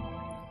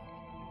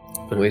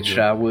 Which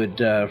I would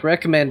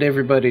recommend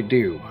everybody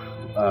do.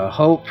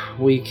 Hope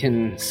we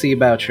can see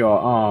about your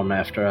arm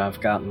after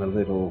I've gotten a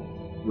little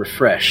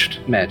refreshed,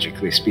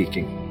 magically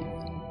speaking.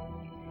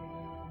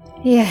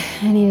 Yeah,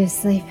 I need to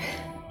sleep.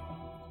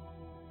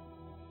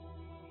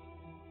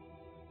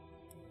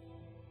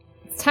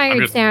 It's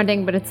tired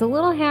sounding, but it's a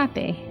little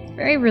happy.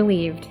 Very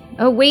relieved.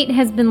 A weight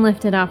has been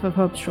lifted off of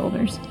Hope's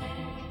shoulders.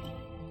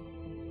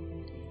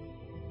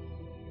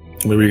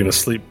 Maybe you're gonna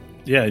sleep.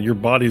 Yeah, your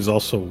body's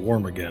also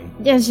warm again.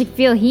 Does she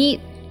feel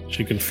heat?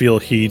 She can feel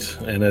heat,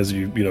 and as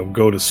you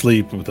go to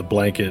sleep with a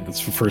blanket,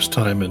 it's the first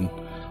time in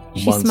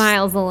She months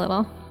smiles a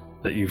little.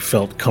 that you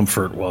felt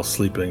comfort while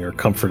sleeping, or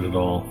comfort at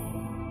all.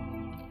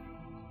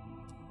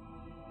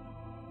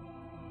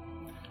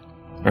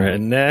 All right,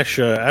 and Nash,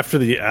 after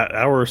the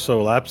hour or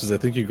so elapses, I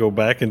think you go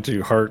back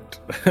into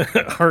Heart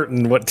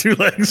and what, 2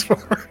 legs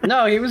for?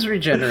 No, he was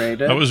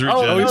regenerated. I was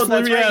regenerated. Oh,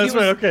 that's right. That's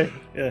right. Okay.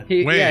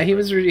 Yeah. He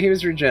was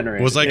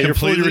regenerated. Was I You're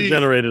fully completely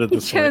regenerated at He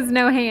this point. chose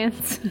no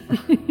hands.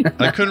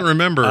 I couldn't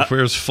remember if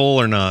it was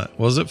full or not.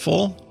 Was it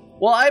full?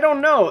 Well, I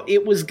don't know.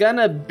 It was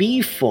gonna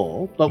be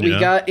full, but we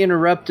got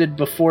interrupted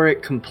before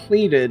it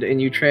completed, and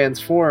you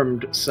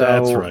transformed. So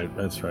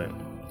That's right.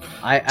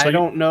 I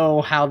don't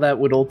know how that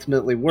would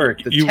ultimately work.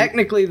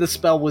 Technically, the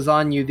spell was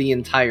on you the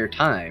entire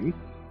time.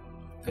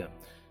 Yeah.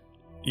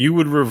 You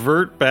would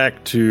revert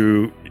back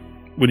to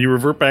when you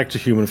revert back to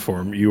human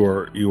form. You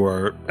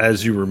are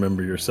as you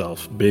remember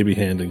yourself, baby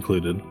hand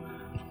included.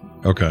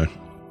 Okay.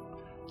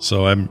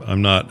 So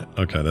I'm not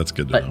okay. That's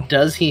good to know. But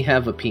does he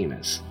have a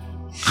penis?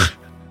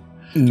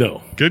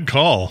 No. Good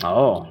call.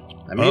 Oh,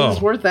 I mean,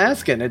 it's worth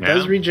asking. It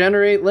does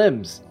regenerate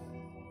limbs.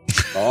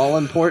 All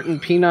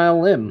important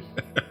penile limb.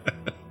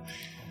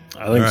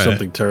 I think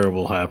something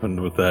terrible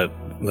happened with that.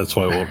 That's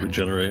why it won't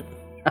regenerate.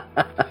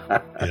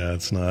 Yeah,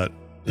 it's not.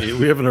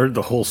 We haven't heard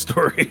the whole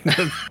story.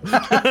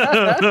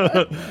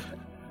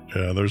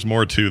 Yeah, there's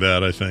more to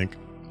that, I think.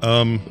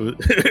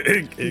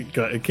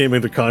 It came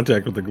into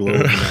contact with the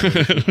globe.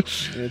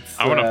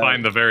 I want to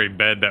find the very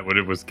bed that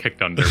it was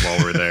kicked under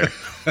while we're there.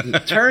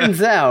 It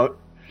turns out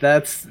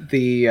that's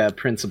the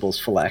principal's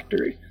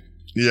phylactery.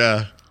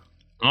 Yeah.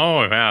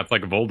 Oh, yeah, it's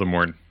like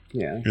Voldemort.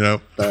 Yeah.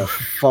 Yep. The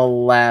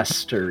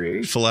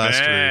philastery.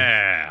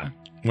 Yeah.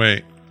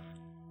 Wait.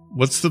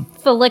 What's the...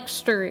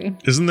 Phylactery.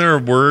 Isn't there a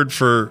word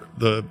for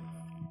the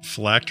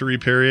phylactery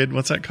period?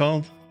 What's that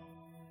called?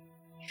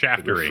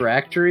 Shaftery.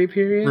 Refractory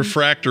period?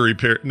 Refractory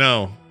period.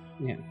 No.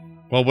 Yeah.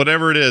 Well,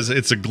 whatever it is,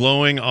 it's a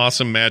glowing,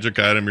 awesome magic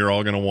item you're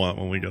all going to want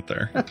when we get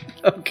there.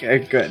 Okay,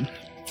 good.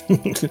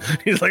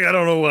 He's like, I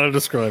don't know how to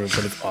describe it,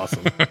 but it's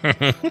awesome.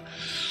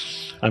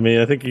 I mean,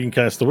 I think you can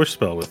cast the wish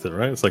spell with it,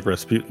 right? It's like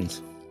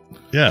Rasputin's.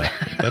 Yeah,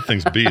 that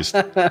thing's beast.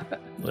 I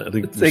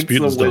think It takes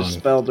the wish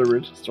spell to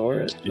restore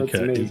it. That's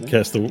amazing. You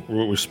cast the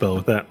wish spell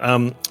with that.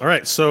 All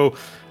right, so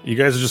you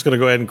guys are just going to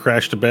go ahead and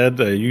crash to bed.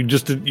 You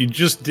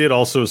just did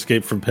also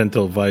escape from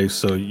Pentel Vice,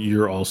 so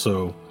you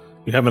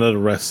haven't had a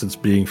rest since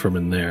being from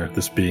in there.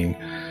 This being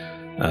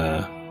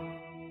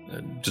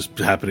just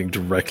happening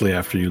directly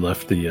after you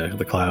left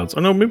the clouds.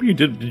 Oh no, maybe you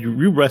did.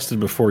 You rested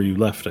before you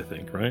left, I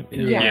think, right?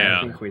 Yeah.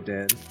 I think we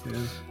did.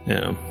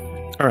 Yeah.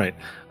 All right.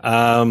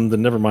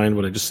 Then never mind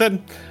what I just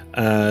said.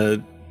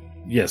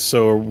 Yes.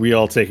 So are we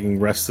all taking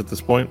rest at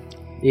this point?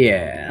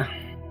 Yeah.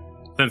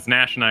 Since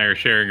Nash and I are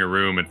sharing a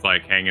room, it's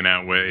like hanging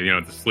out with,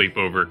 it's a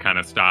sleepover kind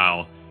of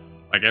style.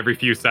 Like every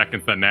few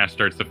seconds that Nash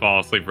starts to fall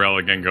asleep, Rel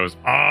again goes,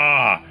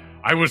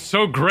 I was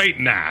so great,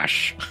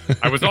 Nash.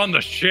 I was on the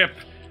ship,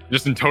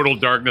 just in total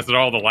darkness, and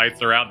all the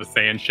lights are out, the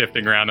sand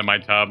shifting around in my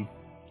tub.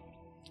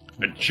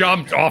 I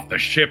jumped off the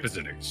ship as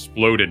it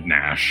exploded,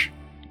 Nash.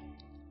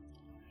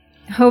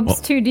 Hope's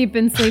too deep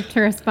in sleep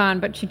to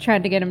respond, but she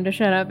tried to get him to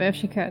shut up if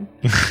she could.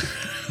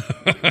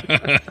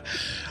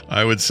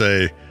 I would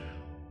say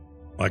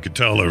I could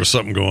tell there was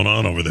something going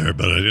on over there,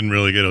 but I didn't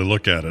really get a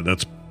look at it.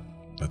 That's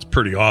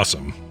pretty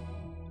awesome.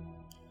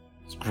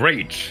 It's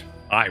great.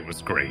 I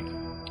was great.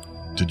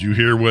 Did you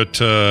hear what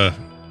the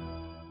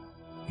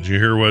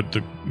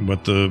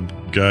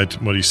guy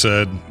what he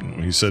said?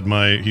 He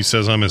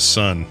says I'm his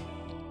son.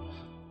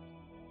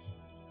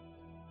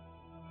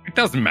 It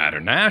doesn't matter,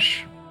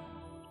 Nash.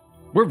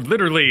 We're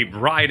literally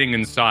riding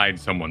inside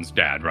someone's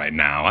dad right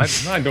now.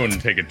 I don't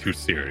take it too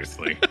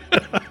seriously.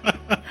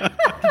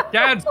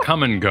 Dads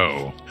come and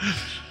go.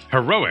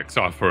 Heroics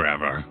are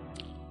forever.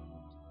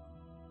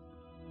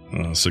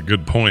 That's a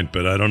good point,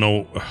 but I don't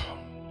know.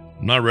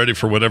 I'm not ready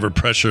for whatever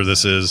pressure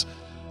this is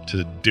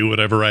to do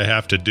whatever I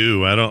have to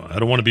do. I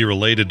don't want to be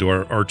related to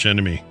our arch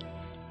enemy.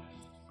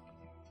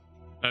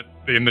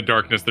 in the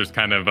darkness, there's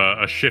kind of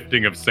a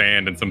shifting of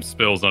sand and some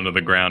spills onto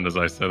the ground as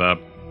I sit up.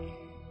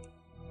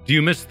 Do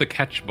you miss the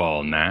catch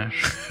ball,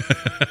 Nash?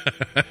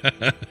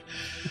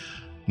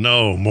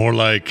 No, more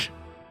like,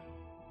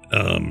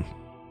 now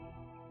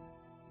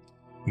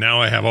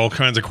I have all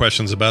kinds of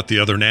questions about the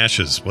other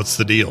Nashes. What's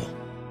the deal?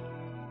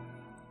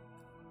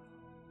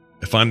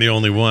 If I'm the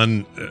only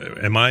one,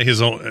 am I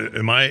his own?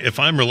 If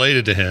I'm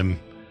related to him,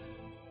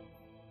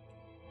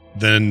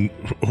 then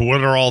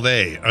what are all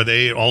they? Are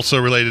they also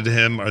related to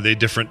him? Are they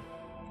different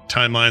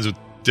timelines with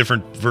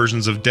different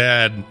versions of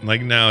Dad?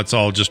 Like, now it's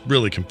all just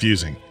really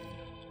confusing.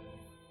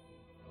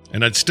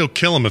 And I'd still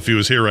kill him if he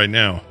was here right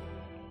now.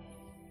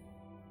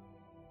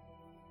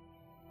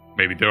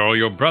 Maybe they're all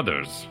your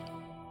brothers.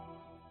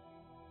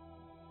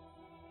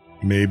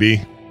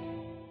 Maybe.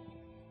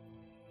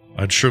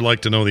 I'd sure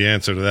like to know the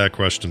answer to that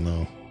question,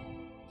 though.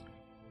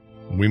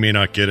 We may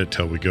not get it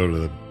till we go to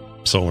the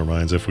solar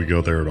mines, if we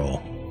go there at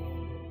all.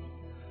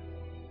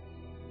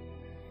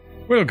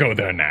 We'll go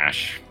there,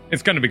 Nash.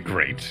 It's gonna be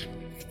great.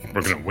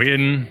 We're gonna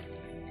win.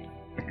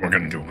 We're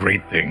gonna do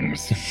great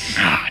things.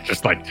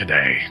 Just like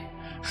today.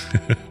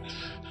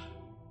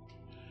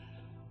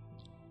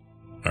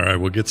 All right,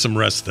 we'll get some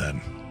rest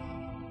then.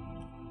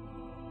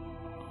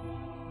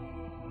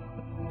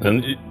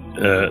 And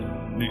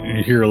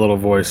you hear a little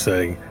voice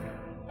saying,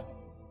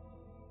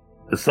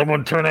 "Did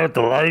someone turn out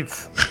the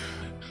lights?"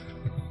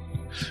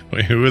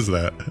 Wait, who is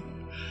that?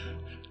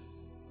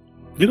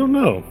 You don't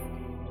know.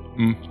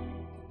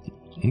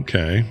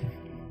 Okay.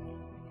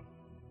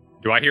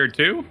 Do I hear it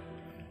too?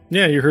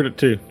 Yeah, you heard it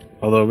too.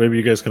 Although maybe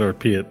you guys can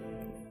repeat it.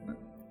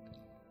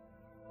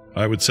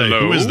 I would say,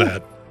 Hello? who is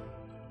that?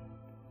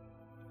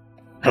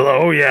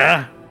 Hello,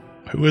 yeah?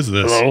 Who is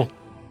this? Hello?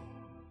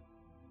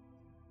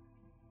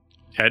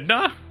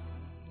 Tedna?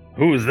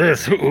 Who is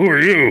this? Who are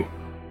you?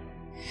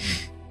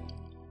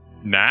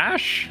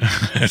 Nash?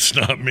 It's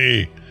not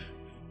me.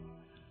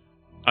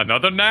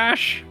 Another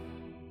Nash?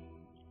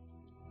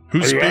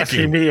 Who's Are you speaking?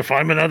 asking me if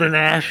I'm another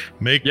Nash?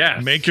 Make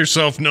Yes.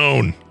 yourself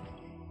known.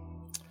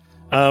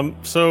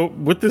 So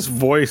with this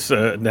voice,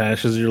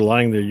 Nash, as you're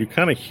lying there, you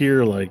kind of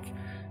hear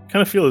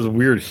feel this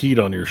weird heat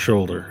on your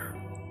shoulder.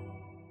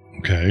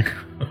 Okay.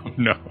 Oh,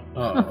 no.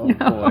 Oh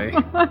boy.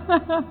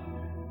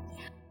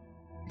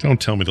 Don't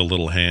tell me the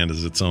little hand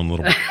is its own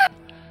little...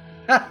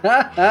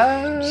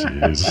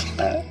 Jeez.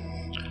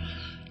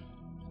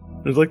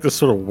 There's like this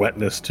sort of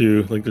wetness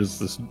too. Like there's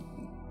this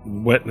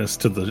wetness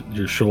to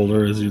your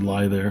shoulder as you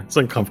lie there. It's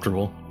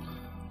uncomfortable.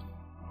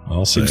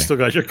 I'll say. You've still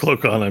got your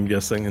cloak on, I'm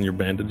guessing, and your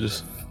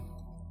bandages.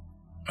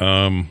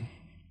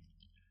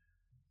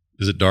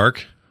 Is it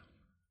dark?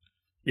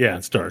 Yeah,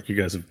 it's dark. You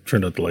guys have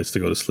turned out the lights to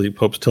go to sleep.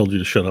 Hope's told you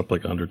to shut up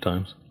like 100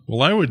 times.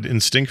 Well, I would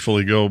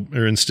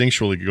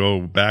instinctually go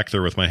back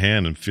there with my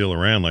hand and feel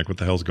around like what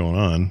the hell's going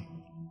on.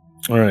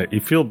 All right, you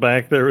feel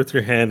back there with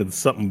your hand and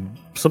something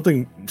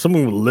with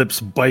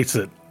lips bites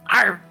it.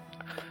 Arr!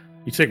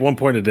 You take 1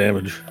 point of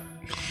damage.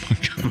 Oh,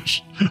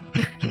 gosh.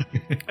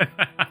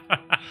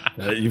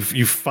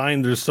 You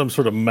find there's some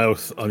sort of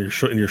mouth on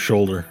in your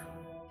shoulder.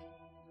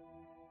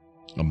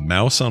 A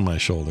mouse on my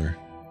shoulder.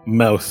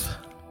 Mouth.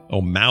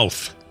 Oh,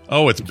 mouth.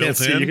 Oh, it's You built can't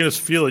see. in? You can just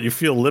feel it. You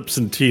feel lips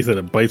and teeth, and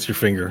it bites your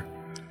finger.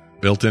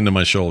 Built into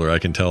my shoulder. I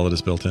can tell that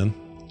it's built in.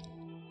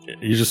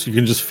 You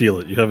can just feel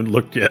it. You haven't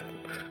looked yet.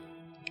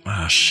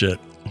 Ah, shit.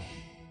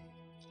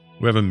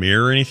 We have a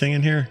mirror or anything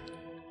in here?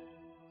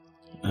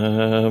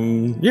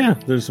 Yeah,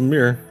 there's a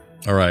mirror.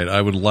 All right,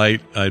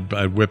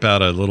 I'd whip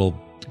out a little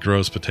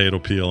gross potato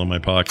peel in my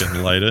pocket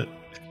and light it.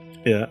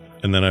 Yeah.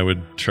 And then I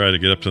would try to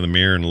get up to the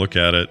mirror and look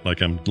at it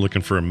like I'm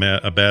looking for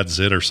a bad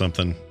zit or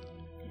something.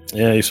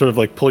 Yeah, you sort of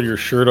like pull your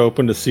shirt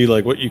open to see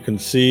like what you can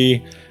see.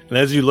 And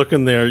as you look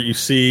in there, you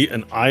see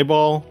an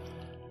eyeball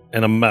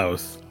and a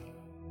mouth.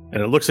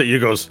 And it looks at you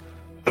and goes,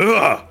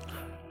 ugh!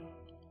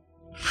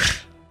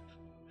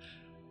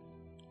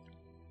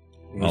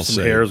 I'll some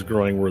say- hairs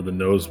growing where the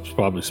nose is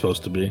probably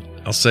supposed to be.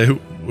 I'll say,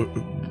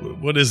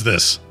 what is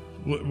this?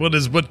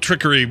 What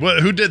trickery?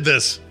 Who did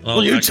this?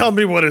 Well, you tell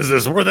me what is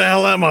this? Where the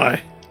hell am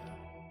I?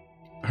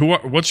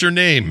 What's your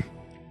name?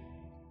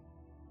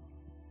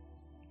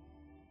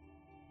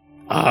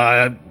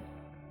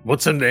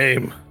 What's a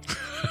name?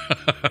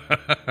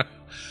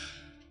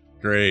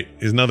 Great.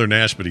 He's another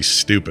Nash, but he's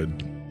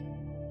stupid.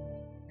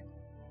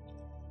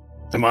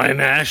 Am I a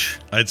Nash?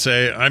 I'd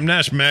say, I'm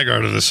Nash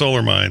Maggard of the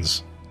Solar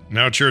Mines.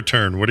 Now it's your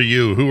turn. What are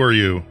you? Who are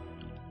you?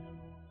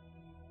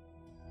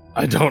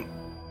 I don't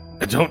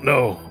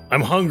know.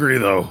 I'm hungry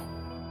though.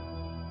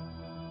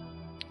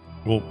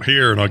 Well,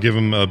 here, and I'll give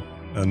him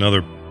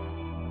another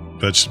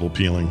vegetable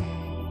peeling.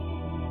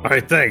 All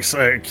right, thanks.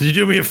 Can you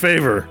do me a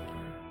favor?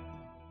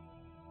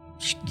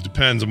 It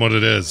depends on what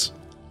it is.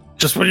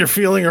 Just when you're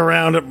feeling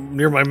around it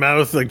near my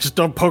mouth, like just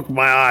don't poke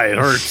my eye. It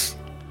hurts.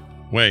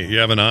 Wait, you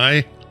have an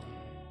eye?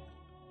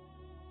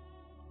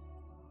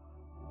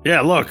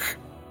 Yeah, look.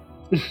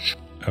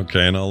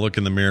 Okay, and I'll look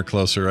in the mirror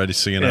closer. I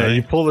see an Yeah, eye.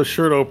 you pull the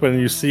shirt open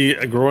and you see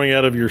growing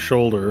out of your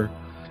shoulder.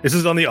 This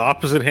is on the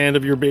opposite hand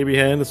of your baby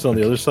hand. It's on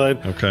the other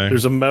side. Okay.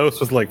 There's a mouth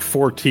with like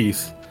 4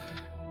 teeth.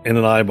 and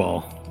an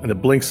eyeball, and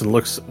it blinks and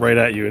looks right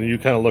at you, and you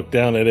kind of look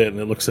down at it, and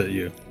it looks at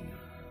you.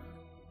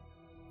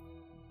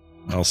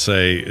 I'll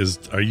say,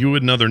 are you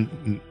another...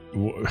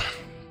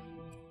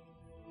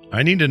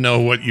 I need to know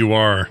what you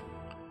are.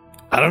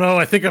 I don't know.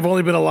 I think I've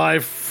only been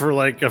alive for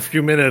like a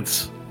few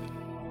minutes.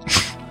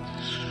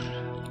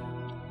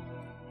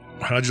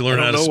 How'd you learn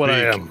how to speak?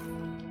 I don't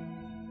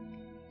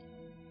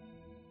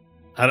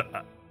know what I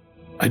am.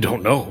 I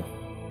don't know.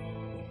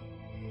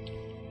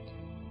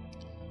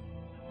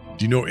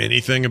 Do you know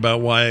anything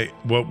about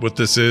what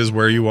this is,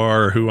 where you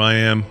are, or who I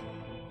am?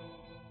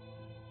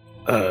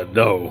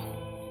 No.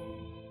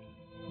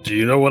 Do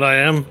you know what I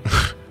am?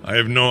 I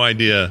have no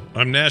idea.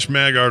 I'm Nash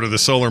Magard of the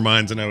Solar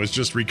Mines, and I was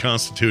just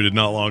reconstituted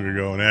not long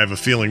ago, and I have a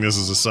feeling this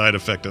is a side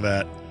effect of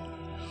that.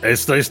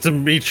 It's nice to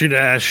meet you,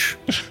 Nash.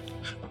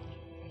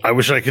 I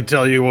wish I could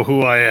tell you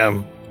who I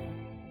am.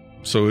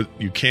 So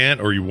you can't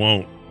or you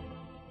won't?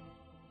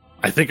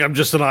 I think I'm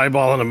just an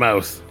eyeball and a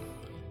mouth.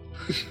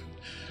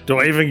 Do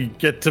I even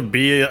get to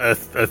be a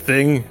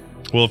thing?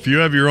 Well, if you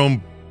have your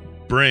own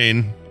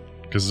brain,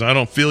 because I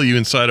don't feel you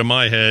inside of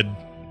my head.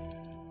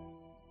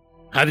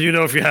 How do you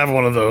know if you have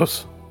one of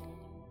those?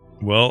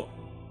 Well,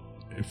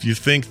 if you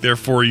think,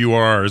 therefore you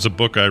are, is a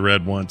book I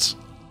read once.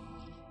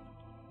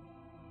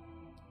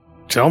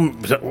 Tell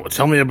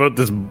me about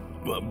this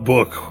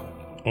book.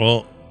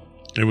 Well,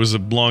 it was a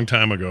long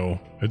time ago.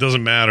 It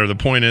doesn't matter. The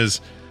point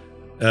is,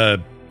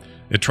 it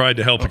tried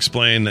to help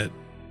explain that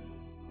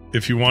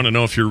if you want to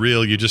know if you're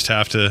real, you just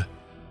have to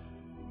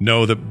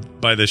know that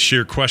by the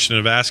sheer question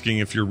of asking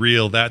if you're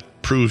real, that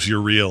proves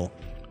you're real.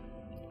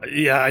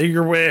 Yeah,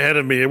 you're way ahead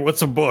of me.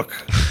 What's a book?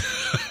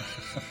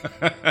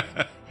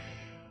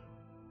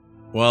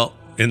 Well,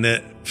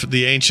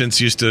 the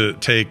ancients used to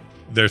take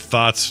their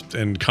thoughts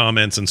and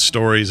comments and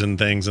stories and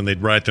things, and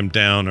they'd write them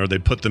down, or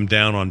they'd put them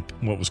down on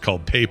what was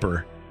called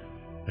paper.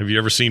 Have you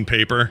ever seen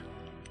paper?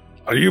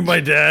 Are you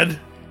my dad?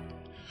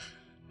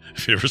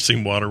 Have you ever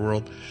seen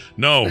Waterworld?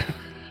 No,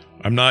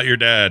 I'm not your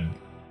dad.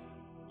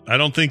 I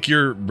don't think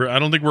we're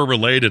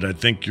related. I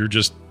think you're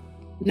just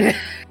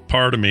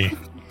part of me.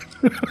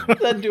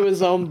 That to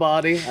his own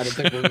body. I don't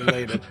think we're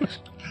related.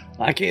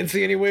 I can't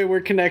see any way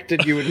we're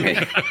connected, you and me.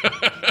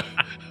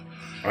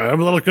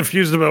 I'm a little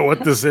confused about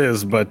what this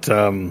is, but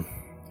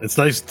it's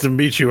nice to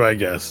meet you, I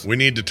guess. We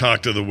need to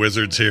talk to the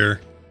wizards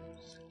here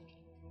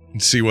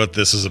and see what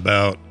this is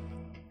about.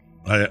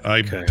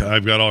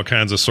 I've got all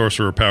kinds of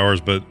sorcerer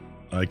powers, but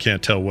I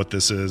can't tell what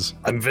this is.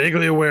 I'm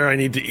vaguely aware I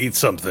need to eat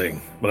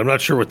something, but I'm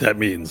not sure what that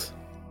means.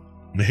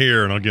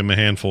 Here, and I'll give him a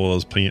handful of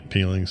those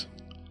peelings.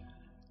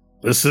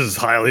 This is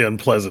highly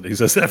unpleasant, he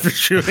says after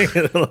chewing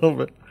it a little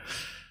bit.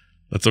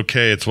 That's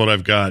okay. It's what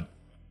I've got.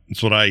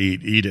 It's what I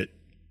eat. Eat it.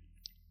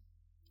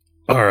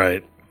 All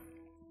right.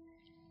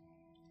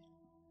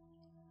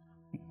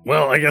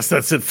 Well, I guess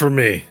that's it for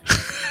me.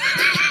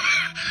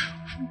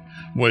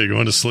 What, you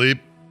going to sleep?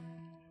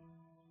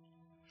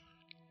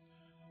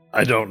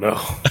 I don't know.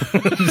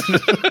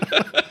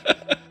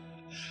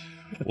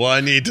 Well,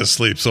 I need to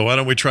sleep, so why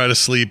don't we try to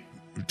sleep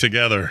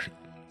together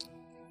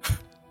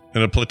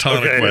in a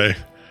platonic way?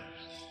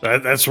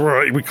 That's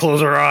where we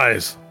close our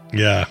eyes.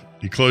 Yeah,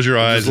 you close your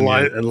eyes and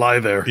lie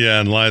there.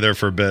 Yeah, and lie there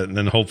for a bit, and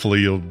then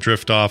hopefully you'll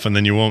drift off, and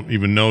then you won't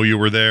even know you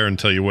were there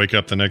until you wake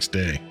up the next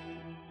day.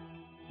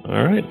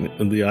 All right,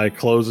 and the eye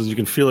closes. You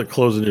can feel it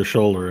close in your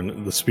shoulder,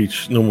 and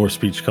no more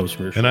speech comes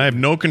from your shoulder. And I have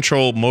no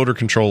motor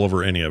control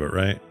over any of it,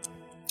 right?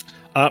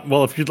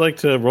 Well, if you'd like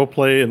to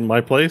roleplay in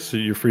my place,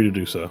 you're free to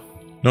do so.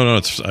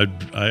 No,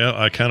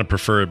 I kind of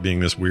prefer it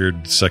being this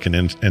weird second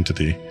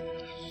entity.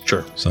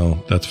 Sure.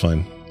 So that's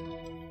fine.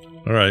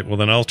 All right, well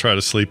then I'll try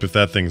to sleep if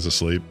that thing's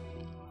asleep.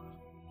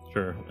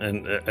 Sure.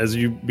 And as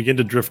you begin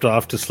to drift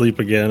off to sleep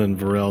again, and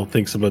Varel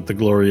thinks about the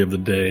glory of the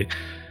day,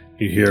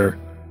 you hear,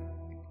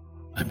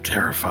 "I'm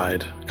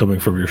terrified," coming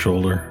from your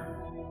shoulder.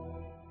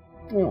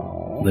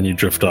 Aww. Then you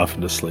drift off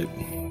into sleep.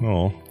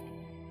 Oh.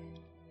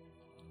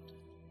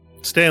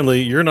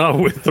 Stanley, you're not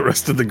with the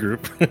rest of the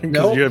group because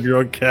Nope. you have your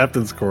own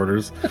captain's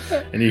quarters,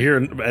 and you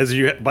hear as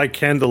you by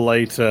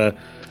candlelight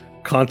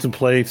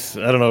contemplate.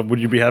 I don't know. Would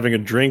you be having a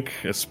drink,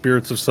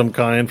 spirits of some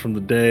kind from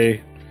the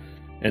day?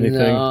 Anything?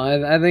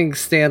 No, I think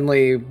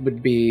Stanley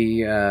would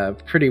be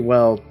pretty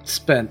well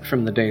spent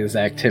from the day's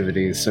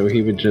activities, so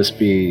he'd just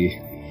be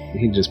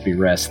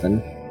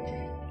resting.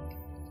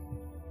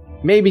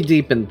 Maybe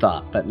deep in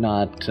thought, but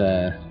not.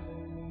 There's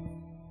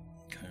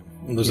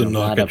a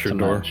knock at your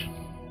door. Much.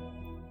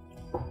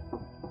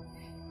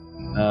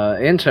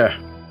 Enter.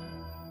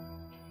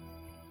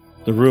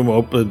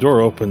 The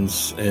door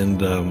opens, and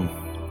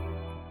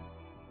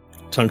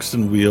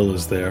Tungsten Wheel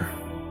is there.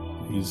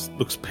 He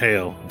looks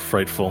pale and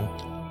frightful.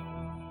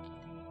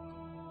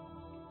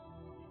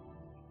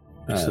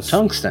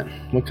 Tungsten,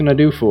 what can I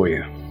do for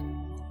you?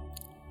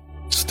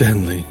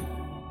 Stanley,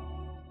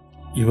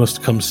 you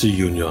must come see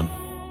Union.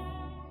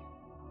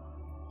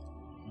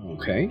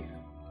 Okay.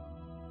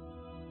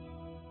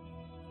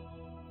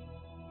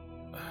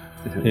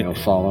 I'll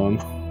follow him.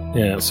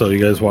 Yeah, so you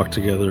guys walk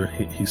together.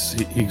 He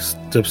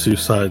steps to your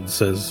side and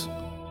says,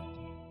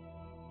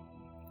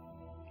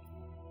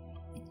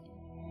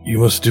 You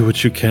must do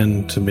what you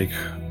can to make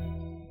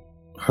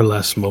her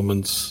last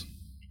moments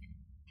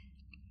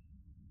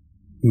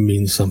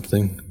mean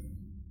something,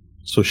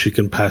 so she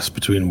can pass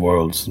between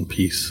worlds in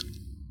peace.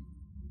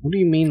 What do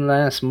you mean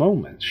last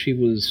moments? She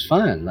was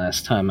fine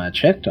last time I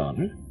checked on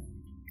her.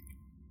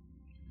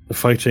 The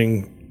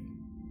fighting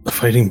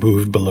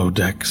moved below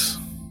decks.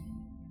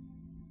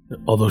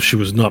 Although she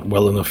was not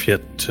well enough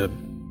yet to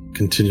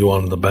continue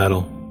on in the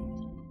battle,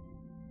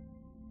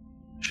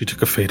 she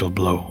took a fatal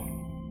blow.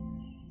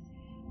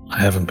 I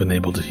haven't been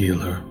able to heal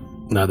her,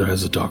 neither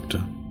has a doctor.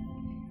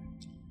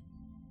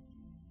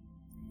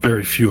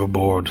 Very few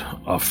aboard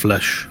are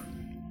flesh.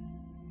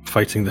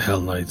 Fighting the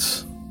Hell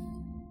Knights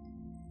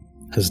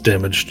has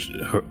damaged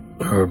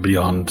her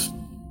beyond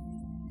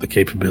the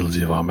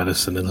capability of our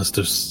medicine, unless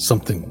there's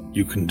something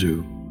you can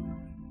do.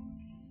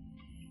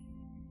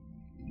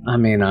 I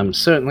mean, I'm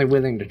certainly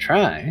willing to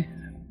try.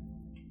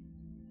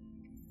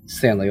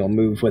 Stanley will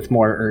move with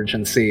more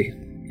urgency,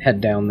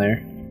 head down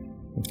there.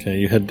 Okay,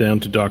 you head down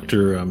to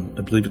Dr. I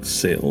believe it's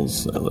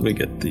Sales. Let me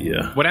get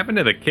the... What happened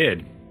to the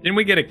kid? Didn't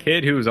we get a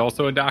kid who was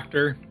also a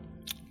doctor?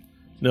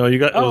 No, you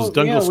got... it was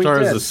Dungle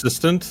Star's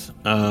assistant.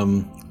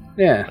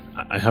 Yeah.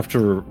 I have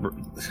to...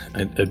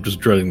 I'm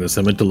just dreading this.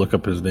 I meant to look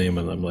up his name,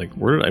 and I'm like,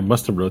 where? I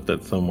must have wrote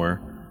that somewhere.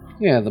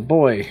 Yeah, the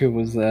boy who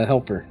was the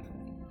helper.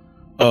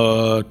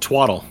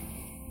 Twaddle.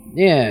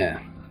 Yeah.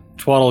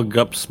 Twaddle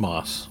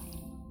Gupsmoss.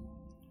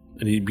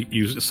 And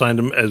you assigned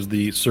him as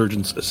the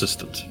surgeon's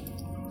assistant.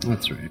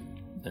 That's right.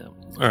 Yeah.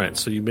 All right,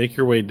 so you make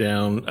your way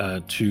down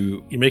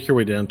to the... let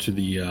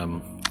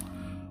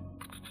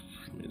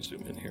me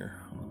zoom in here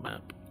on the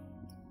map.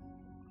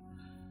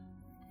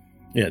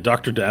 Yeah,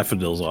 Dr.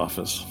 Daffodil's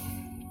office.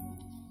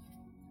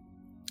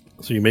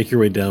 So you make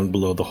your way down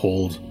below the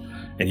hold,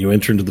 and you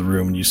enter into the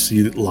room, and you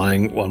see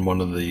lying on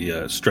one of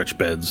the stretch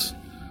beds.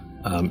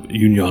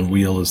 Union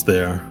Wheel is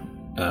there,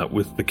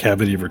 with the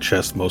cavity of her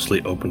chest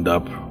mostly opened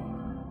up,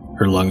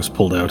 her lungs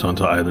pulled out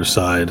onto either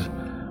side,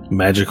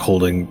 magic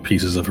holding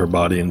pieces of her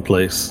body in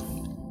place.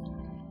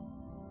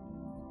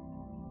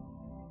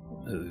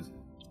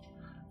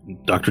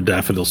 Dr.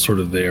 Daffodil's sort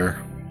of there,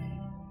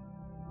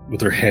 with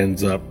her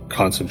hands up,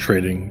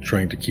 concentrating,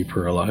 trying to keep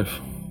her alive.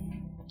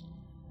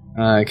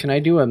 Can I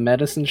do a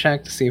medicine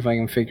check to see if I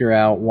can figure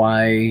out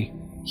why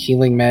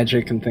healing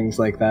magic and things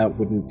like that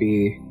wouldn't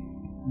be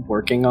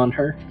working on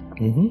her?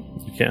 Mm-hmm.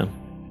 You can.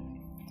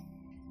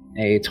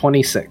 A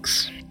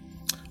 26.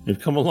 You've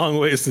come a long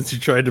way since you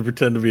tried to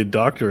pretend to be a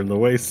doctor in the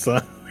Waste,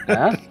 son.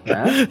 Yeah.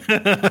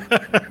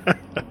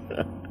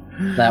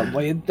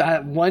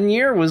 That 1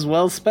 year was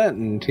well spent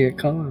in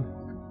Tiacon.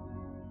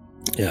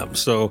 Yeah,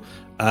 so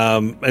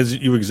as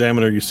you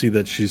examine her, you see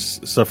that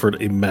she's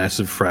suffered a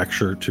massive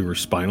fracture to her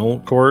spinal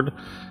cord,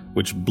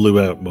 which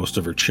blew out most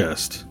of her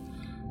chest.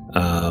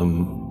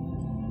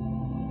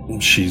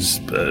 She's,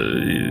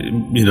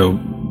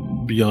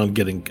 beyond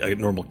getting a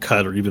normal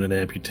cut or even an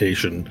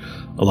amputation,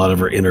 a lot of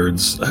her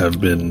innards have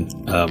been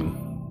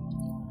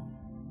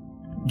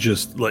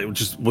just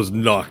was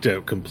knocked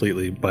out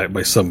completely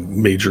by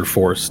some major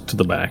force to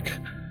the back.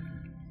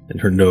 And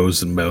her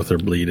nose and mouth are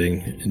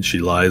bleeding, and she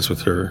lies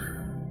with her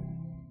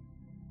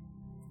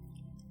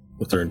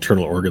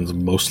internal organs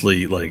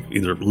mostly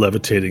either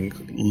levitating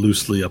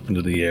loosely up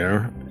into the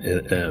air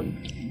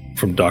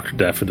from Dr.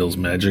 Daffodil's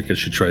magic as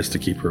she tries to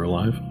keep her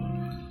alive.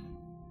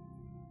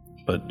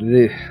 But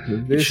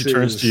she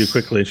turns to you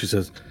quickly and she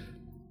says,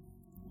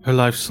 her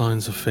life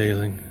signs are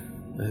failing.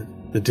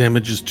 The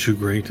damage is too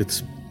great.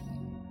 It's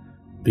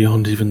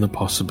beyond even the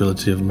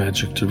possibility of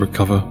magic to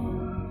recover.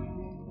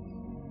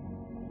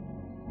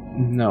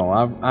 No,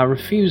 I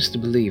refuse to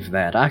believe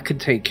that. I could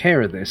take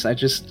care of this.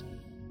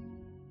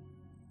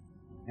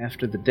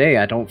 After the day,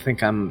 I don't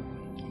think I'm...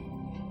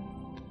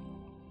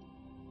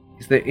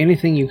 Is there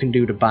anything you can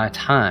do to buy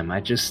time?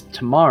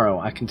 Tomorrow,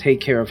 I can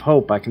take care of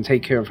Hope, I can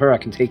take care of her, I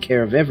can take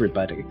care of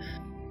everybody.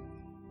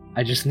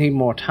 I just need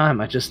more time,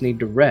 I just need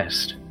to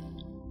rest.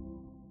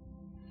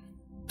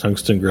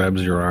 Tungsten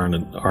grabs your arm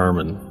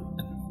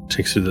and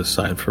takes you to the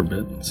side for a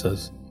bit and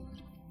says,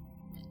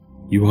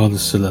 you are the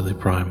Sileli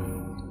Prime,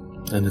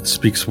 and it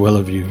speaks well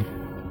of you,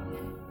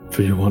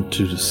 for you want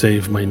to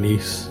save my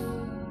niece.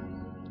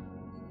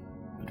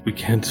 But we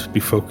can't be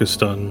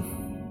focused on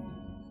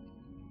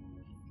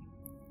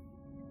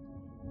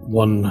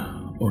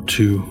one or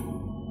two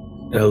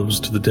elves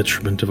to the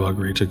detriment of our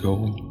greater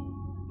goal.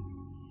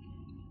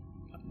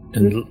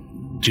 And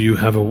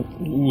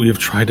we have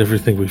tried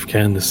everything we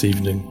can this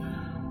evening.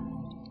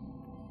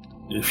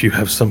 If you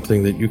have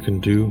something that you can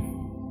do,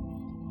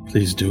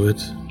 please do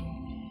it.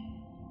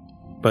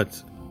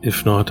 But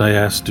if not, I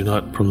ask, do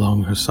not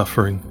prolong her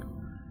suffering.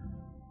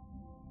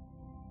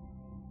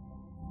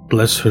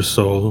 Bless her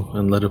soul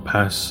and let her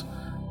pass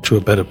to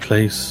a better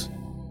place,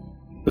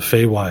 the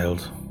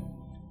Feywild.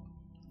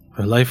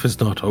 Her life is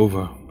not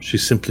over. She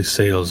simply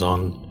sails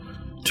on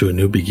to a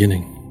new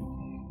beginning.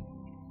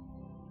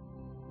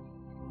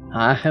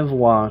 I have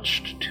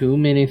watched too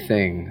many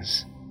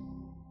things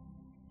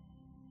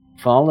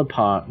fall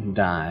apart and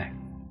die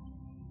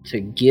to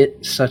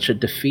get such a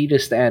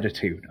defeatist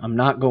attitude. I'm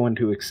not going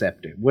to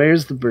accept it.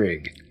 Where's the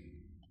brig?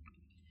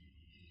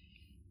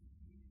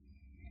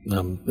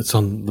 It's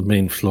on the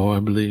main floor, I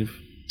believe.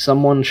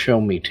 Someone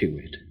show me to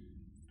it.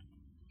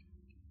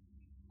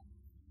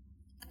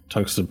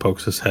 Tungsten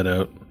pokes his head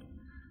out,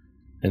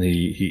 and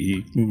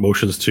he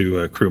motions to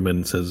a crewman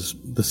and says,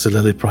 "The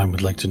Sileli Prime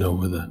would like to know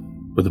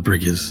where the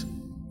brig is.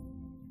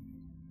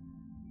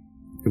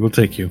 It will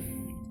take you."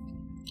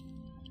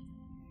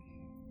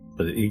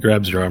 But he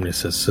grabs your arm and he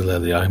says,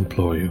 "Sileli, I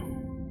implore you.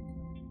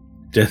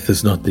 Death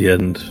is not the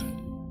end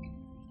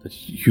that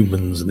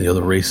humans and the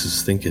other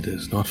races think it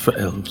is, not for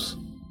elves.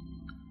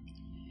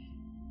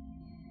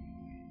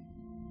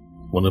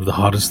 One of the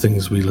hardest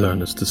things we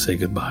learn is to say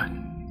goodbye."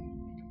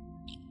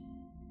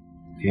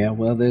 Yeah,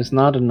 well, there's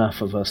not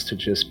enough of us to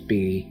just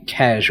be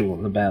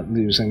casual about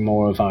losing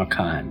more of our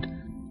kind.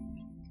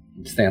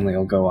 And Stanley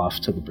will go off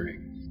to the brig.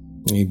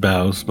 He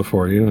bows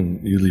before you,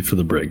 and you leave for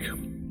the brig.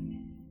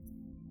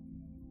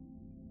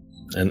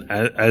 And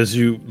as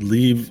you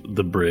leave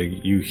the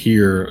brig, you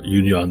hear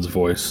Yunyon's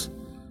voice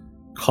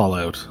call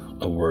out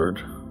a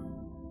word.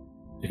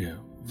 Yeah,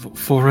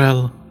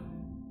 Forel.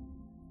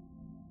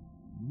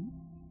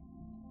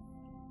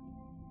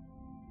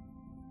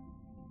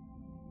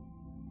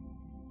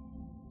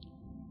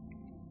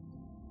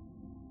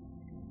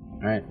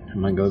 Alright,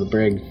 I'm gonna go to the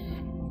brig.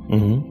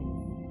 Mm-hmm.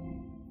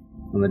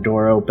 When the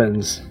door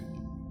opens,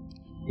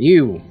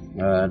 you,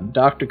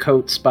 Dr.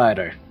 Coat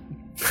Spider.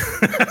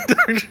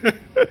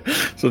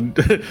 So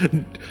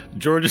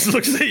Georges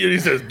looks at you and he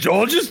says,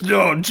 "Georges?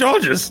 No,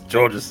 Georges.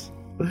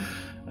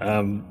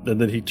 And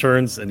then he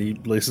turns and he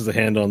places a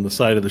hand on the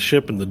side of the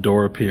ship and the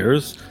door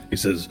appears. He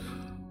says,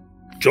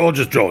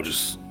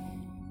 Georges.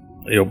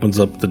 He opens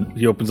up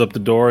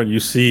the door and you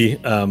see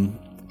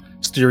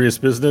Mysterious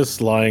Business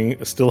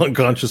lying still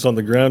unconscious on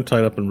the ground,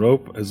 tied up in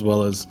rope, as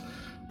well as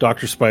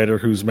Dr. Spider,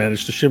 who's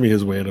managed to shimmy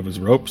his way out of his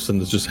ropes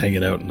and is just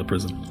hanging out in the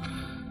prison.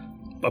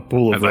 A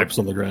pool of ropes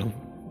on the ground.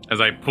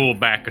 As I pull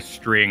back a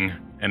string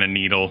and a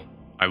needle,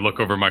 I look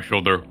over my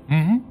shoulder.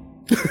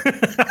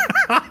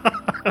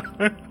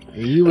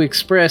 You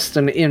expressed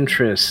an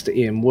interest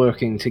in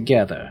working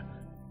together.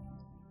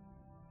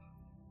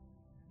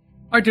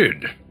 I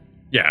did,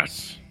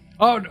 yes.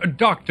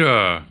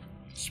 Dr.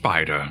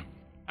 Spider,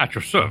 at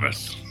your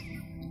service.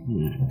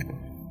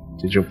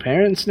 Did your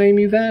parents name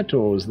you that,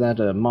 or was that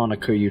a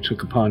moniker you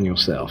took upon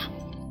yourself?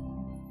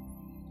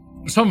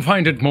 Some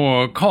find it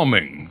more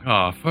calming.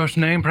 First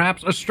name,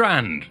 perhaps, a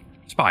Strand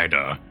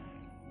Spider.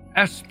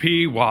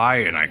 S-P-Y,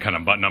 and I kind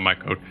of button up my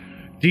coat,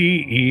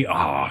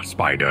 D-E-R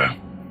Spider.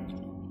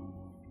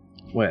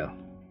 Well,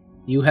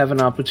 you have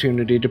an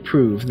opportunity to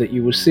prove that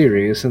you were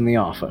serious in the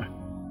offer.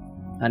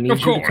 I need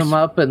you to come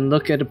up and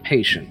look at a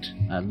patient.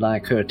 I'd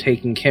like her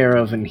taken care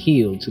of and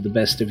healed to the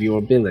best of your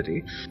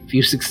ability. If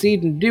you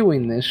succeed in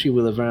doing this, you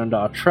will have earned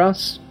our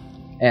trust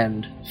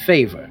and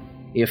favor.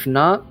 If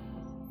not,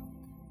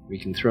 we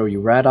can throw you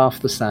right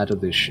off the side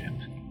of this ship.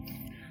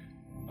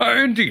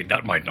 Indeed,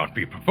 that might not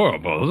be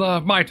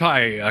preferable. Might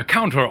I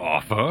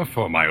counter-offer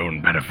for my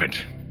own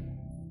benefit?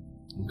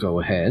 Go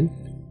ahead.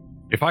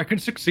 If I can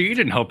succeed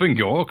in helping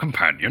your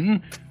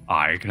companion,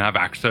 I can have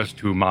access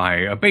to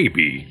my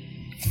baby.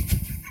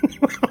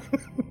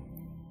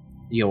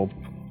 Your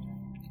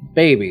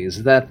baby,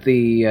 is that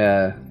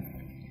the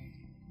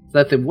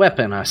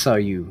weapon I saw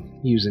you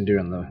using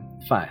during the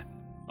fight?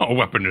 A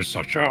weapon is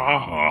such a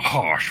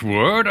harsh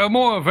word.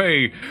 More of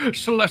a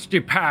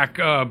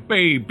Celestipack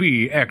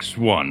Baby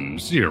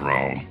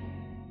X10.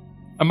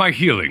 My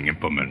healing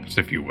implements,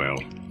 if you will.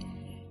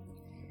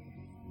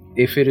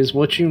 If it is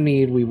what you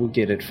need, we will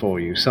get it for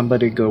you.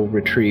 Somebody go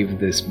retrieve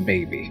this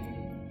baby.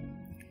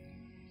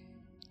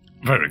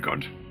 Very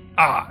good.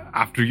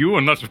 After you,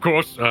 unless, of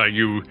course,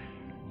 you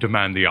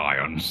demand the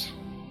ions.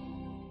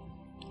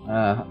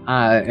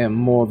 I am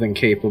more than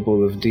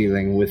capable of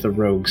dealing with a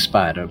rogue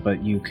spider,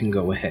 but you can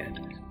go ahead.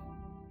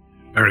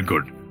 Very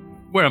good.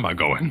 Where am I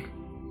going?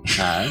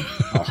 I'll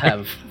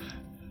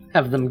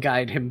have them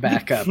guide him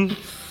back up.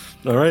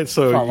 All right,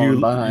 so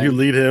you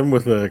lead him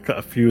with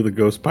a few of the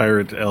ghost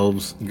pirate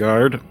elves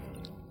guard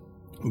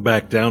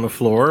back down a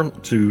floor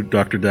to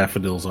Dr.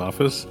 Daffodil's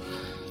office.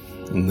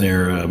 And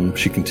there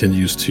she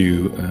continues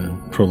to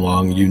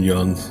prolong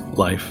Yunyon's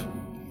life.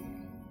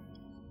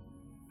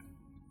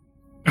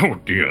 Oh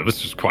dear,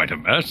 this is quite a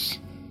mess.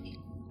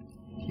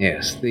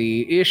 Yes,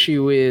 the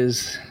issue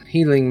is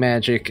healing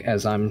magic,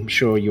 as I'm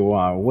sure you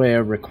are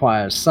aware,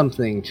 requires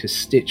something to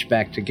stitch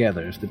back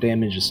together. If the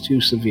damage is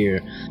too severe,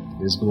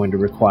 it is going to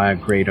require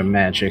greater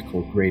magic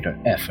or greater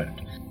effort.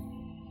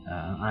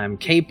 I'm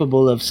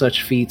capable of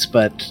such feats,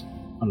 but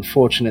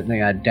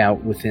unfortunately I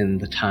doubt within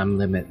the time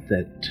limit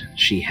that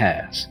she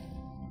has.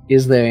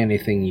 Is there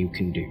anything you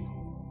can do?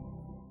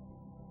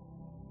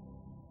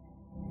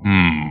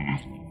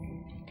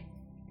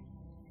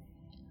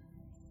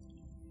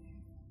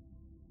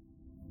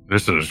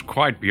 This is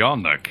quite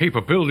beyond the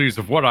capabilities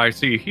of what I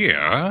see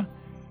here.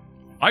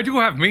 I do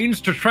have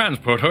means to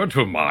transport her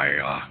to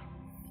my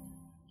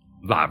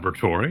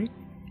laboratory.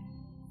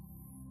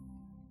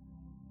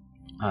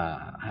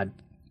 I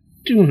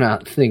do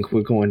not think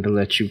we're going to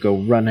let you go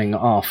running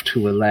off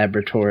to a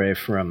laboratory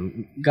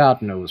from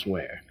God knows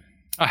where.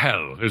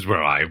 Hell is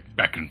where I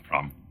beckon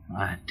from.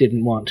 I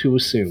didn't want to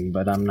assume,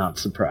 but I'm not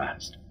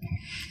surprised.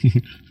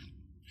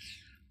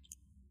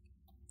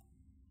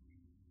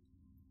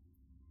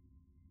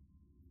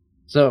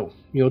 So,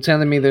 you're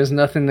telling me there's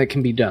nothing that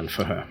can be done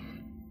for her?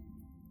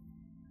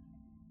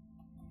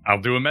 I'll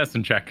do a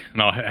medicine check,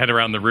 and I'll head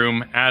around the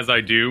room. As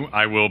I do,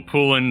 I will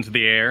pull into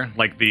the air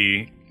like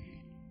the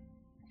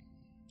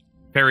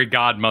fairy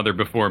godmother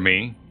before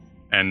me,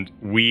 and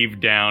weave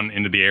down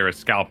into the air a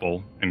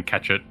scalpel and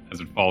catch it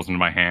as it falls into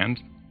my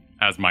hand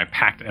as my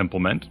packed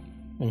implement.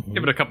 Mm-hmm.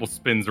 Give it a couple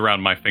spins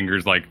around my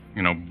fingers like,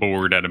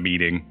 bored at a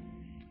meeting.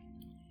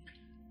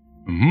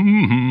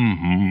 And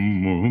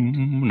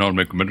I'll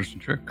make a medicine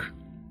check.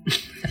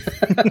 It's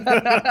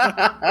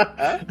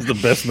the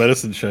best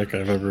medicine check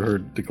I've ever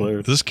heard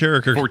declared. This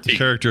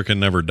character can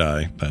never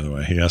die, by the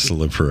way. He has to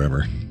live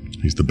forever.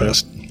 He's the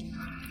best.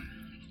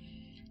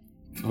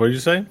 What did you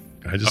say?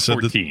 I just said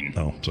 14.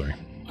 Oh, sorry.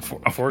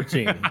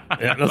 14.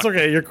 Yeah, that's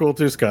okay. You're cool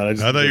too, Scott. I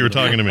thought you were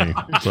talking to me.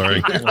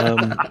 Sorry.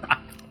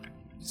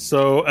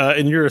 So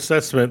in your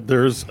assessment,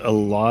 there's a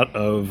lot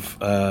of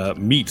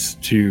meat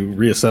to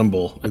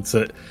reassemble.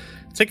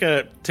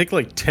 Take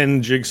like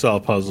 10 jigsaw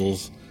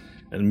puzzles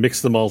and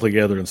mix them all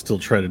together and still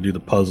try to do the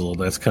puzzle.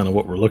 That's kind of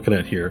what we're looking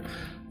at here.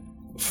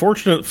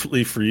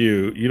 Fortunately for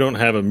you, you don't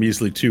have a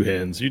measly 2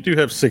 hands. You do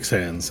have 6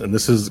 hands, and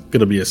this is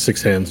going to be a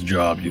 6 hands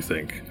job, you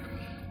think.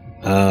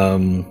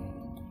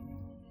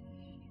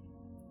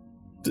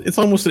 It's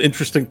almost an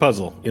interesting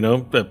puzzle,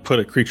 that put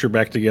a creature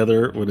back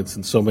together when it's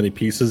in so many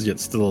pieces yet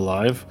still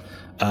alive.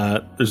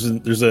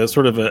 There's a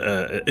sort of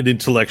an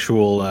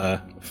intellectual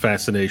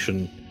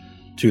fascination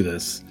to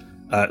this.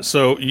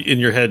 So in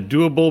your head,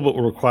 doable, but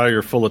will require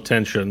your full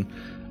attention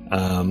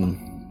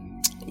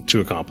to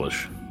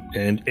accomplish,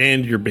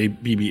 and your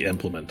BB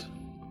implement.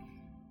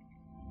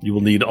 You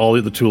will need all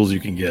of the tools you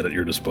can get at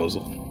your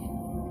disposal.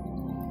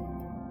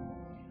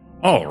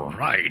 All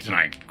right, and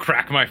I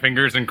crack my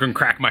fingers and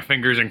crack my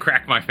fingers and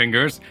crack my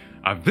fingers.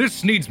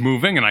 This needs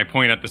moving, and I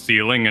point at the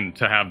ceiling, and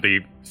to have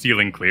the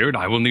ceiling cleared,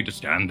 I will need to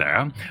stand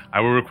there. I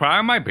will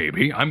require my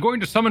baby. I'm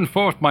going to summon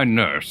forth my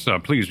nurse.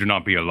 Please do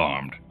not be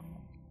alarmed.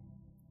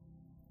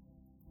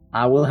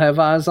 I will have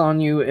eyes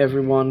on you,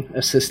 everyone.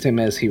 Assist him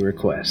as he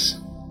requests.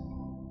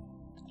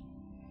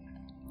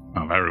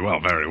 Oh, very well,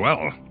 very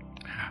well.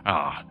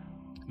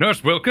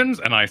 Nurse Wilkins,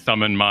 and I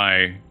summon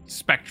my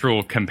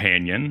spectral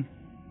companion.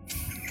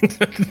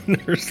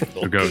 Nurse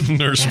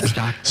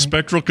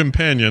Spectral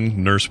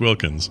companion, Nurse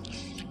Wilkins.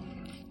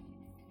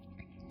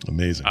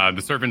 Amazing.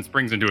 The servant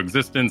springs into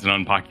existence in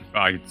an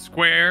unoccupied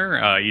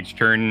square. Each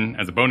turn,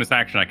 as a bonus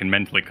action, I can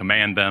mentally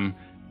command them.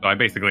 So I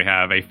basically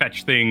have a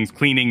fetch things,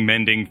 cleaning,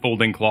 mending,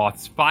 folding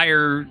cloths,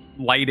 fire,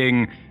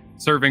 lighting,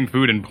 serving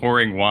food, and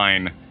pouring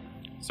wine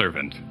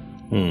servant.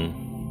 You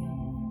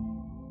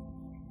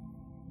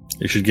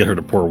should get her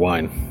to pour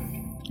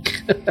wine.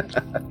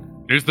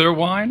 Is there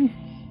wine?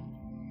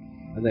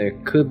 There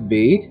could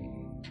be.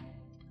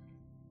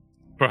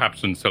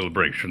 Perhaps in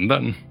celebration,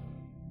 then.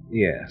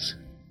 Yes.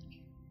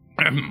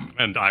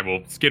 And I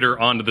will skitter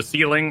onto the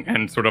ceiling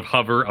and sort of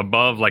hover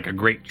above like a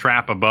great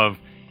trap above.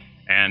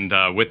 And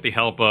with the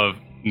help of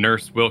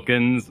Nurse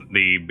Wilkins,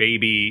 the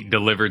baby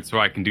delivered so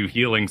I can do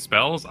healing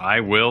spells, I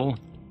will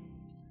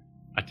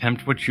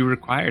attempt what you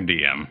require,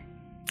 DM.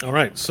 All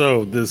right,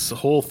 so this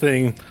whole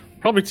thing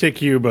probably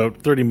take you about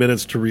 30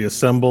 minutes to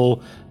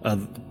reassemble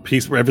the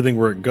piece where everything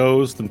where it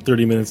goes, then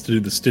 30 minutes to do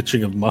the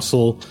stitching of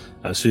muscle.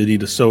 So you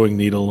need a sewing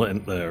needle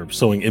and or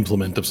sewing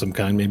implement of some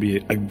kind, maybe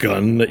a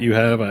gun that you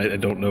have. I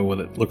don't know what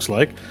it looks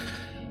like,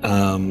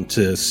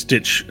 to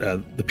stitch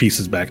the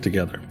pieces back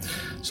together.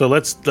 So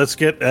let's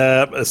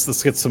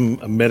get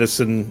some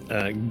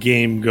medicine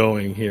game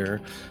going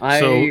here.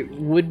 I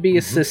would be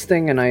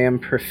assisting, and I am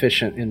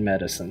proficient in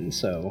medicine,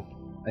 so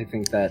I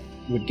think that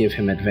would give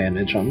him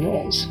advantage on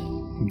rolls.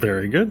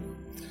 Very good.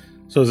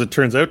 So as it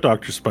turns out,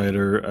 Dr.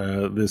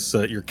 Spider, this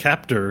your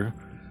captor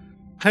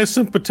has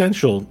some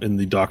potential in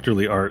the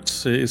doctorly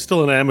arts. He's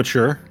still an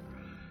amateur,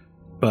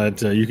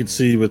 but you can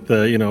see with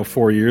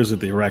 4 years at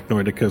the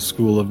Arachnoidica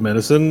School of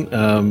Medicine,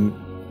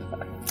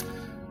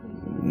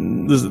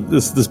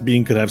 this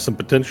being could have some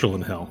potential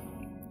in hell.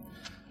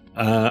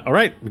 All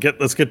right,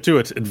 let's get to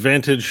it.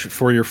 Advantage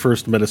for your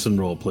first medicine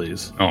roll,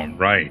 please. All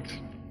right.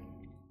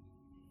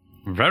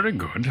 Very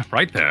good.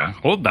 Right there.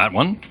 Hold that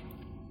one.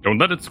 Don't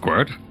let it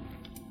squirt.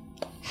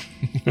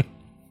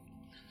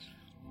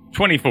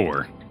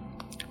 24.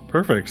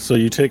 Perfect. So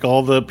you take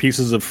all the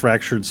pieces of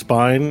fractured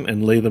spine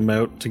and lay them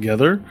out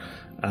together.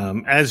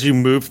 As you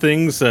move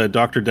things,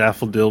 Dr.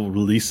 Daffodil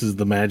releases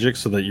the magic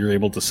so that you're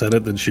able to set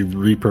it. Then she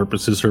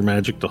repurposes her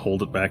magic to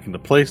hold it back into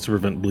place to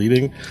prevent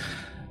bleeding.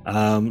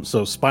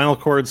 So spinal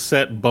cord's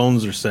set,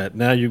 bones are set.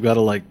 Now you've got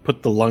to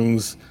put the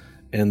lungs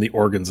and the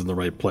organs in the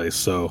right place.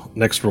 So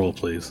next roll,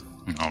 please.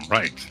 All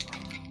right.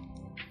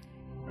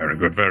 Very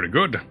good, very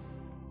good.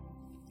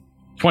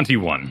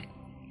 21.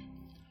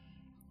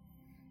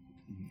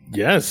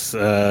 Yes,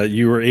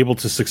 you were able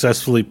to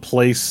successfully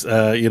place,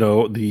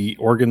 the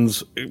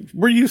organs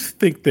where you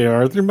think they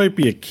are. There might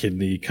be a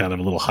kidney kind of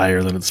a little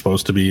higher than it's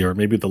supposed to be, or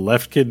maybe the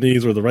left kidney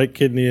is where the right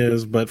kidney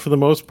is. But for the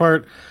most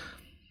part,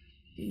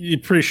 you're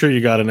pretty sure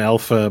you got an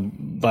alpha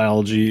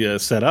biology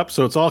set up.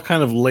 So it's all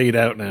kind of laid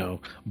out now,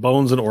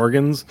 bones and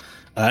organs.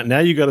 Now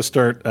you got to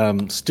start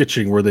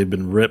stitching where they've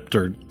been ripped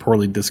or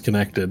poorly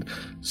disconnected.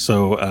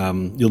 So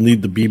you'll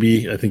need the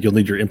BB. I think you'll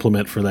need your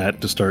implement for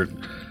that to start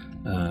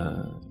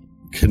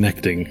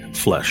connecting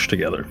flesh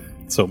together.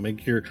 So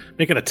make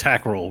an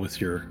attack roll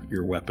with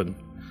your weapon.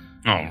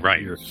 Oh,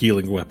 right. Your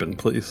healing weapon,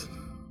 please.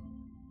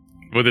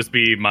 Will this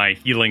be my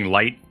healing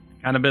light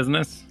kind of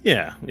business?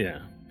 Yeah.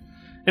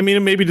 I mean,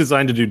 it may be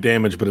designed to do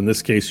damage, but in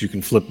this case, you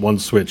can flip one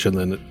switch and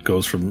then it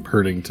goes from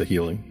hurting to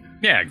healing.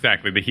 Yeah,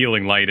 exactly. The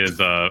healing light is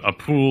a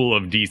pool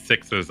of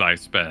D6s I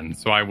spend.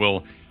 So I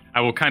will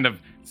kind of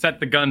set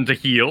the gun to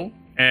heal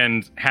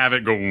and have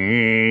it go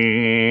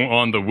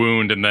on the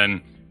wound, and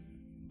then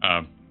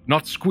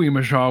not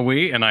squeamish, are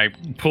we? And I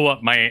pull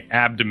up my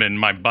abdomen,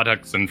 my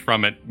buttocks, and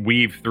from it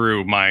weave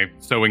through my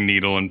sewing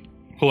needle and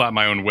pull out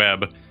my own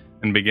web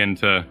and begin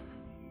to...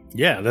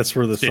 Yeah, that's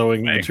where the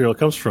sewing material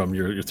comes from,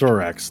 your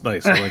thorax.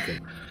 Nice, I like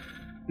it.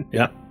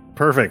 Yeah,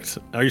 perfect.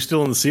 Are you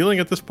still on the ceiling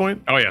at this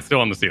point? Oh yeah,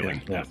 still on the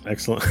ceiling. Yeah,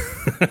 excellent.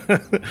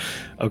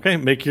 Okay,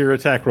 make your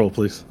attack roll,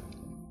 please.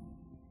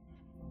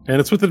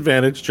 And it's with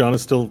advantage.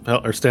 Stanley's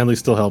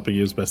still helping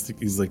you as best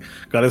he's like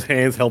got his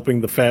hands helping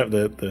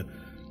the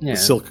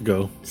silk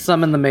go.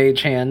 Summon the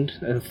mage hand,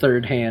 a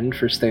third hand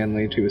for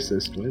Stanley to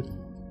assist with.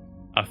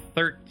 A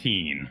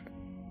 13.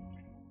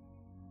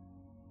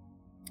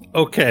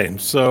 Okay,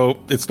 so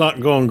it's not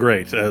going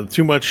great.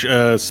 Too much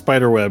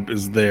spider web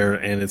is there,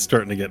 and it's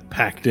starting to get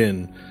packed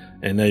in.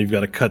 And now you've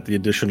got to cut the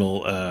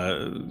additional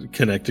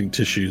connecting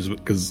tissues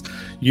because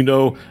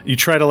you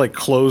try to like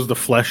close the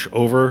flesh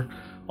over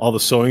all the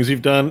sewings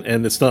you've done,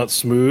 and it's not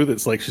smooth.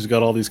 It's like she's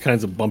got all these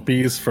kinds of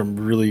bumpies from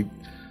really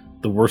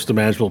the worst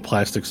imaginable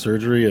plastic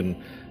surgery, and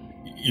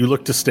you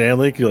look to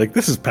Stanley, you're like,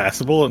 this is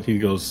passable, and he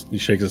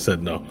shakes his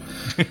head no.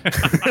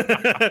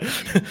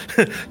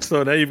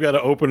 So now you've got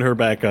to open her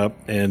back up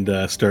and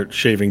start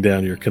shaving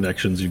down your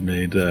connections you've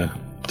made to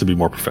be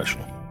more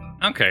professional.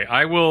 Okay,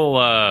 I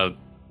will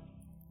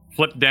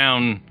flip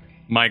down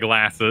my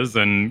glasses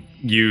and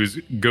use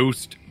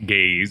ghost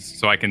gaze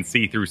so I can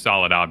see through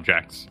solid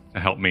objects to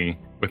help me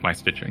with my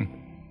stitching.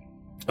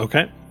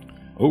 Okay.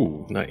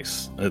 Oh,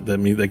 nice.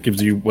 That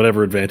gives you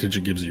whatever advantage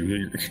it gives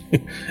you.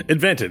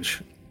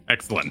 Advantage.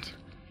 Excellent.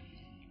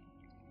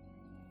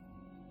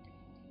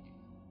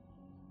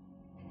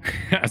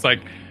 It's like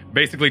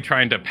basically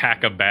trying to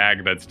pack a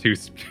bag that's too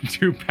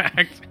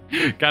packed,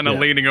 kind of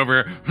leaning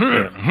over.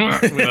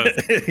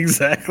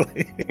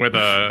 Exactly. With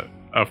a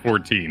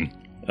 14.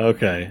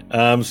 Okay.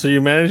 So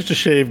you manage to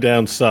shave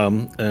down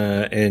some,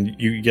 and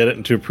you get it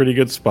into a pretty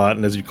good spot.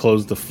 And as you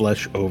close the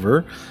flesh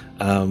over,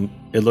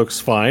 it looks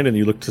fine. And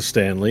you look to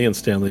Stanley, and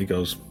Stanley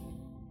goes.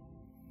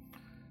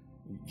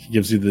 He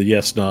gives you the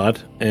yes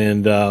nod,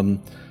 and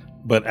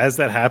but as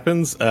that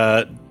happens,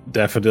 Dr.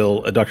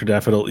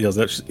 Daffodil yells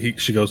out.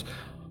 She goes,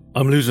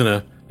 "I'm losing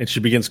her," and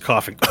she begins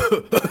coughing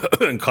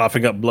and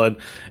coughing up blood,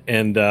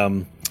 and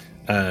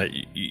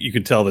you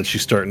can tell that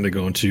she's starting to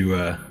go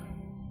into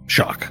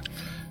shock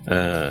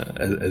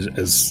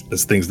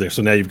as things there.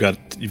 So now you've got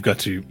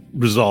to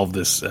resolve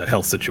this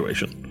health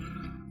situation.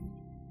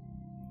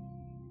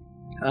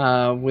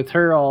 With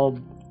her all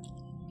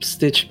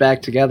stitched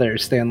back together,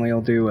 Stanley will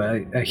do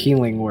a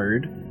healing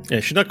word. Yeah,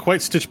 she's not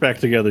quite stitched back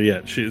together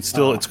yet. It's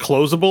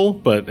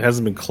closable, but it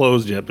hasn't been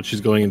closed yet. But she's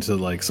going into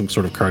like some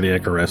sort of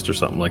cardiac arrest or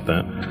something like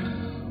that.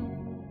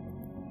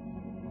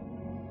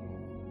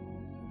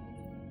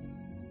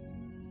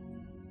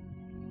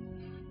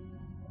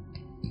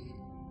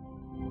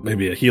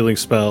 Maybe a healing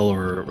spell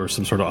or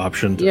some sort of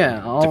option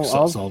to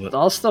solve it.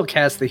 I'll still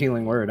cast the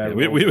healing word.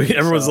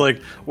 Everyone's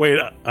like, wait,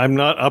 I'm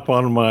not up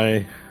on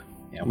my...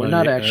 Yeah, we're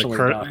not actually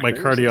my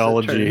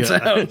cardiology.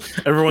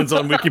 Everyone's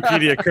on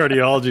Wikipedia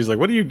cardiology is like,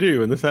 what do you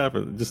do? And this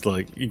happens. Just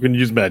like, you can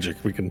use magic.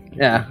 We can.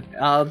 Yeah,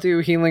 I'll do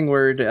healing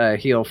word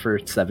heal for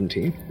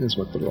 17 is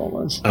what the roll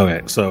was.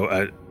 Okay,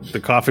 so the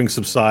coughing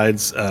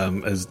subsides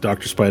as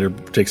Dr. Spider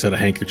takes out a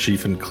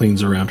handkerchief and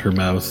cleans around her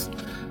mouth.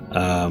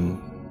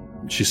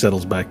 She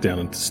settles back down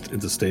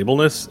into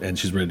stableness, and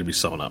she's ready to be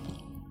sewn up.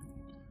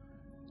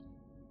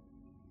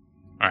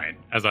 All right,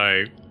 as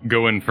I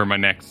go in for my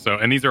next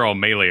and these are all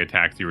melee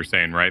attacks you were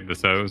saying, right? The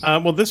sows?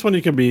 Well, this one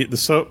you can be the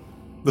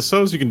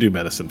sows you can do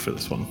medicine for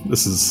this one.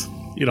 This is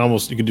you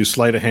can do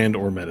sleight of hand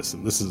or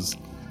medicine. It's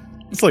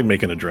like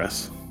making a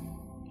dress.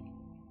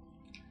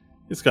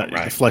 It's got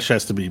the flesh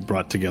has to be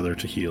brought together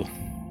to heal.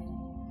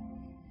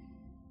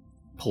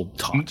 Pulled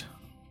taut.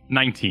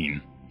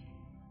 19.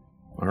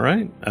 All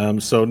right.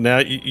 So now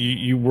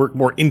you work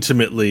more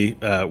intimately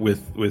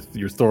with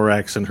your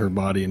thorax and her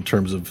body in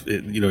terms of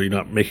you're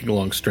not making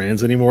long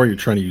strands anymore. You're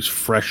trying to use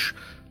fresh,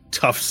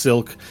 tough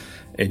silk,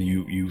 and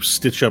you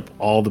stitch up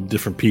all the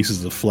different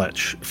pieces of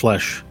flesh,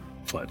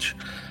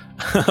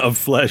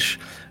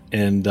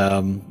 and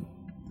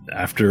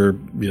after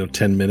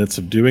 10 minutes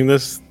of doing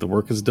this, the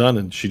work is done,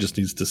 and she just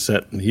needs to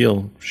set and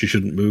heal. She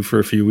shouldn't move for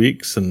a few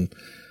weeks, and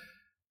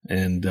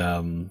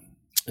to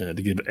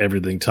give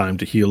everything time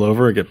to heal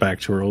over and get back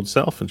to her old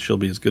self, and she'll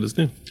be as good as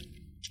new.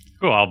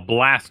 Cool. I'll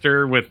blast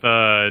her with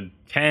 10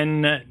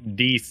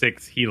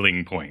 d6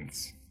 healing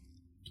points.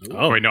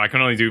 Oh, wait, no, I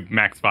can only do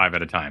max 5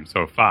 at a time,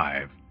 so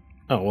 5.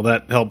 Oh, well,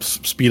 that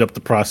helps speed up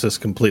the process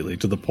completely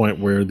to the point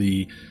where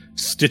the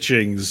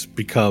stitchings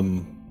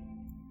become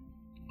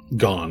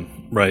gone,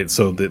 right?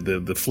 So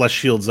the flesh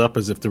shields up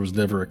as if there was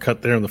never a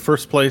cut there in the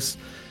first place,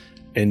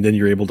 and then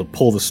you're able to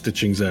pull the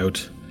stitchings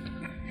out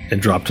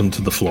and drop them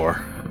to the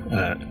floor.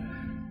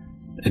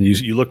 And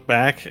you look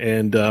back,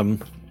 and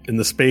in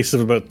the space of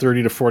about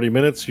 30 to 40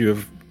 minutes, you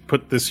have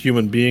put this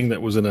human being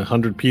that was in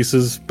 100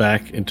 pieces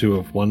back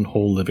into one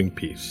whole living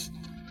piece.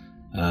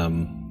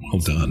 Well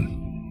done.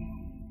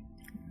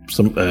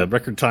 Some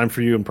record time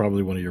for you, and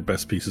probably one of your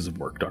best pieces of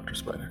work, Dr.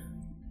 Spider.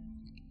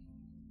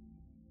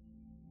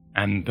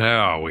 And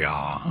there we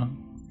are.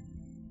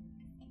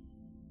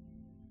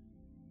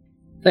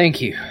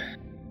 Thank you.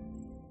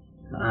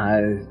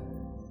 I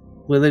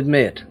will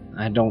admit,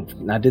 I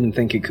didn't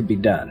think it could be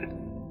done.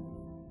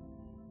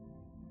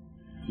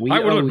 I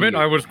will admit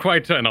I was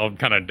quite, and I'll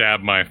kind of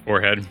dab my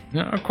forehead,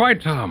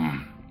 quite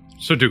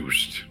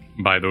seduced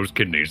by those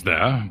kidneys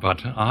there,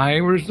 but I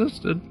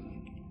resisted.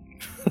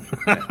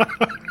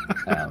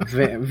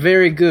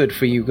 Very good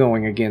for you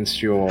going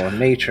against your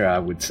nature, I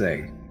would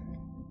say.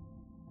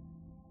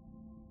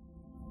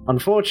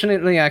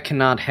 Unfortunately, I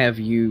cannot have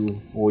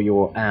you or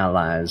your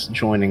allies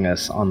joining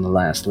us on the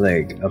last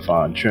leg of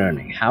our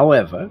journey.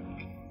 However,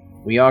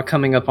 we are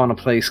coming up on a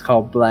place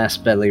called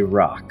Blastbelly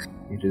Rock.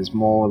 It is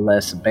more or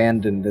less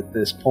abandoned at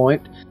this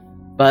point,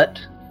 but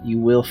you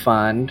will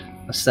find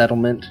a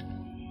settlement.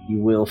 You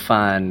will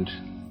find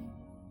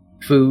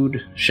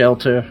food,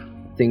 shelter,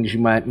 things you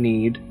might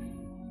need.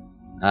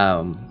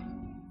 I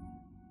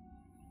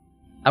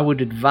would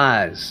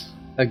advise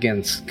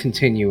against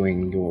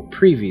continuing your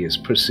previous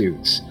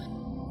pursuits,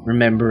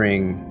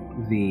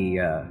 remembering the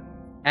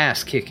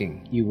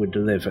ass-kicking you were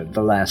delivered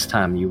the last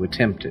time you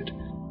attempted,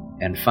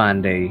 and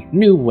find a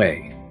new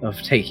way of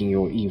taking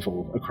your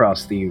evil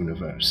across the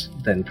universe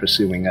than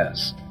pursuing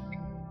us.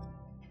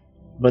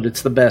 But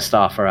it's the best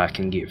offer I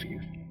can give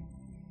you.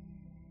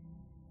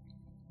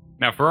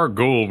 Now, for our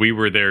goal, we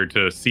were there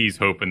to seize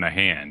Hope in the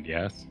hand,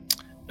 yes?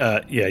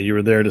 Yeah, you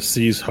were there to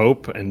seize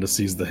Hope and to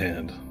seize the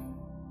hand.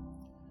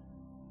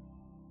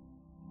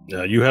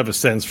 You have a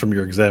sense from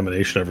your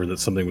examination of her that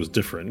something was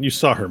different. You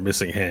saw her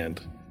missing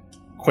hand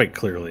quite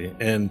clearly,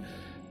 and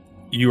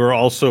you are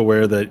also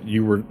aware that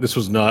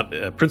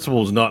Principal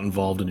was not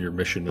involved in your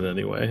mission in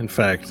any way. In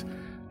fact,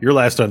 your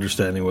last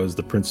understanding was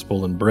the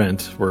Principal and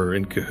Brent were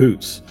in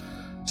cahoots.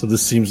 So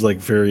this seems like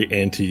very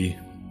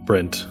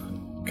anti-Brent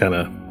kind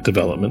of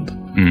development.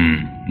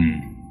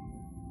 Mm-hmm.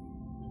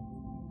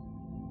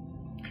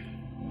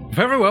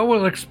 Very well,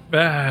 we'll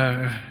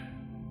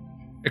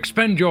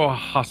expend your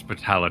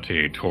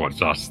hospitality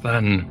towards us,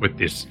 then, with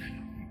this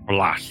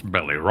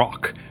Blastbelly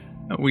Rock.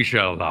 We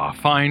shall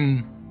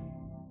find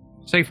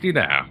safety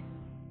there.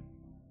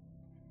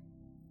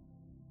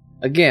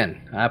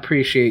 Again, I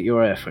appreciate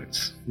your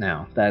efforts.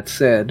 Now, that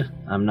said,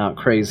 I'm not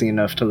crazy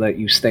enough to let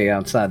you stay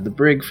outside the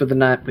brig for the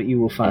night, but you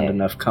will find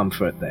enough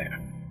comfort there.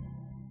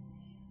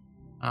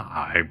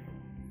 I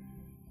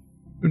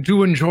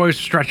do enjoy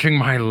stretching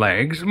my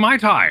legs.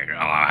 Might I,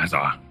 as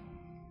a...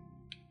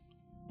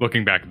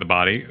 Looking back at the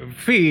body,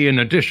 fee in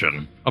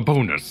addition, a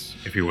bonus,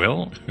 if you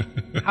will.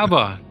 Have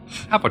a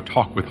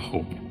talk with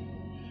Hope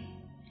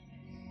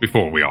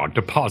before we are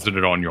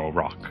deposited on your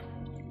rock.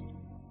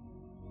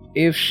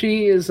 If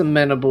she is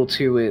amenable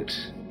to it,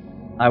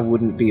 I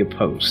wouldn't be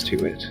opposed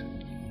to it.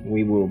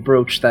 We will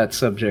broach that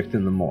subject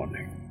in the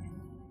morning.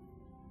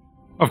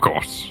 Of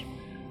course.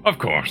 Of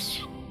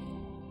course.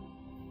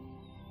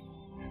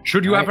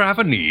 Should you ever have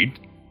a need,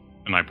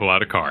 and I pull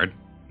out a card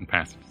and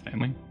pass it to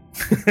Stanley.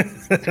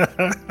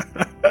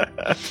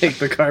 Take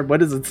the card. What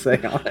does it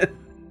say on it?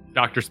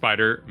 Dr.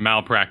 Spider,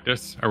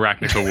 malpractice,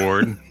 arachnic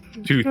ward,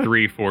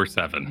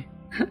 2347.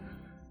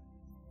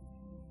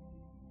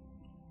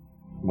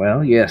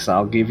 Well, yes,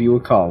 I'll give you a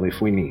call if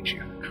we need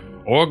you.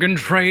 Organ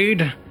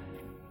trade,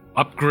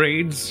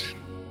 upgrades,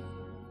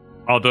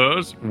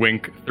 others,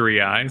 wink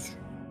 3 eyes.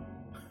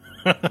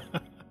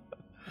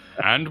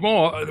 And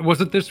more.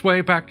 Was it this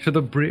way back to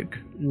the brig?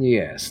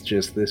 Yes,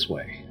 just this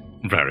way.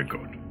 Very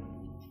good.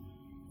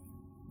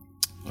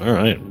 All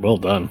right, well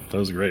done. That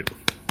was great.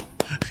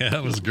 Yeah,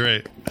 that was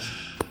great.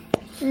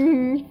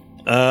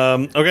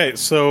 Okay,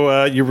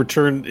 so you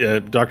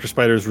returned. Dr.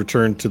 Spider's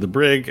returned to the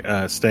brig.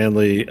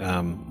 Stanley,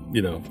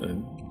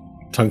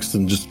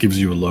 Tungsten just gives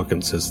you a look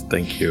and says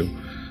thank you,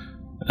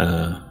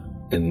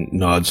 and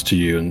nods to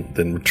you, and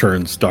then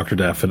returns. Dr.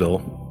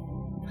 Daffodil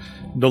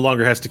no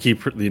longer has to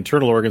keep the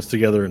internal organs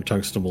together, and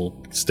Tungsten will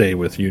stay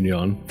with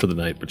Union for the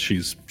night, but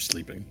she's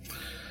sleeping.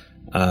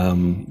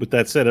 With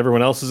that said,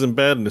 everyone else is in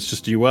bed, and it's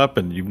just you up,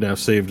 and you've now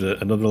saved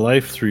another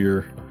life through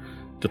your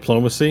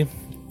diplomacy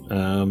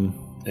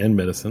and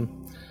medicine.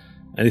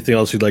 Anything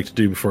else you'd like to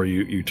do before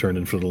you turn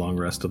in for the long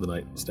rest of the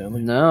night,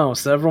 Stanley? No,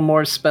 several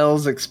more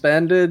spells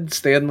expended.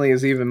 Stanley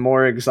is even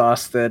more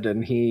exhausted,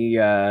 and he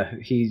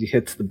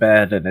hits the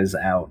bed and is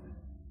out.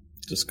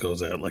 Just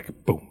goes out like a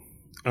boom.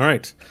 All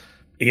right.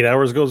 8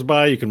 hours goes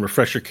by. You can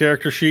refresh your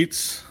character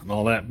sheets and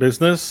all that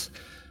business.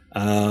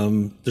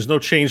 There's no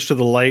change to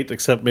the light,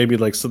 except maybe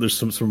so there's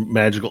some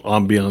magical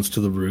ambiance to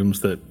the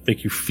rooms that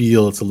make you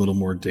feel it's a little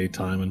more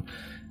daytime, and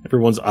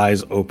everyone's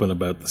eyes open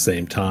about the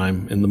same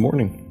time in the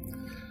morning.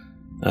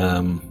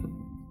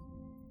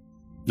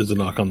 There's a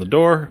knock on the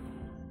door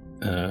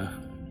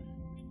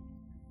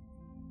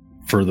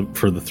for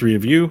the three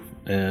of you,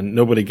 and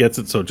nobody gets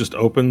it, so it just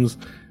opens,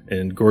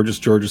 and Gorgeous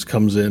Georges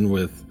comes in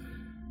with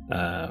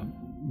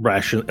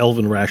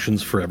elven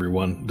rations for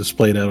everyone,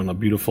 displayed out on a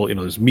beautiful,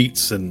 there's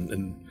meats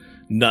and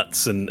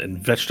nuts and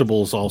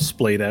vegetables all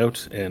splayed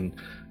out, and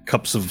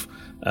cups of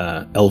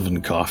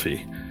elven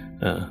coffee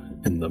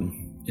in them.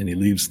 And he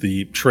leaves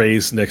the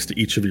trays next to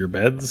each of your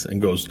beds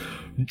and goes,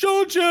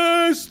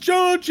 "Georges,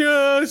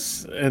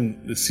 Georges!" And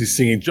he's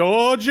singing,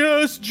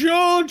 "Georges,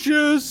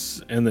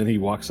 Georges!" And then he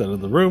walks out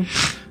of the room.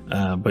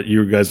 But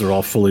you guys are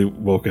all fully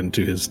woken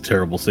to his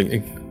terrible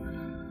singing.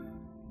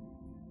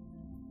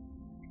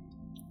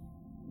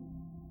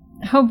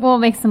 Hope will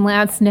make some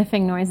loud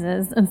sniffing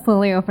noises and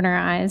slowly open her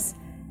eyes.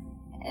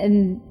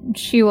 And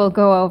she will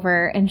go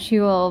over and she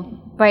will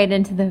bite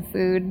into the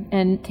food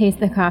and taste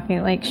the coffee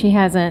like she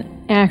hasn't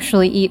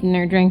actually eaten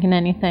or drinking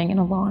anything in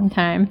a long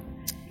time.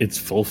 It's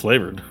full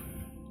flavored.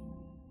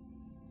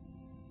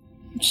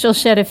 She'll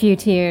shed a few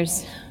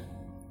tears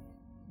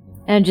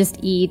and just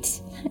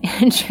eat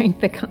and drink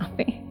the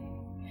coffee.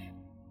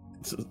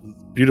 It's a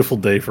beautiful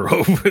day for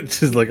Hope.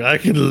 She's like, I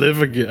can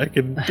live again. I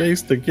can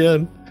taste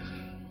again.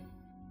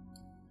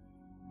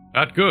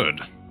 That good.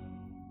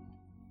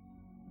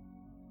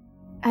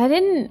 I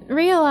didn't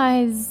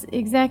realize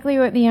exactly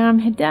what the Am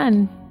had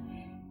done.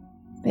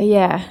 But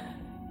yeah,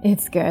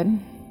 it's good.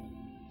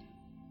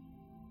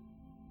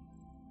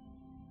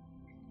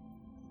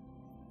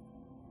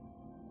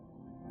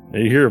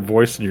 And you hear a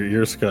voice in your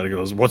ear, Scott. It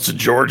goes, "What's a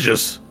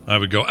Georges?" I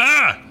would go,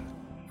 "Ah!"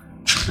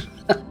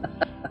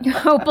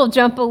 Hope will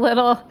jump a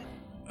little.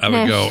 I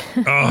would go,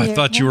 "Oh, I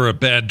thought you were a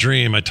bad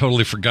dream. I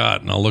totally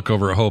forgot." And I'll look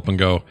over at Hope and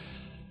go,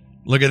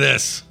 "Look at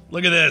this.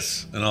 Look at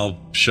this." And I'll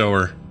show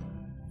her.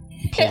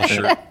 Pull a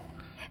shirt.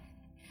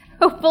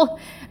 Hope will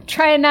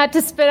try not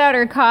to spit out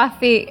her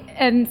coffee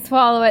and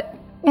swallow it.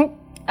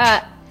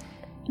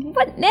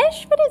 What,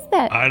 Nish? What is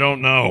that? I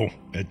don't know.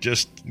 It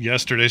just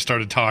yesterday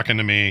started talking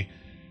to me.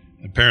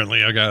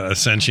 Apparently I got a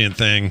sentient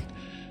thing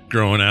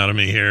growing out of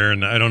me here,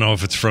 and I don't know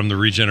if it's from the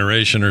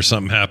regeneration or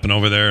something happened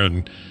over there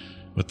and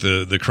with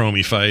the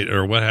Chromie fight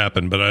or what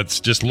happened, but it's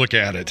just look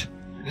at it.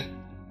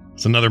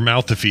 It's another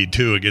mouth to feed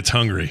too. It gets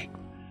hungry.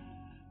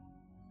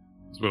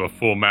 It's with a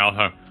full mouth,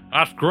 huh?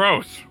 That's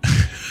gross.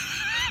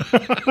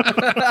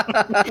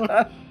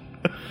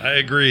 I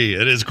agree.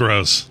 It is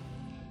gross.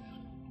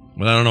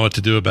 But I don't know what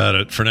to do about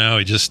it. For now,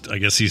 I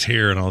guess he's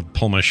here, and I'll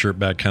pull my shirt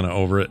back kind of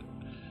over it.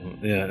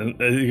 Yeah, and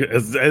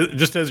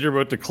just as you're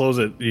about to close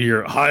it, you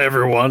hear, "Hi,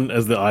 everyone,"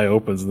 as the eye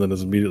opens, and then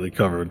is immediately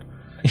covered.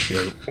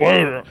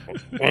 Wait.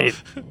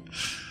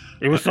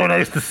 It was so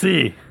nice to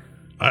see.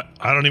 I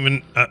don't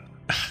even...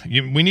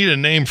 we need a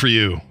name for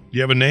you. Do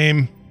you have a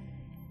name?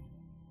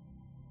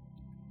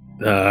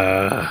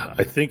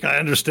 I think I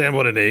understand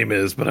what a name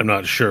is, but I'm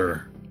not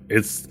sure.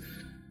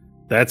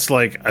 That's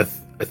like a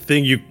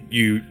thing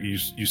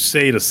you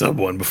say to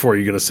someone before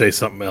you're going to say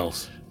something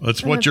else.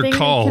 That's what you're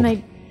called. Can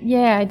I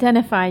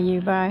identify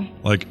you by?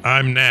 Like,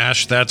 I'm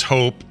Nash, that's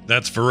Hope,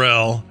 that's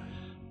Pharrell.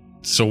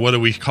 So what do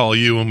we call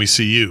you when we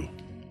see you?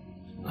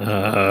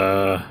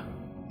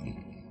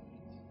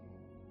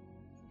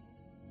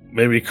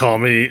 Maybe call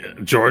me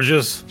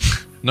Georges?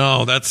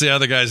 No, that's the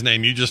other guy's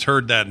name. You just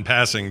heard that in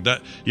passing.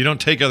 You don't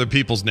take other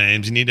people's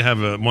names. You need to have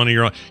one of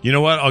your own. You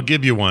know what? I'll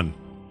give you one.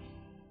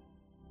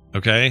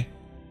 Okay?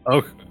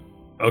 Oh,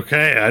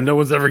 okay. No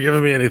one's ever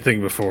given me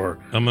anything before.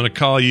 I'm going to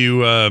call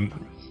you...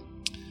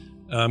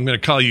 I'm going to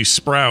call you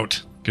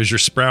Sprout, because you're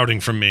sprouting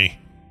from me.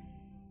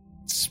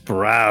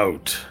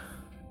 Sprout.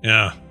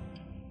 Yeah.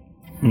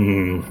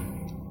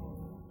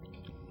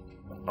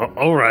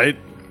 All right.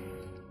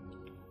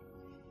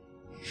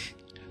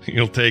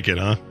 You'll take it,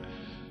 huh?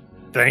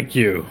 Thank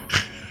you.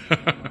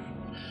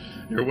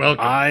 You're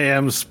welcome. I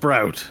am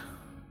Sprout.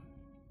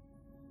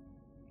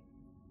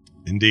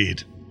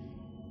 Indeed.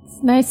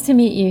 It's nice to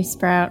meet you,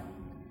 Sprout.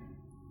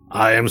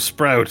 I am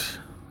Sprout.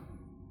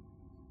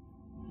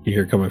 You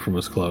hear coming from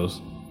his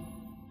clothes.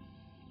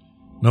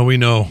 No, we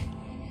know.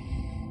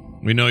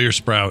 We know you're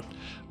Sprout.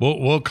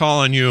 We'll call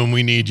on you when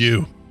we need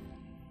you.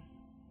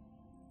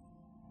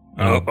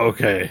 Oh,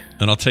 okay.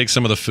 And I'll take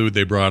some of the food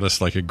they brought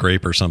us, like a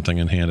grape or something,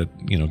 and hand it,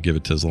 give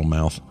it to his little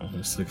mouth.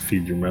 Just like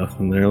feed your mouth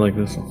in there like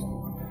this.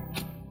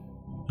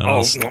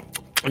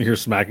 You're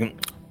smacking.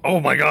 Oh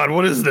my God,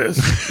 what is this?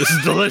 This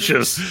is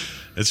delicious.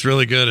 It's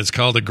really good. It's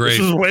called a grape.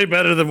 This is way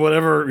better than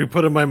whatever you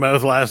put in my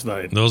mouth last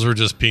night. Those were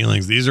just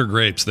peelings. These are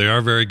grapes. They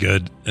are very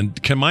good.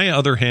 And can my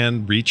other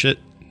hand reach it?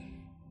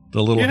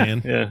 The little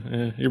hand?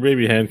 Yeah. Your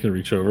baby hand can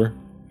reach over.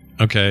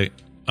 Okay.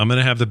 I'm going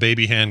to have the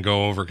baby hand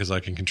go over because I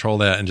can control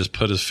that and just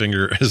put his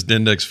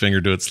index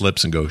finger to its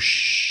lips and go,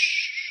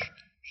 shh.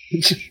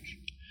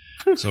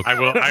 So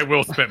I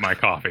will spit my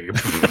coffee.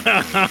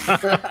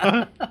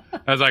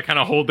 As I kind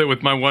of hold it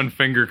with my one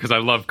finger because I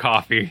love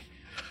coffee.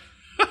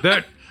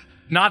 They're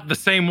not the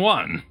same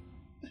one.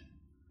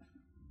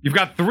 You've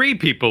got 3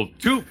 people.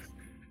 2.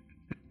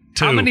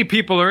 How many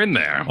people are in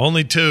there?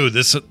 Only 2.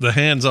 The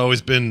hand's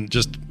always been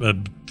just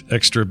an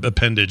extra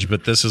appendage,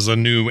 but this is a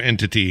new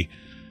entity.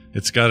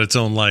 It's got its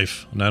own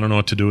life, and I don't know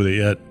what to do with it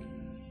yet.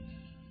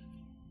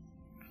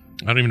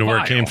 I don't even know where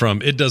it came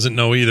from. It doesn't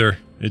know either.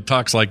 It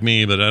talks like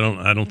me, but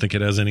I don't think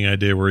it has any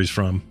idea where he's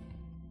from.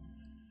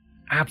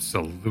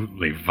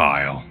 Absolutely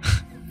vile.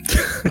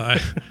 I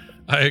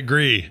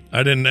agree.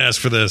 I didn't ask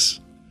for this.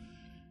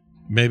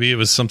 Maybe it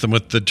was something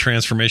with the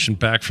transformation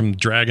back from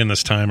dragon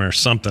this time or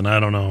something. I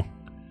don't know.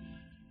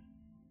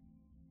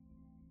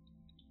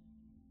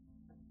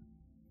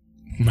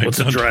 What's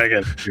a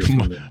dragon?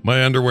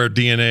 My underwear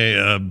DNA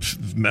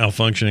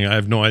malfunctioning. I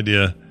have no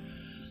idea.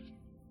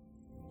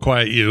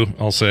 Quiet you,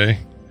 I'll say.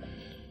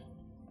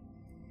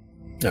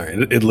 All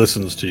right, it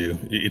listens to you.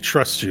 It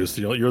trusts you.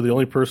 So you're the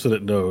only person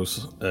it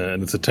knows,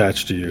 and it's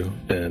attached to you,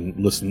 and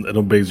it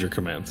obeys your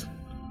commands.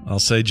 I'll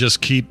say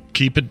just keep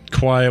it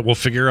quiet. We'll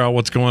figure out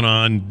what's going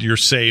on. You're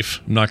safe.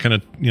 I'm not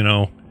gonna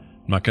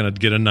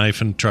get a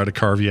knife and try to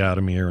carve you out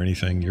of me or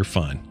anything. You're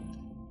fine.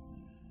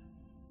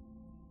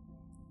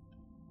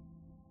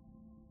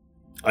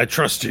 I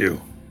trust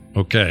you.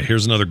 Okay,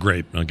 here's another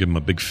grape. I'll give him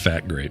a big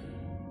fat grape.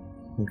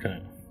 Okay.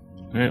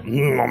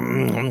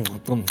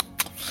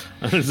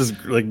 There's this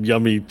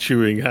yummy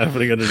chewing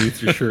happening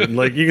underneath your shirt.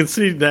 And you can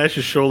see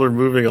Nash's shoulder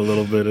moving a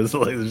little bit. It's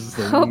there's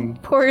just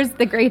Hope pours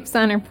the grapes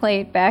on her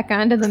plate back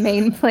onto the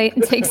main plate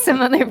and takes some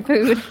other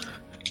food.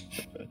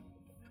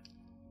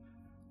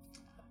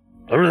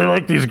 I really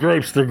like these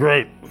grapes. They're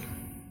great.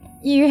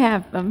 You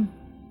have them.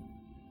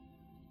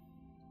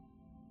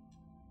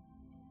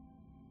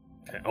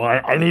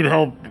 Well, I need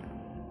help,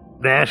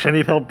 Nash. I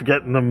need help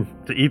getting them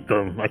to eat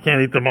them. I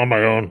can't eat them on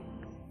my own.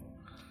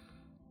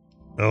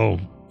 Oh,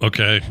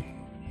 okay.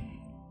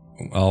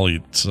 I'll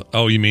eat.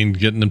 Oh, you mean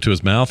getting them to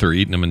his mouth or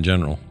eating them in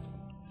general?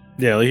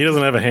 Yeah, he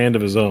doesn't have a hand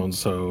of his own,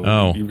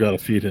 so you've got to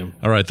feed him.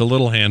 All right, the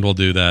little hand will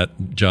do that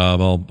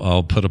job.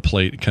 I'll put a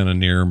plate kind of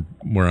near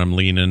where I'm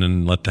leaning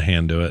and let the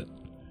hand do it.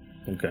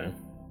 Okay.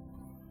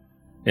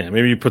 Yeah,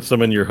 maybe you put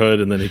some in your hood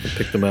and then he can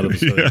pick them out of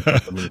his hood. And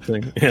put them in the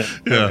thing.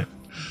 Yeah.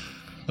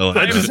 Okay.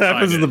 That just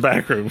happens in the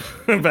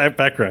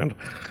background.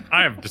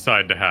 I have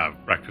decided to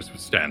have breakfast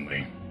with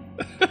Stanley.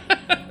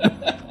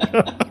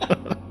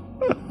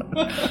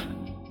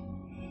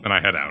 And I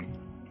head out.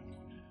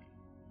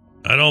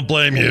 I don't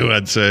blame you,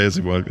 I'd say, as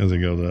he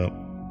goes out.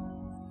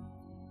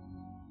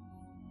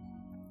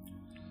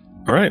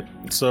 All right.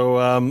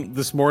 So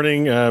this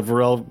morning,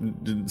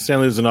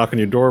 Stanley does a knock on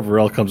your door.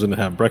 Varel comes in to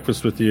have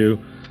breakfast with you.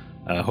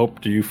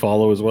 Hope, do you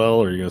follow as well,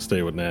 or are you going to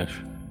stay with Nash?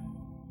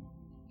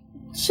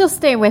 She'll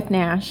stay with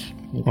Nash.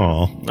 Oh,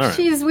 all right.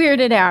 She's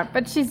weirded out,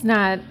 but she's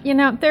not.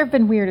 There have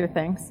been weirder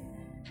things.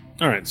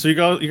 All right. So you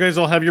guys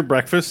all have your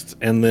breakfast,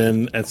 and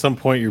then at some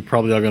point you're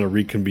probably all going to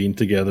reconvene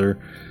together.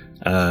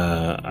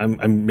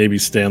 I'm maybe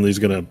Stanley's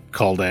going to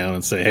call down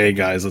and say, "Hey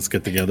guys, let's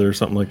get together," or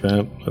something like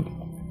that. But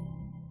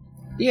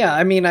yeah,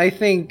 I mean, I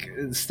think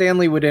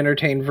Stanley would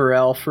entertain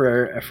Varel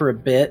for a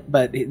bit,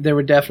 but there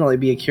would definitely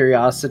be a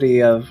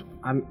curiosity of,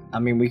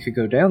 we could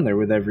go down there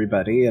with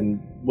everybody,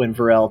 and when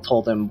Varel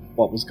told him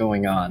what was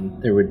going on,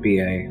 there would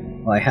be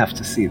I have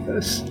to see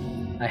this.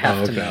 I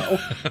have to know.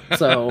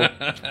 So,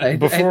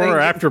 before or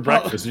after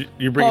breakfast?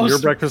 You bring your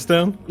breakfast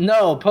down?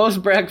 No,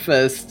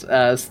 post-breakfast,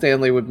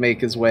 Stanley would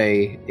make his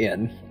way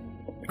in.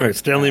 All right,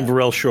 Stanley and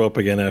Varel show up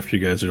again after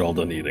you guys are all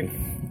done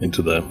eating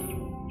into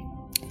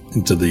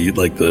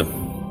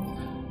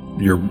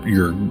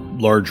your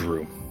large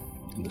room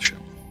in the ship.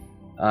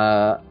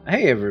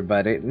 Hey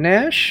everybody,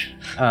 Nash.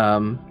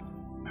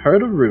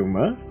 Heard a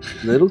rumor,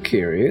 little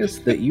curious,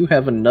 that you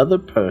have another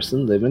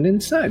person living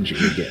inside you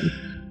again.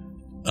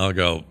 I'll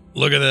go,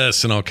 look at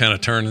this, and I'll kind of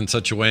turn in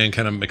such a way and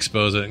kind of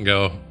expose it and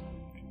go,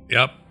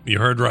 yep, you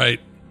heard right.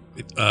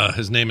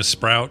 His name is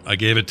Sprout. I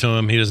gave it to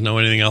him. He doesn't know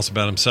anything else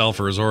about himself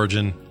or his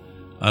origin.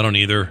 I don't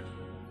either.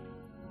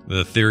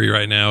 The theory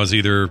right now is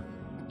either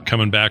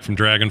coming back from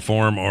dragon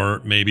form or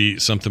maybe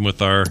something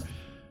with our,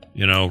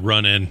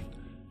 run-in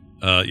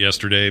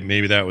yesterday.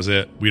 Maybe that was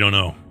it. We don't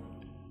know.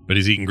 But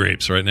he's eating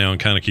grapes right now and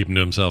kind of keeping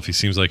to himself. He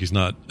seems like he's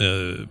not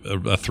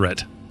a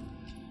threat.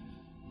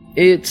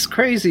 It's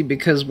crazy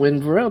because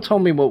when Varel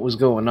told me what was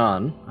going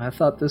on, I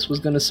thought this was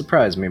going to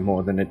surprise me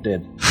more than it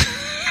did.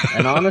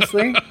 And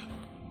honestly,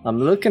 I'm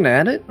looking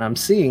at it, I'm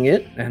seeing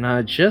it, and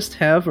I just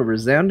have a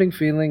resounding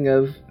feeling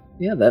of,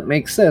 yeah, that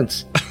makes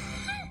sense.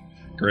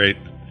 Great.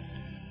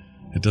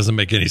 It doesn't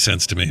make any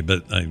sense to me,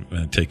 but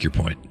I take your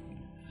point.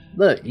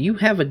 Look, you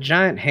have a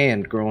giant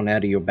hand growing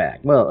out of your back.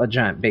 Well, a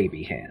giant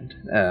baby hand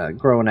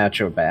growing out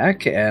your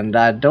back, and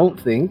I don't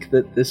think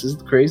that this is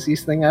the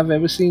craziest thing I've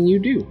ever seen you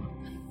do.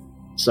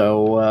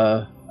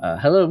 So,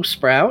 Hello,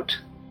 Sprout.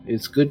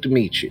 It's good to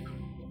meet you.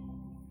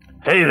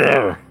 Hey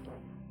there.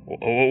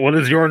 What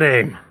is your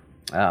name?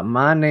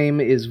 My name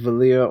is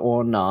Valir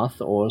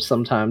Ornath, or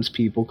sometimes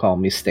people call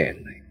me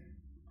Stanley.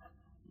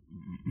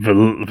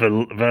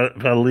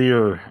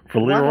 Valir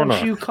Why don't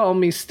Ornath. you call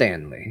me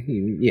Stanley?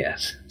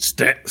 Yes.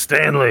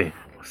 Stanley.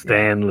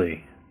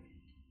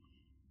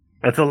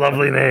 That's a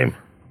lovely name.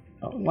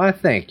 Oh, why,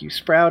 thank you.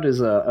 Sprout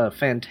is a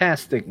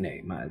fantastic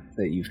name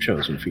that you've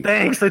chosen for you.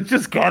 Thanks, I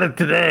just got it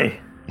today.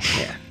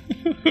 Yeah.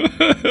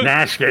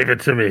 Nash gave it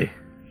to me.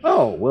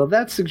 Oh, well,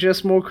 that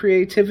suggests more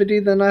creativity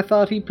than I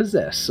thought he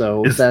possessed,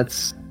 so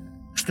that's...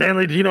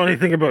 Stanley, do you know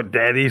anything about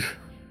daddies?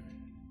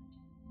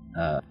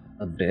 A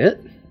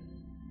bit.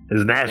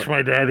 Is Nash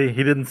my daddy?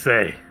 He didn't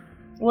say.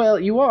 Well,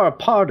 you are a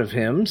part of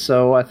him,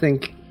 so I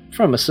think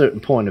from a certain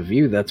point of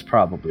view that's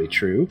probably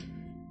true.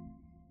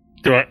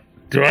 Do I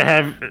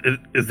have...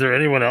 Is there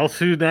anyone else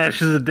who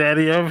Nash is a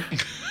daddy of?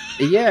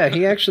 Yeah,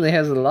 he actually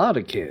has a lot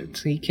of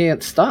kids. He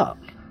can't stop.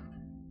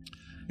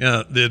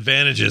 Yeah, the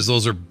advantage is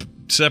those are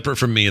separate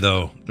from me,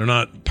 though. They're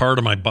not part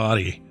of my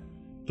body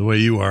the way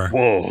you are.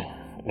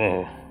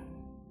 Whoa.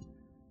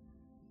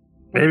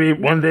 Maybe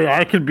one day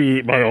I could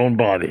be my own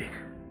body.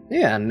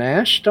 Yeah,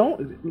 Nash,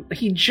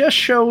 he just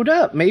showed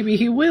up. Maybe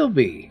he will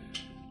be.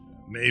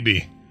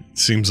 Maybe. It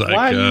seems like...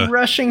 Why are you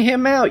rushing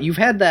him out? You've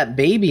had that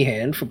baby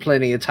hand for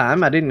plenty of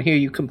time. I didn't hear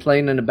you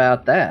complaining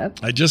about that.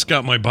 I just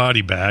got my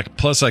body back.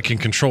 Plus, I can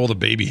control the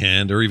baby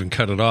hand or even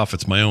cut it off.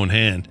 It's my own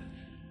hand.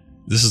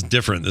 This is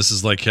different. This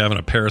is like having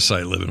a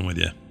parasite living with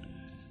you.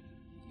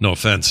 No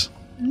offense.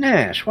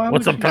 Nash, why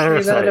What's would a you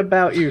parasite? say that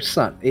about your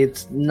son?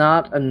 It's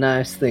not a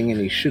nice thing, and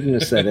he shouldn't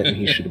have said it, and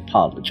he should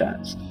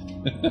apologize.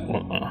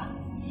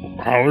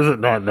 How is it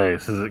not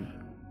nice? Is it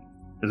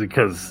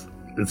because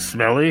it's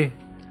smelly?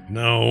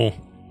 No,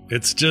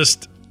 it's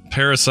just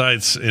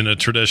parasites in a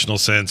traditional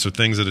sense, or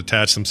things that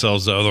attach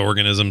themselves to other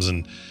organisms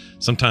and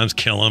sometimes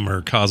kill them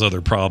or cause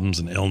other problems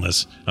and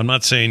illness. I'm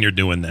not saying you're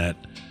doing that.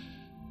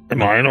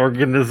 Am I an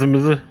organism,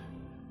 is it?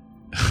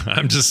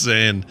 I'm just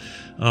saying,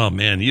 oh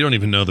man, you don't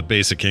even know the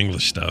basic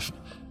English stuff.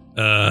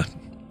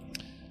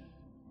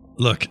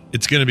 Look,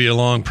 it's going to be a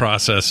long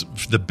process.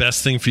 The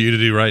best thing for you to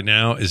do right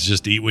now is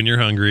just eat when you're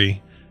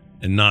hungry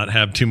and not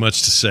have too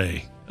much to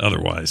say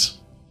otherwise.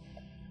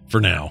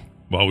 For now,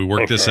 while we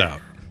work this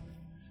out.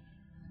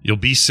 You'll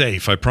be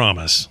safe, I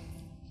promise.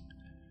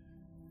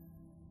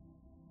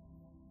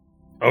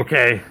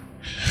 Okay.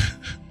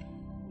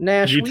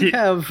 Nash, we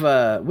have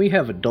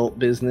adult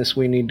business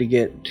we need to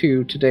get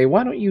to today.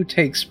 Why don't you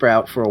take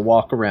Sprout for a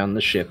walk around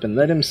the ship and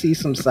let him see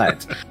some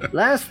sights?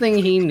 Last thing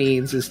he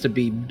needs is to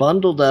be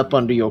bundled up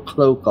under your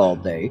cloak all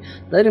day.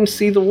 Let him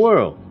see the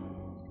world.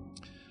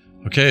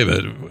 Okay,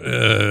 but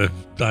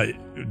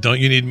don't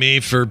you need me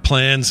for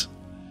plans?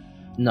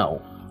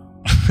 No.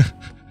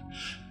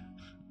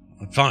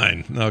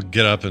 Fine. I'll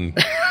get up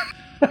and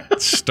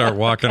start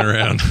walking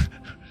around.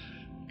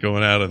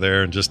 Going out of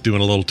there and just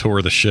doing a little tour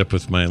of the ship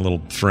with my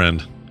little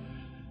friend.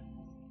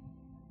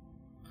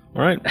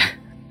 All right.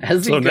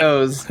 As he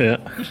goes, yeah.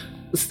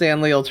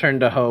 Stanley will turn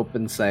to Hope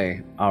and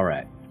say, all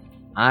right,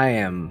 I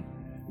am,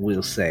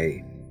 we'll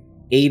say,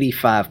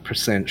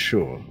 85%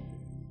 sure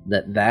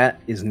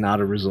that is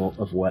not a result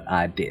of what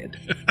I did.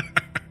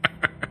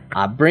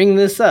 I bring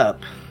this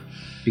up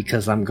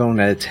because I'm going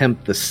to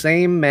attempt the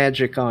same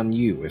magic on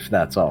you, if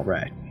that's all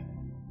right.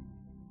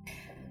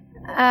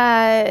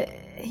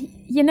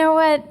 You know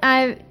what?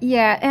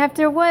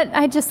 After what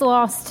I just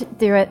lost,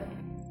 do it.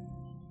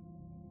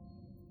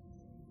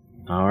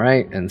 All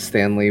right, and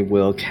Stanley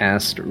will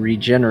cast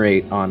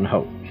Regenerate on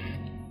Hope.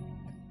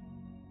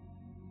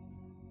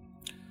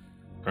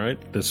 All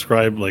right.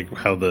 Describe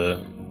how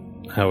it.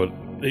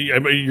 I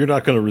mean, you're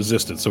not going to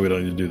resist it, so we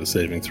don't need to do the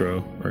saving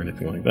throw or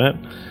anything like that.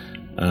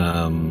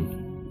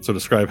 So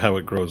describe how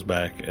it grows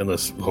back,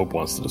 unless Hope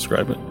wants to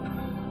describe it.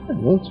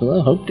 Well,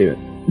 let Hope do it.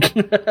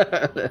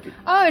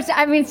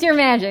 It's your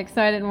magic,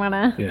 so I didn't want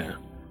to. Yeah,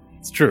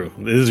 it's true.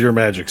 It is your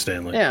magic,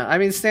 Stanley. Yeah, I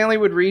mean, Stanley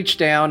would reach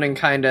down and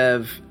kind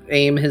of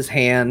aim his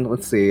hand.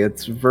 Let's see,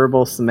 it's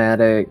verbal,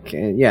 somatic,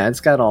 and yeah,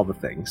 it's got all the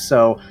things.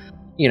 So,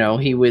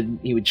 he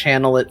would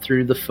channel it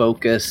through the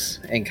focus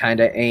and kind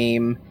of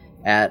aim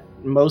at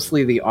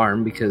mostly the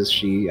arm because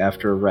she,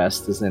 after a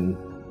rest, is in,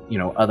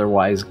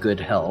 otherwise good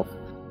health,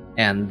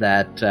 and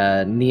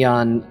that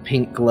neon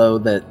pink glow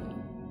that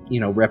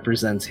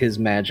represents his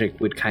magic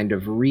would kind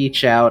of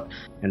reach out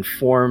and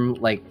form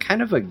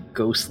kind of a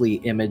ghostly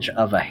image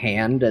of a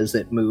hand as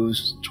it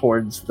moves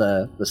towards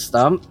the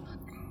stump,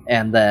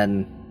 and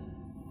then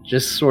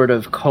just sort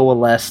of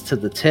coalesce to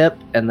the tip,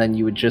 and then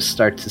you would just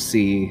start to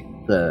see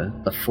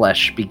the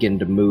flesh begin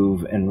to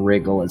move and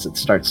wriggle as it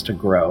starts to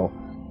grow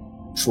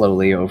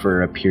slowly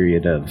over a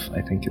period of,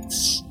 I think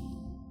it's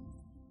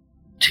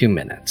 2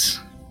 minutes.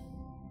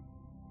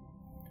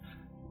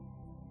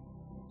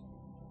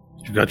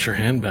 You got your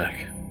hand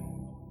back.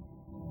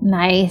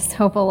 Nice.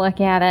 Hope will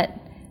look at it.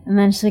 And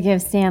then she'll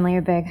give Stanley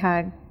a big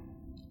hug.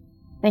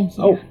 Thank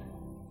you. Oh.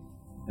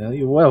 Well,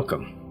 you're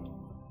welcome.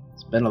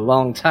 It's been a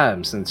long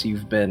time since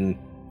you've been,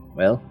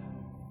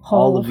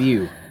 all of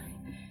you,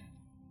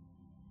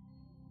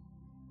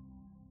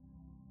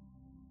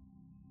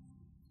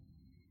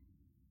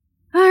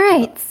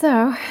 right,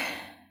 so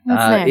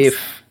what's next?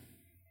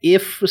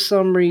 If for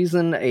some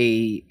reason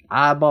a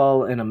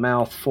eyeball and a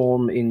mouth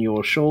form in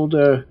your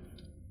shoulder,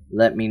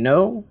 let me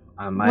know.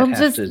 I might have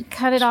just to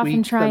cut it off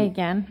and try them.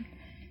 again.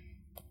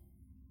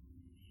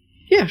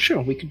 Yeah,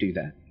 sure, we could do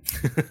that.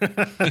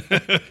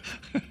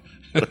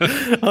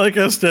 I like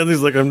how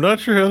Stanley's like, I'm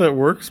not sure how that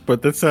works,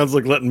 but that sounds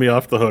like letting me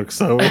off the hook.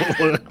 So,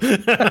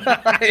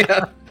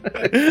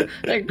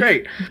 yeah.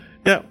 Great.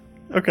 Yeah.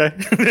 Okay.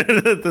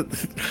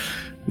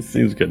 It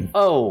seems good.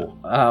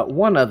 Oh,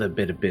 one other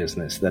bit of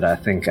business that I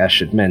think I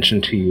should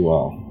mention to you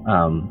all.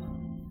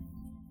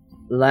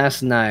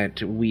 Last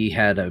night we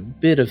had a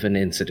bit of an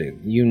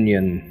incident.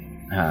 Union,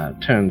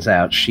 turns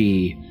out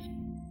she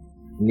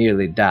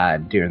nearly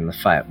died during the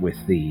fight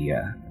with the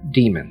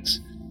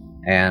demons.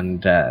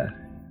 And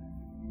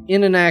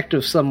in an act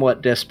of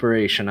somewhat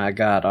desperation, I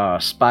got our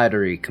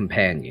spidery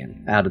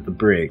companion out of the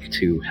brig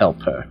to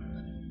help her.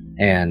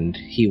 And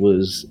he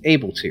was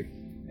able to,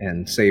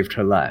 and saved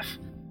her life.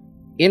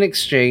 In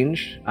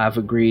exchange, I've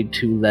agreed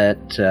to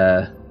let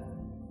the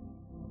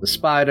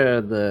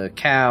spider, the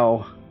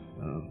cow,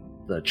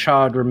 the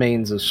charred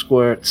remains of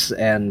Squirts,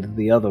 and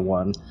the other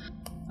one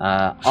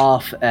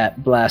off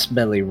at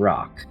Blastbelly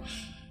Rock.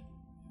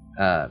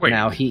 Wait.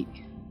 Now he...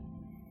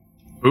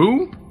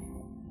 Who?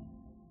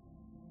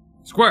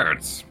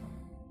 Squirts.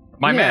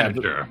 My Yeah,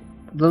 manager.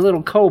 The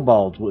little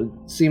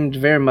kobold seemed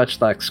very much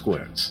like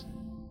Squirts.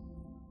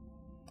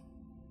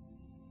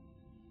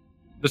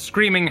 The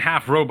screaming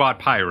half-robot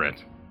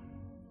pirate.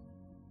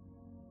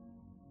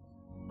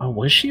 Oh,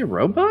 was she a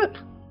robot?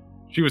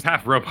 She was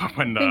half-robot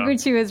when I think when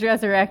she was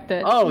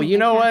resurrected. Oh, she you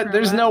know was a what?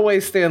 There's robot. no way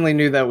Stanley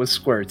knew that was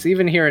Squirts.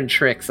 Even hearing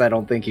Tricks, I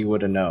don't think he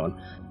would have known.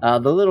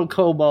 The little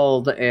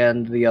kobold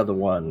and the other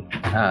one,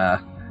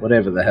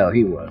 whatever the hell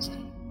he was,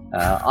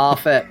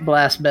 off at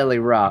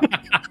Blastbelly Rock.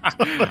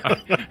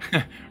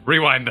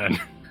 Rewind then.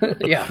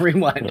 Yeah,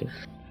 rewind.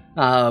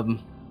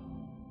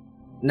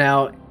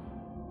 Now,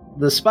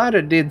 the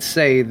spider did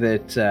say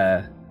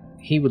that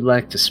he would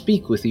like to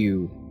speak with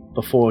you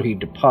before he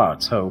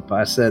departs, Hope.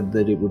 I said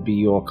that it would be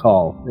your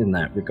call in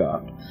that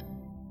regard.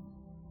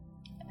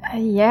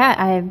 Yeah,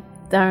 I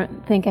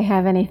don't think I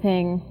have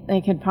anything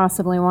they could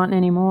possibly want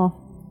anymore.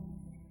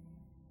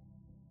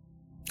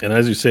 And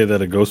as you say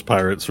that, a ghost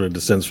pirate sort of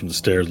descends from the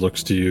stairs,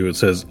 looks to you, and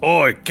says,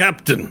 "Oi,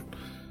 Captain!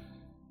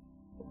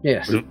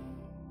 Yes.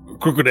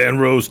 Crooked Ann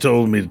Rose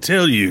told me to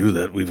tell you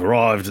that we've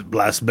arrived at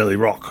Blastbelly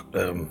Rock.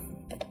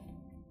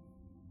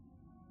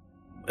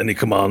 Any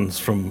commands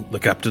from the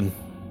captain?"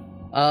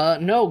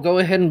 No, go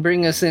ahead and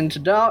bring us into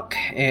dock,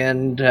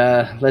 and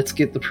let's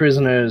get the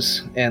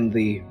prisoners and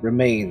the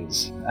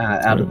remains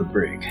out of the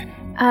brig.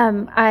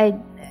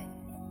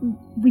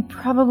 We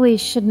probably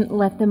shouldn't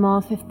let them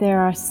off if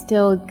there are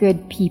still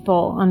good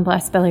people on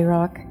Blastbelly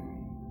Rock.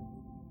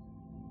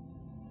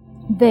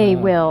 They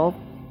will.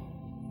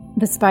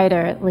 The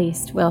spider, at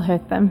least, will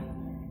hurt them.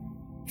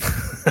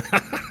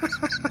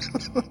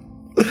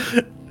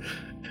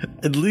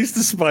 At least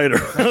the spider.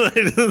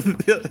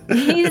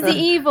 He's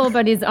evil,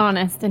 but he's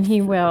honest, and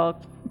he will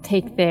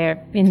take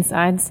their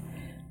insides.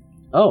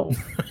 Oh.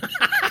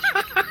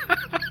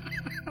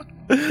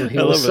 Well, he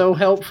was so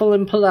helpful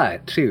and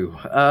polite, too.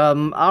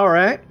 All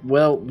right.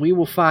 Well, we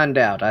will find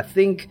out. I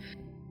think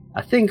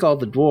all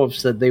the dwarves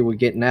said they were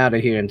getting out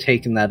of here and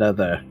taking that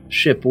other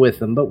ship with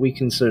them, but we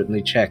can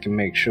certainly check and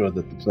make sure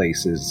that the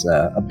place is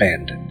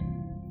abandoned.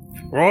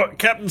 Right,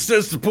 captain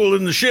says to pull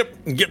in the ship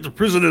and get the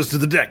prisoners to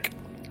the deck.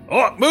 All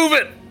right, move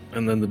it!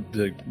 And then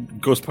the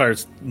ghost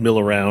pirates mill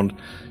around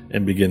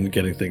and begin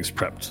getting things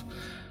prepped.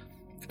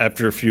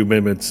 After a few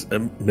minutes,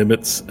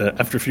 mimics.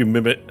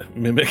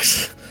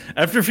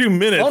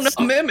 Oh no,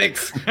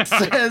 mimics!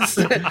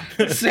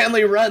 Says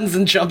Stanley runs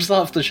and jumps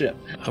off the ship.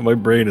 My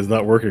brain is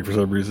not working for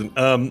some reason.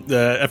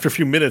 After a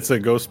few minutes, a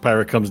ghost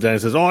pirate comes down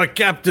and says, "All right,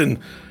 Captain,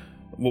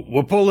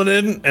 we're pulling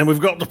in, and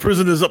we've got the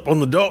prisoners up on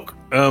the dock.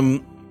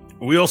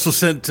 We also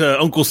sent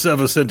Uncle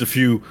Sever sent a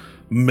few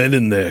men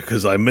in there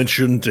because I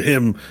mentioned to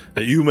him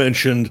that you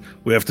mentioned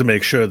we have to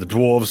make sure the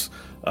dwarves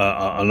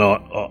are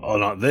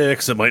not there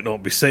because it might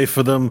not be safe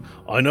for them.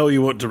 I know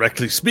you weren't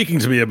directly speaking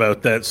to me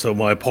about that, so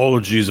my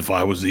apologies if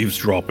I was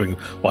eavesdropping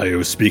while you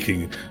were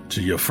speaking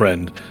to your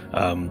friend.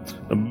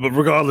 But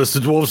regardless, the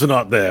dwarves are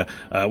not there.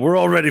 We're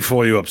all ready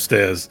for you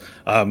upstairs.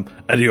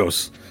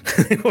 Adios."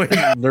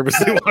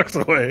 Nervously walks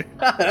away.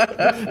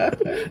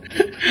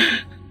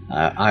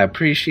 I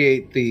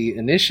appreciate the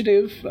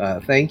initiative.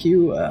 Thank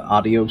you.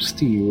 Adios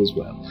to you as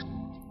well.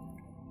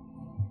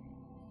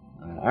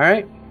 All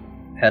right,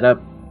 head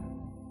up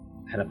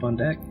on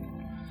deck.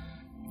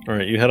 All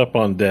right, you head up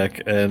on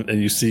deck and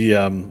you see,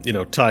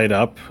 tied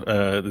up,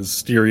 the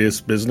mysterious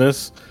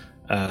business,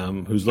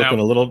 who's looking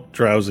a little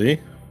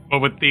drowsy. Well,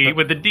 with the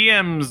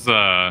DM's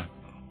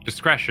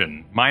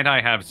discretion, might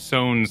I have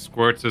sewn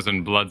Squirts'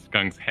 and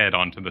Bloodskunk's head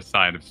onto the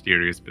side of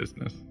Mysterious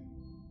Business?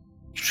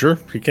 Sure,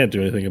 he can't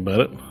do anything about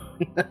it.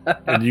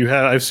 And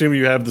I assume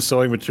you have the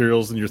sewing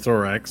materials in your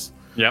thorax.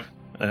 Yep.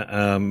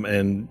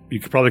 And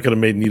you could have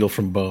made needle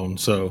from bone.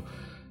 So,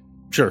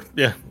 sure,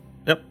 yeah,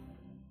 yep.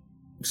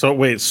 So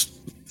wait,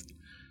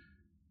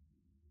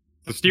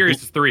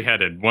 Asterius is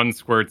three-headed. One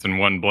squirts and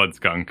one blood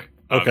skunk.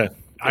 Okay.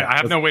 I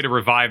have no way to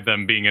revive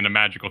them being in a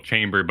magical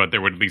chamber, but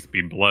there would at least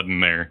be blood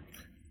in their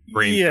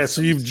brains. Yeah,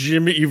 so you've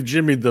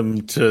jimmied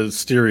them to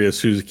Asterius,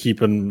 who's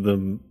keeping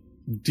them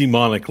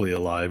demonically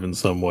alive in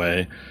some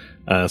way.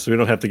 So we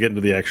don't have to get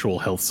into the actual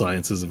health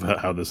sciences of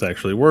how this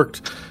actually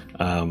worked.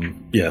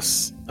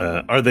 Yes.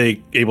 Are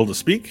they able to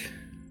speak?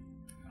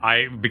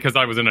 Because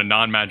I was in a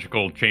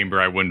non-magical chamber,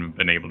 I wouldn't have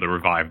been able to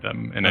revive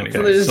them in any way.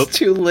 So there's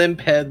two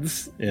limp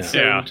heads Yeah.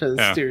 sewn to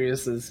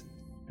Asterius's.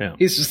 Yeah.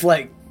 He's just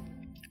like,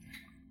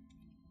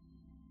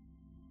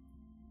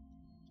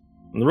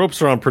 And the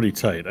ropes are on pretty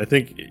tight. I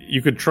think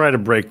you could try to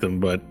break them,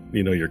 but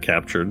you're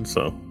captured.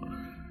 So,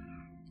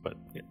 but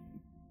yeah,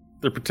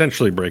 they're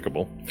potentially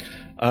breakable.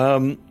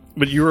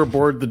 But you're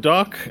aboard the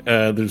dock.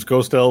 There's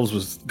ghost elves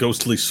with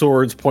ghostly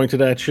swords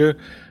pointed at you.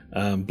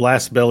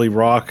 Blast Belly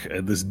Rock,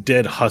 this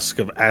dead husk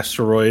of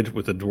asteroid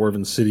with a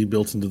dwarven city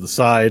built into the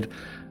side,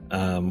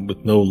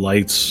 with no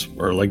lights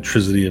or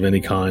electricity of any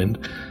kind,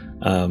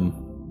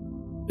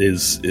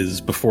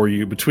 is before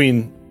you.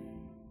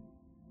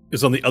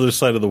 Is on the other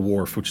side of the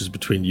wharf, which is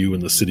between you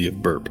and the city of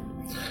Burp,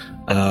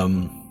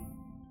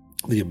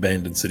 the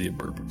abandoned city of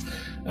Burp.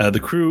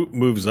 The crew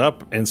moves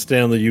up, and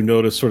Stanley, you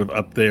notice sort of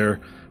up there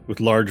with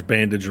large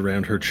bandage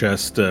around her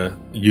chest,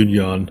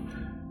 Yunyan,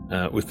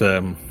 with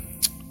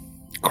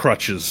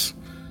crutches,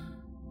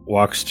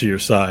 walks to your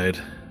side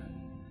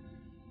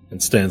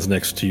and stands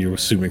next to you,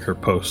 assuming her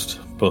post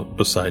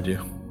beside you.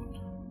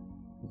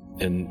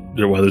 And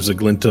while there's a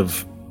glint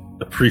of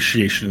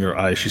appreciation in her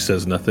eyes, she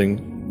says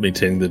nothing,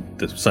 maintaining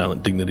the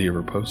silent dignity of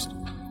her post.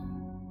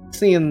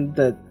 seeing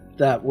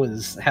that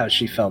was how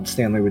she felt,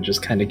 Stanley would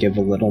just kind of give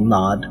a little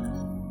nod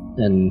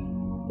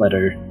and let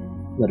her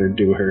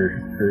do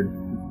her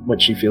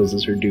what she feels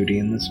is her duty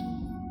in this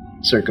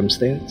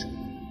circumstance.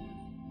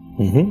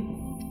 Mm-hmm.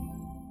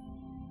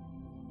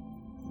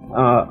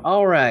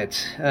 All right.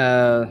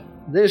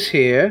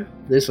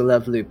 This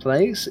lovely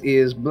place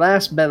is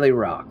Blast Belly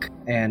Rock,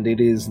 and it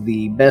is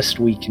the best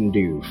we can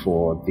do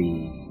for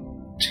the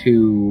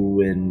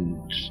two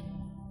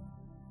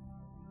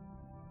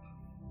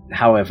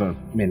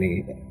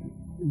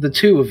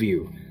of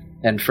you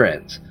and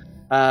friends.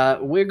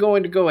 We're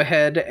going to go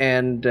ahead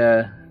and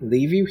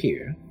leave you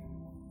here.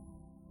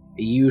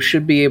 You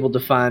should be able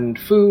to find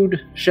food,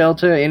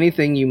 shelter,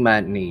 anything you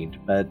might need,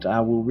 but I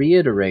will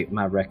reiterate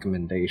my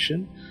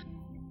recommendation.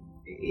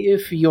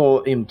 If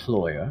your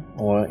employer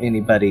or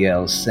anybody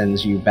else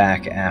sends you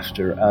back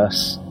after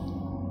us,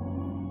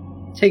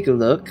 take a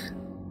look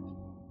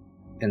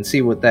and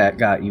see what that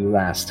got you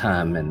last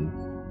time and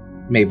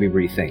maybe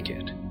rethink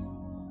it.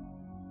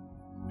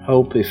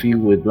 Hope if you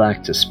would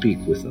like to speak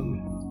with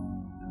them,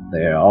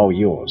 they're all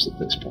yours at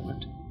this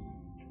point.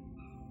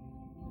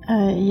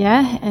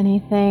 Yeah,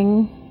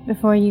 anything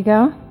before you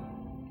go?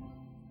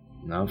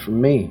 Not from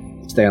me.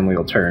 Stanley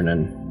will turn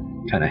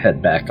and kind of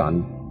head back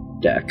on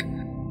deck.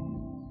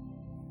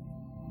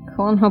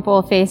 Cool, and Hope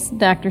will face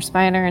Dr.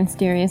 Spider and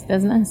Styria's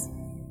business.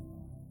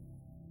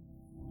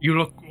 You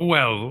look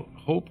well,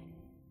 Hope.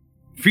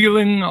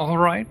 Feeling all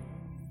right?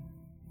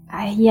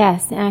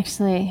 Yes,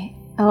 actually,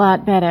 a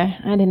lot better.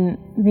 I didn't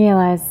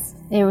realize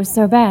it was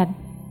so bad.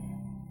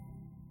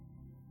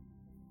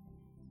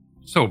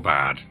 So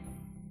bad.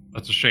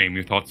 That's a shame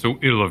you thought so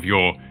ill of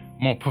your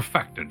more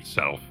perfected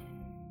self.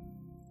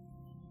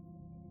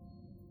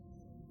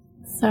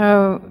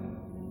 So,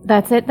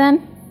 that's it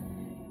then?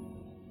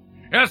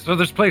 Yes, so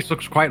this place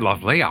looks quite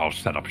lovely. I'll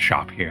set up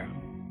shop here.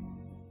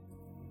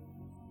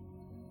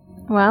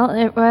 Well,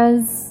 it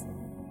was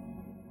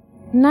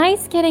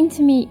nice getting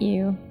to meet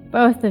you,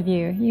 both of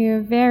you.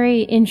 You're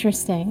very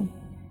interesting.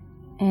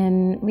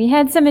 And we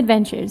had some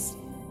adventures.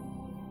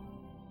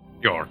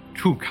 You're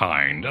too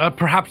kind.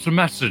 Perhaps a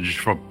message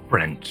for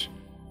Brent.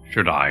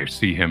 Should I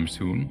see him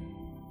soon?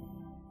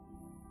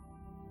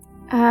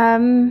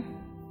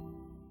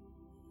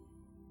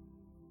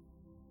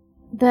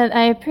 That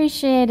I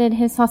appreciated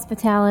his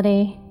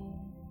hospitality,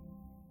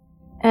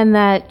 and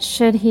that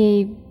should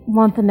he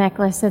want the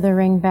necklace or the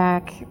ring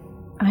back,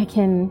 I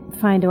can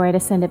find a way to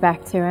send it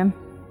back to him.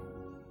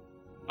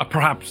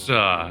 Perhaps,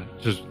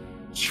 just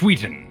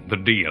sweeten the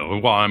deal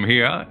while I'm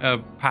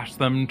here. Pass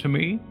them to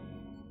me.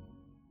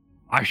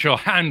 I shall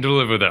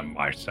hand-deliver them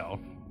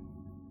myself.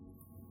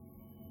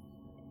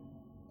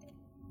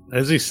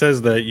 As he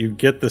says that, you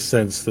get the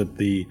sense that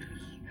the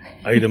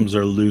items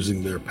are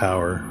losing their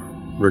power,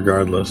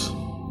 regardless.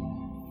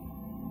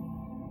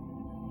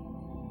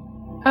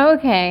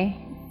 Okay,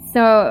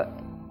 so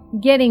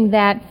getting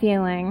that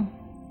feeling,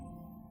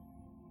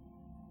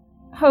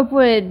 Hope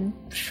would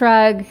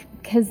shrug,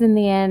 because in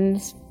the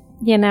end,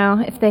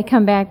 if they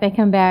come back, they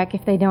come back.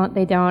 If they don't,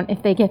 they don't.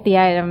 If they get the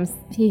items,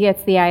 he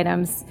gets the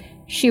items.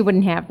 She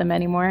wouldn't have them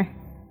anymore,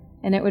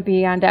 and it would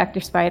be on Dr.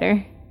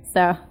 Spider.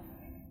 So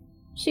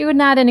she would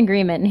nod in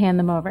agreement and hand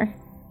them over.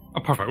 Oh,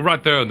 perfect.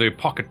 Right there, the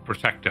pocket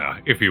protector,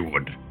 if you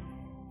would.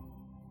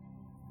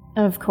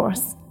 Of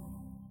course.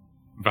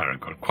 Very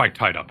good. Quite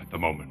tied up at the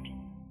moment.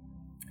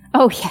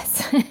 Oh,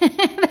 yes.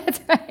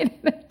 That's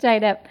right.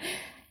 Tied up.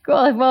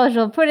 Cool. Well,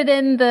 she'll put it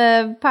in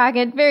the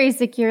pocket very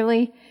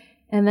securely,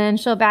 and then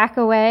she'll back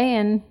away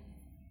and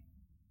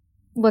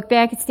look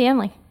back at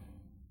Stanley.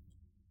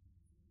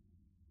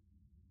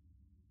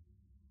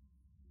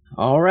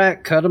 All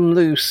right, cut him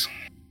loose.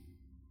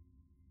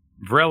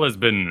 Vrel has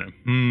been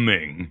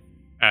humming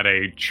at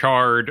a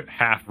charred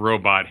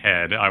half-robot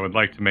head. I would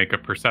like to make a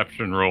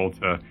perception roll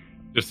to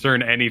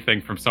discern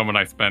anything from someone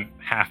I spent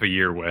half a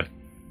year with.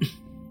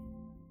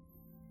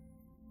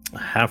 A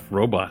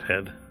half-robot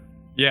head?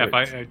 Yeah, if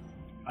I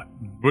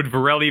would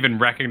Varel even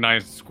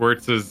recognize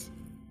Squirts'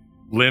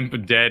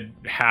 limp, dead,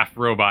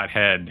 half-robot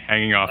head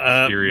hanging off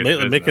the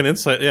serious make an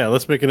insight. Yeah,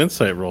 let's make an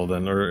insight roll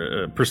then,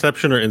 or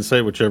perception or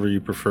insight, whichever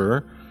you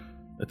prefer.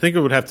 I think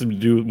it would have to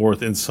do more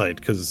with insight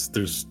because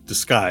there's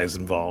disguise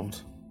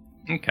involved.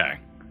 Okay.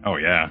 Oh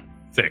yeah,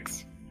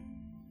 6.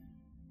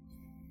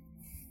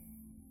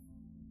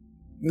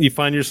 You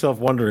find yourself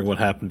wondering what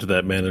happened to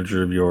that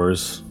manager of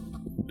yours.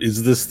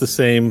 Is this the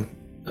same,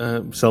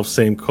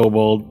 same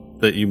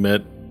kobold that you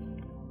met?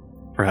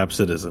 Perhaps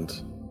it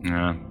isn't.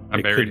 Yeah,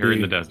 I buried her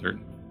in the desert.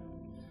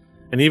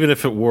 And even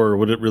if it were,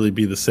 would it really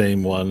be the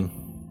same one?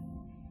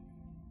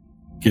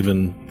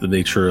 Given the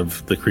nature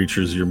of the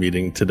creatures you're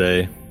meeting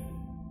today?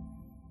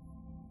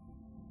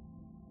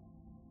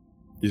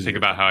 Think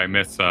about how I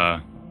miss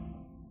Rock'em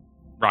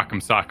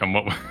Sock'em.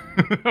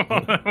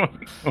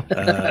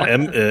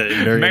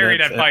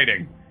 Married at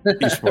Fighting.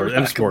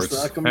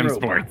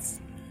 M-Sports.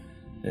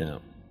 Yeah.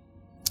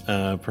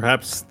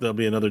 Perhaps there'll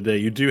be another day.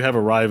 You do have a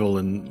rival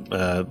in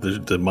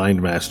the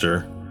Mind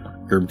Master,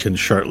 Gerbkin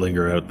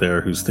Shartlinger out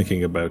there, who's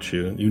thinking about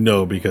you. You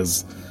know,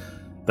 because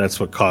that's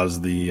what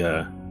caused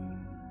the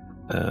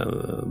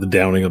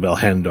downing of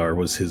Alhandar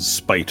was his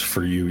spite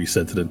for you. He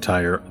sent the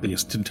entire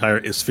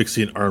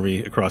Asphyxian army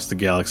across the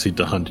galaxy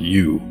to hunt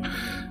you.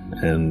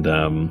 And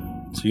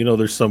so you know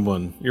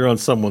you're on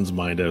someone's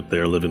mind out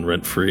there living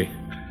rent free.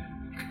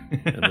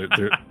 And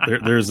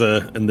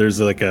there's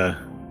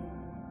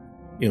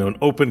an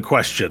open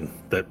question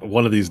that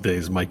one of these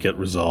days might get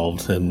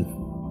resolved,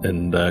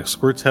 and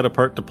Squirts had a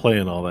part to play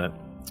in all that.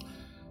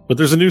 But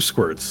there's a new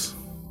Squirts.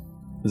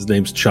 His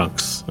name's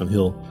Chunks, and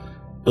he'll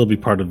be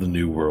part of the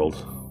new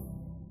world,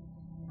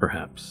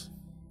 perhaps.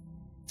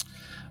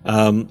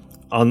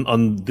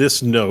 On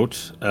this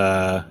note,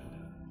 hang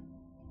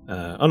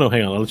on,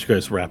 I'll let you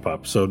guys wrap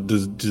up. So,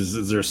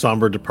 is there a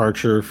somber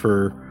departure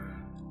for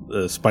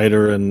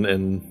Spider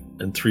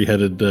and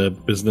three-headed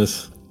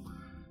business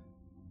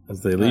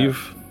as they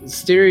leave?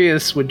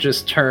 Sirius would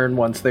just turn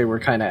once they were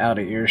kind of out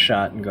of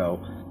earshot and go,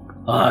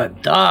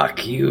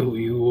 "Doc,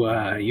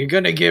 you're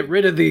gonna get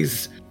rid of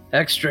these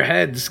extra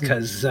heads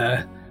because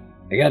I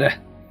gotta."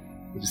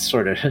 He just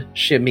sort of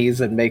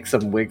shimmies and makes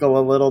them wiggle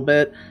a little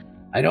bit.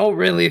 I don't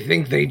really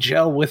think they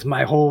gel with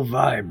my whole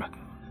vibe.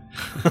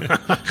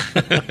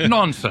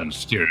 Nonsense,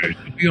 Sirius.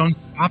 You'd be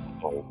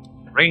unstoppable.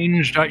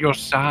 Ranged at your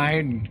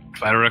side,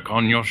 cleric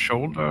on your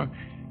shoulder.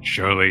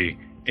 Surely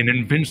an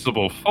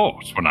invincible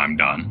force when I'm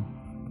done.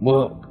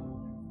 Well,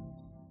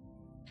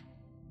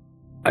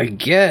 I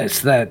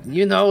guess that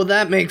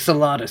makes a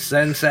lot of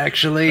sense,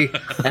 actually.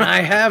 And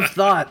I have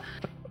thought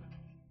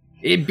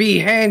it'd be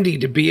handy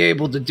to be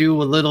able to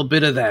do a little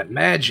bit of that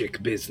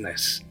magic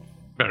business.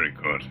 Very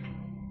good.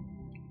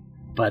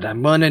 But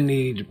I'm gonna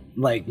need,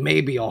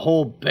 maybe a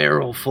whole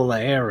barrel full of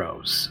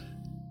arrows.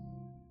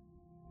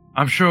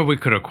 I'm sure we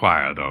could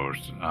acquire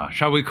those.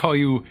 Shall we call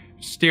you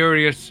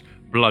Sirius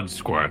Blood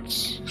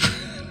Squirts?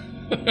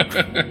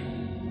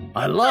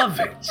 I love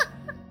it.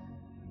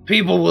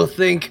 People will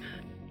think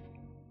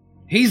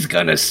he's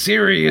gonna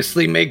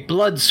seriously make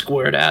blood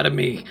squirt out of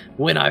me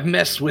when I've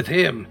messed with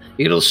him.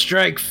 It'll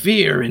strike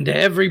fear into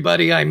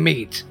everybody I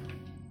meet.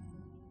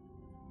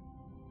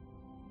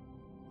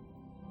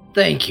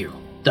 Thank you,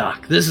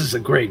 Doc. This is a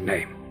great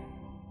name.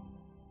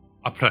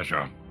 A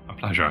pleasure. A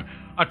pleasure.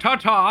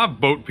 Ta-ta,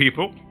 boat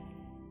people.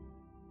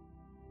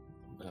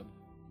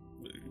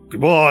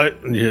 Goodbye,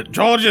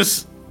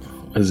 Georges!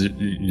 As you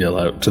yell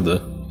out to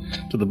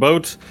the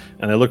boat,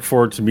 and I look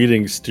forward to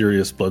meeting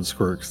Sirius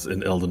Bloodsquirts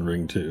in Elden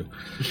Ring too.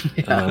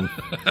 Yeah.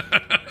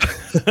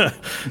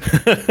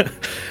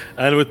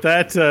 And with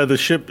that, the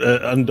ship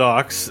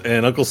undocks,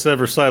 and Uncle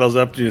Sever sidles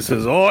up to you and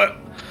says, "Oh,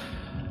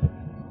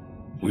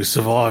 we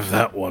survived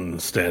that one,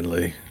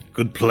 Stanley.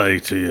 Good play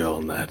to you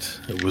on that.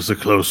 It was a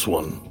close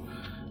one,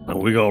 and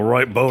we got a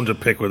right bone to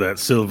pick with that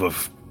silver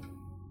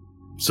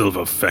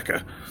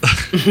fecker."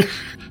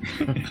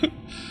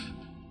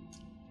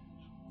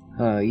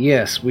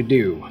 Yes, we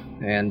do.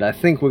 And I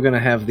think we're gonna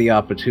have the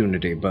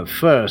opportunity, but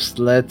first,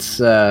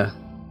 let's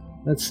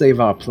save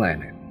our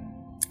planet.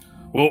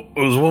 Well,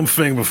 there's one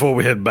thing before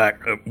we head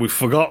back. We've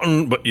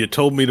forgotten, but you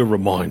told me to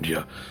remind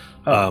you.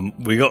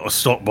 We got to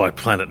stop by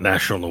Planet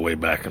Nash on the way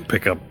back and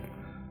pick up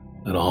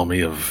an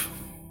army of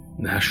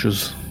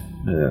Nashes.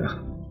 Yeah.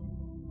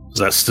 Is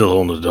that still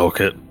on the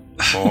docket?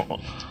 I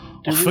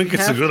think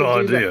it's a good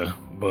idea,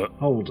 but...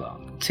 Hold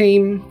on.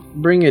 Team,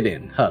 bring it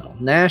in. Huddle.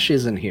 Nash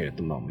isn't here at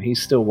the moment.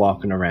 He's still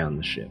walking around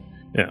the ship.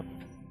 Yeah.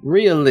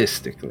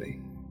 Realistically,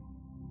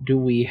 do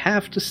we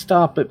have to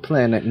stop at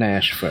Planet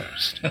Nash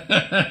first?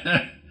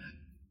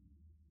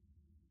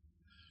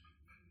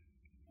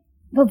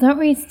 Well, don't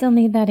we still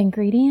need that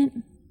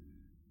ingredient?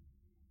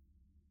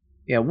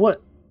 Yeah,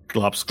 what?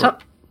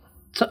 Glopscorp.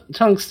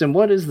 Tungsten,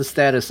 what is the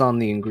status on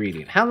the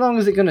ingredient? How long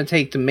is it going to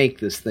take to make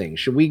this thing?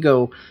 Should we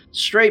go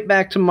straight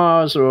back to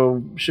Mars,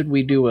 or should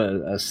we do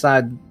a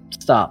side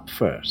stop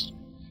first?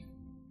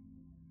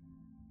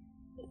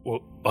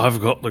 Well, I've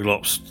got the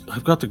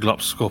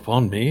Glopscorp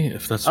on me.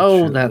 If that's what Oh,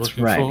 you're that's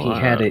looking right. for. He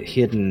had it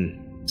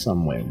hidden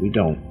somewhere. We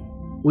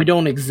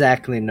don't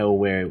exactly know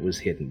where it was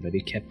hidden, but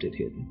he kept it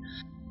hidden.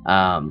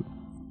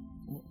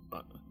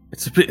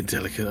 It's a bit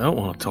delicate. I don't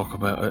want to talk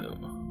about it.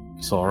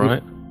 It's all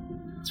right.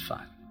 It's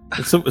fine.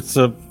 It's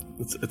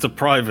a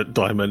private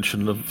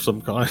dimension of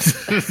some kind.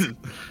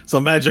 It's a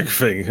magic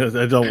thing.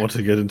 I don't want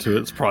to get into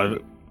it. It's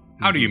private.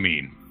 How do you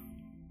mean?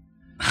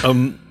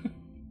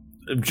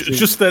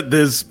 Just that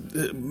there's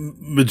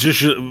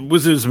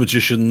wizards,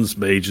 magicians,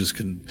 mages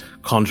can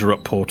conjure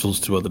up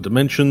portals to other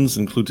dimensions,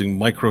 including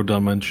micro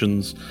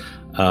dimensions,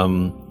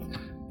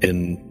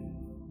 in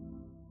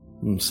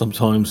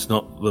sometimes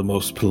not the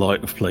most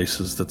polite of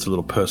places. That's a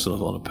little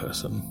personal on a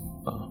person.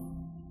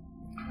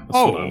 That's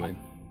what I mean.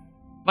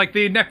 Like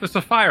the necklace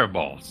of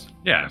fireballs.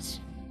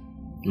 Yes.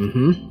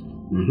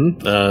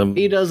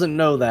 He doesn't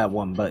know that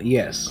one, but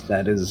yes,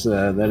 that is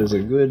an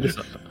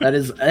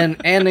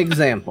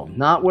example.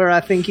 Not where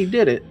I think he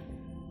did it,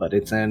 but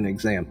it's an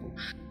example.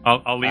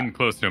 I'll lean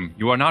close to him.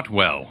 You are not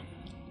well.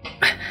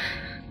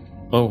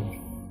 Oh.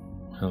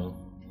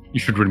 You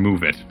should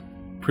remove it.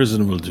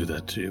 Prison will do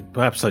that to you.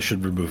 Perhaps I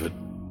should remove it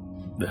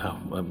now.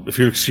 If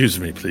you'll excuse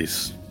me,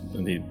 please.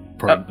 I need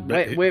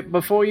wait,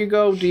 before you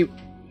go, is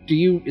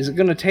it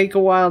going to take a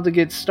while to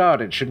get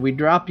started? Should we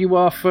drop you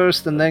off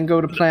first and then go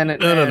to Planet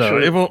Nash? No.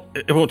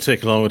 It won't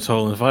take long at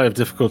all. And if I have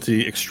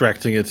difficulty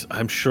extracting it,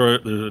 I'm sure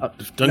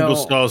if Dungle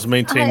Stars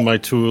maintain my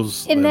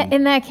tools. In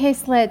that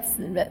case,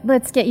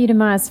 let's get you to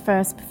Mars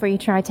first before you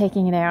try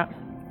taking it out.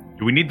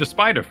 Do we need the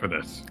spider for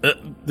this?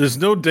 There's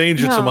no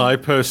danger to my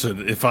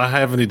person. If I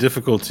have any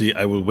difficulty,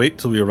 I will wait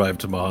till we arrive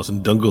to Mars,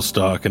 and Dungle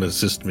Star can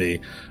assist me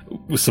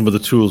with some of the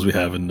tools we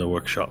have in the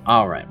workshop.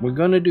 All right, we're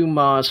going to do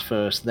Mars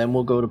first, then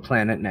we'll go to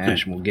Planet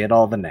Nash, and we'll get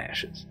all the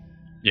Nashes.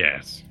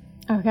 Yes.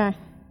 Okay.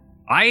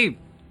 I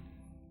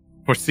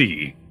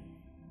foresee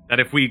that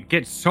if we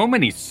get so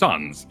many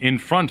sons in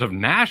front of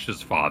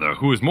Nash's father,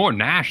 who is more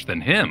Nash than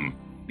him,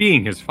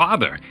 being his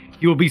father,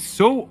 he will be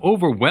so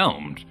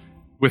overwhelmed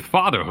with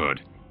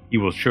fatherhood, he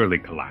will surely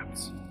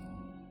collapse.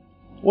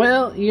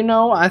 Well,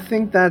 I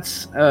think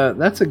that's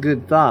a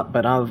good thought,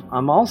 but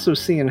I'm also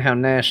seeing how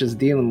Nash is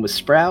dealing with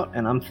Sprout,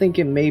 and I'm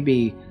thinking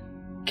maybe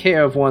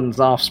care of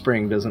one's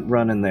offspring doesn't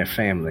run in their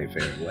family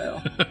very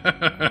well.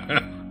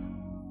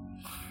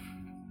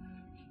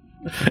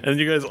 And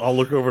you guys all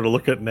look over to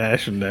look at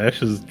Nash, and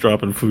Nash is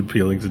dropping food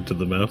peelings into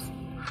the mouth.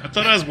 I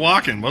thought I was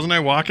walking. Wasn't I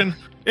walking?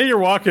 Yeah, you're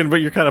walking, but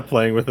you're kind of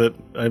playing with it.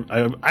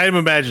 I'm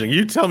imagining.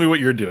 You tell me what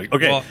you're doing.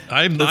 Okay, well,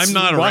 I'm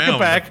not walk around. It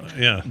back.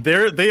 Yeah,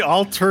 they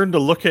all turn to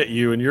look at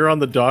you, and you're on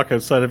the dock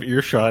outside of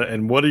earshot.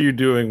 And what are you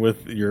doing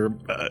with your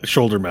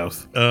shoulder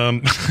mouth?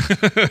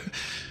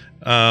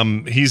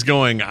 He's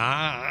going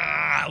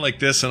like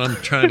this, and I'm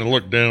trying to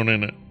look down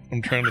in it.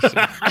 I'm trying to see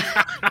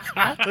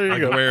there you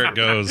go. Where it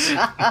goes.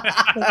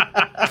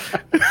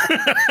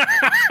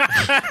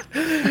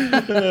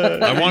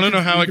 I want to know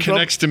how it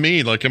connects to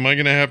me. Like, am I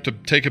going to have to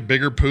take a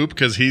bigger poop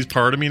because he's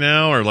part of me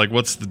now? Or, like,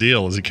 what's the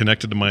deal? Is he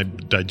connected to my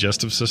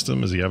digestive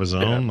system? Does he have his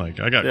own? Like,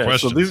 I got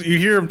questions. So you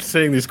hear him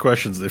saying these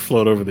questions. They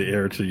float over the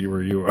air to you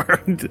where you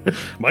are. Am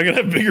I going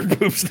to have bigger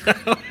poops now?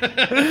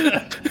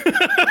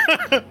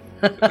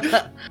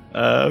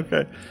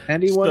 Okay.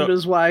 And he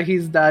wonders why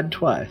he's died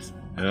twice.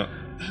 Yeah.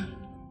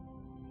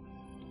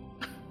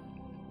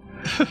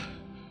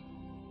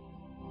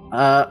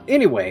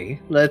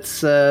 Anyway,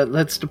 let's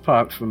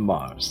depart from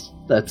Mars.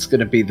 That's going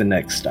to be the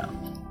next stop.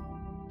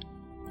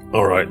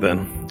 All right,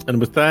 then.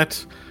 And with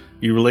that,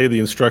 you relay the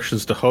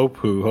instructions to Hope,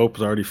 who Hope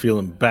is already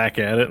feeling back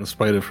at it in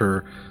spite of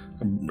her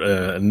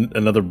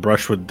another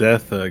brush with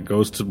death.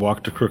 Goes to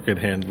walk to Crooked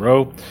Hand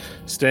Row.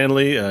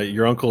 Stanley,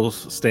 your uncle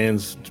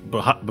stands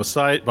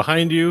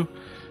behind you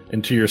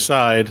and to your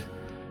side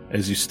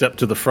as you step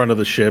to the front of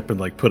the ship and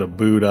like put a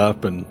boot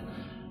up and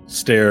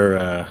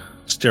stare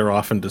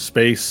off into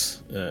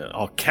space,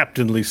 all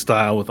captainly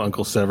style with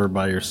Uncle Sever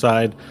by your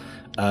side.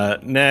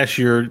 Nash,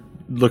 you're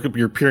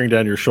peering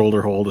down your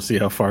shoulder hole to see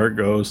how far it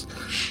goes.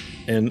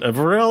 And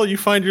Varel, you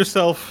find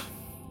yourself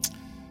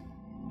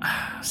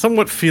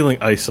somewhat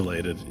feeling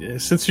isolated.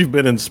 Since you've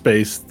been in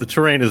space, the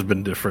terrain has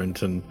been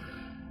different, and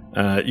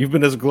you've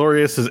been as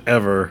glorious as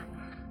ever,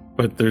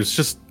 but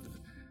there's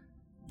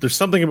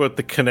something about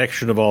the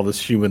connection of all this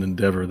human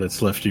endeavor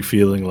that's left you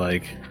feeling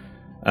like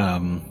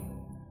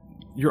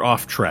you're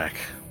off track.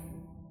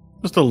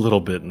 Just a little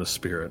bit in the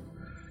spirit.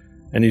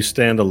 And you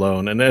stand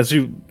alone, and as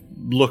you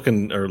look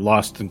are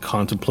lost in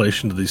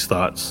contemplation of these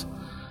thoughts,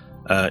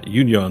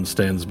 Union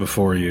stands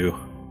before you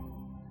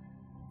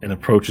and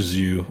approaches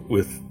you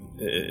with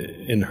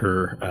in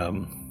her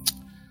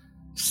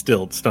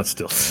Stilts, not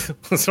stilts.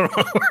 That's the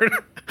wrong word.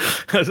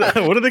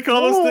 What do they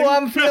call those things? Oh,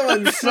 I'm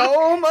feeling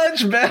so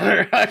much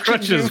better.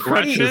 Crutches.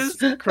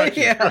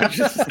 Yeah.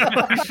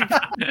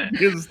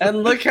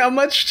 And look how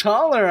much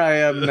taller I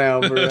am now,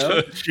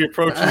 bro. She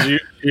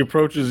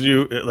approaches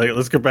you. Like,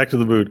 let's get back to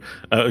the mood.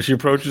 She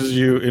approaches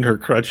you in her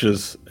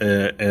crutches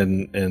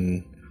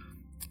and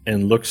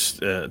looks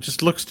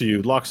to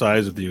you, locks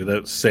eyes with you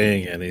without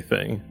saying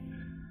anything.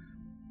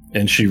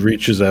 And she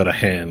reaches out a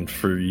hand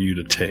for you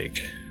to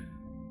take.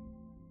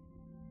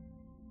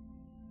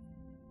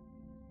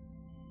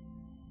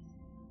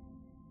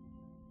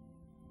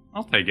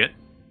 I'll take it.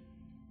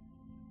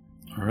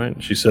 All right.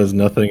 She says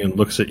nothing and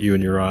looks at you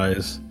in your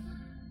eyes.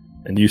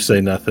 And you say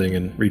nothing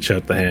and reach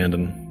out the hand,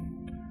 and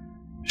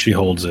she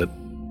holds it.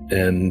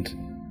 And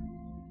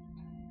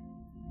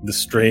the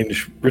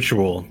strange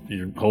ritual,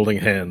 you're holding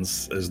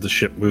hands as the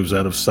ship moves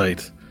out of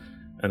sight,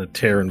 and a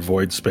tear in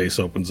void space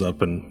opens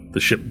up, and the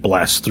ship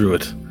blasts through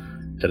it,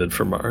 headed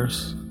for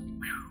Mars.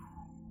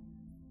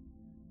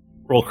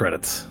 Roll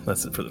credits.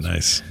 That's it for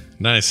this.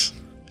 Nice.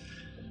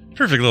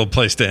 Perfect little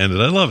place to end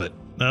it. I love it.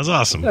 That was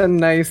awesome. A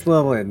nice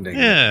little ending.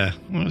 Yeah,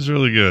 that was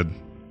really good.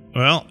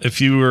 Well,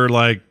 if you were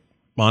like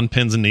on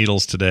pins and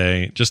needles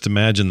today, just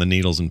imagine the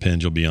needles and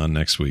pins you'll be on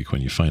next week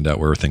when you find out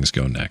where things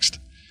go next.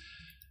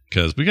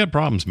 Because we got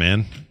problems,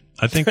 man.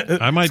 I think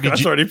I might be.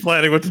 Scott's already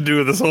planning what to do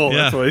with this hole.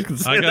 Yeah, that's why he can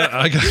say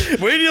I got.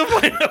 Wait till you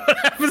find out what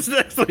happens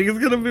next week. It's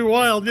going to be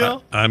wild,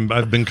 yo.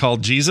 I've been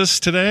called Jesus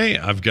today.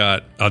 I've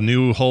got a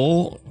new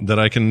hole that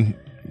I can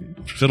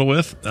fiddle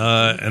with,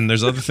 and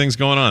there's other things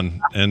going on,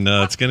 and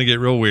it's going to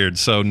get real weird.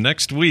 So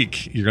next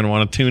week, you're going to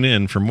want to tune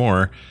in for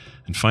more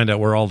and find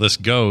out where all this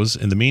goes.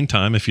 In the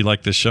meantime, if you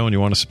like this show and you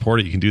want to support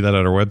it, you can do that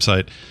at our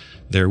website,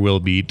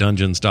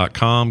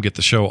 therewillbedungeons.com. Get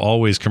the show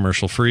always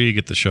commercial free.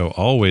 Get the show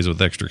always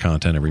with extra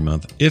content every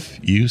month if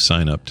you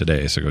sign up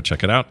today. So go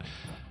check it out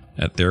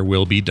at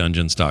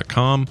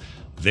therewillbedungeons.com.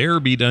 There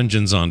Be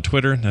Dungeons on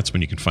Twitter. That's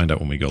when you can find out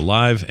when we go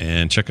live,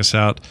 and check us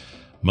out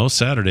most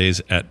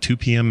Saturdays at 2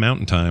 p.m.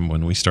 Mountain Time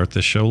when we start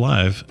this show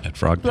live at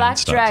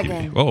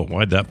frogpants.tv. Oh,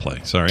 why'd that play?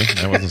 Sorry,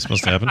 that wasn't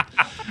supposed to happen.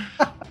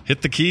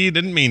 Hit the key,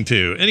 didn't mean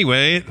to.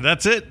 Anyway,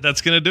 that's it.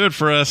 That's going to do it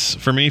for us.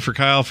 For me, for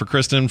Kyle, for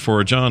Kristen,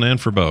 for John, and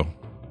for Bo.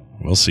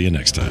 We'll see you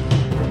next time.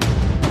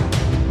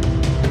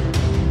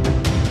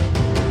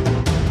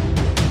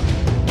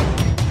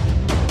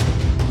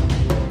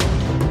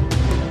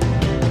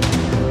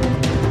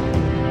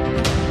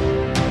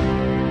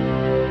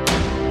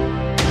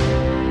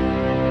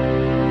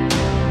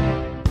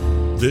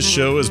 This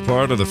show is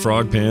part of the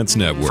Frog Pants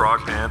Network.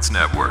 Frog Pants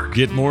Network.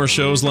 Get more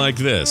shows like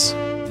this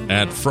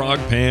at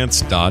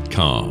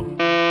frogpants.com.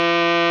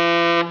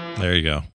 There you go.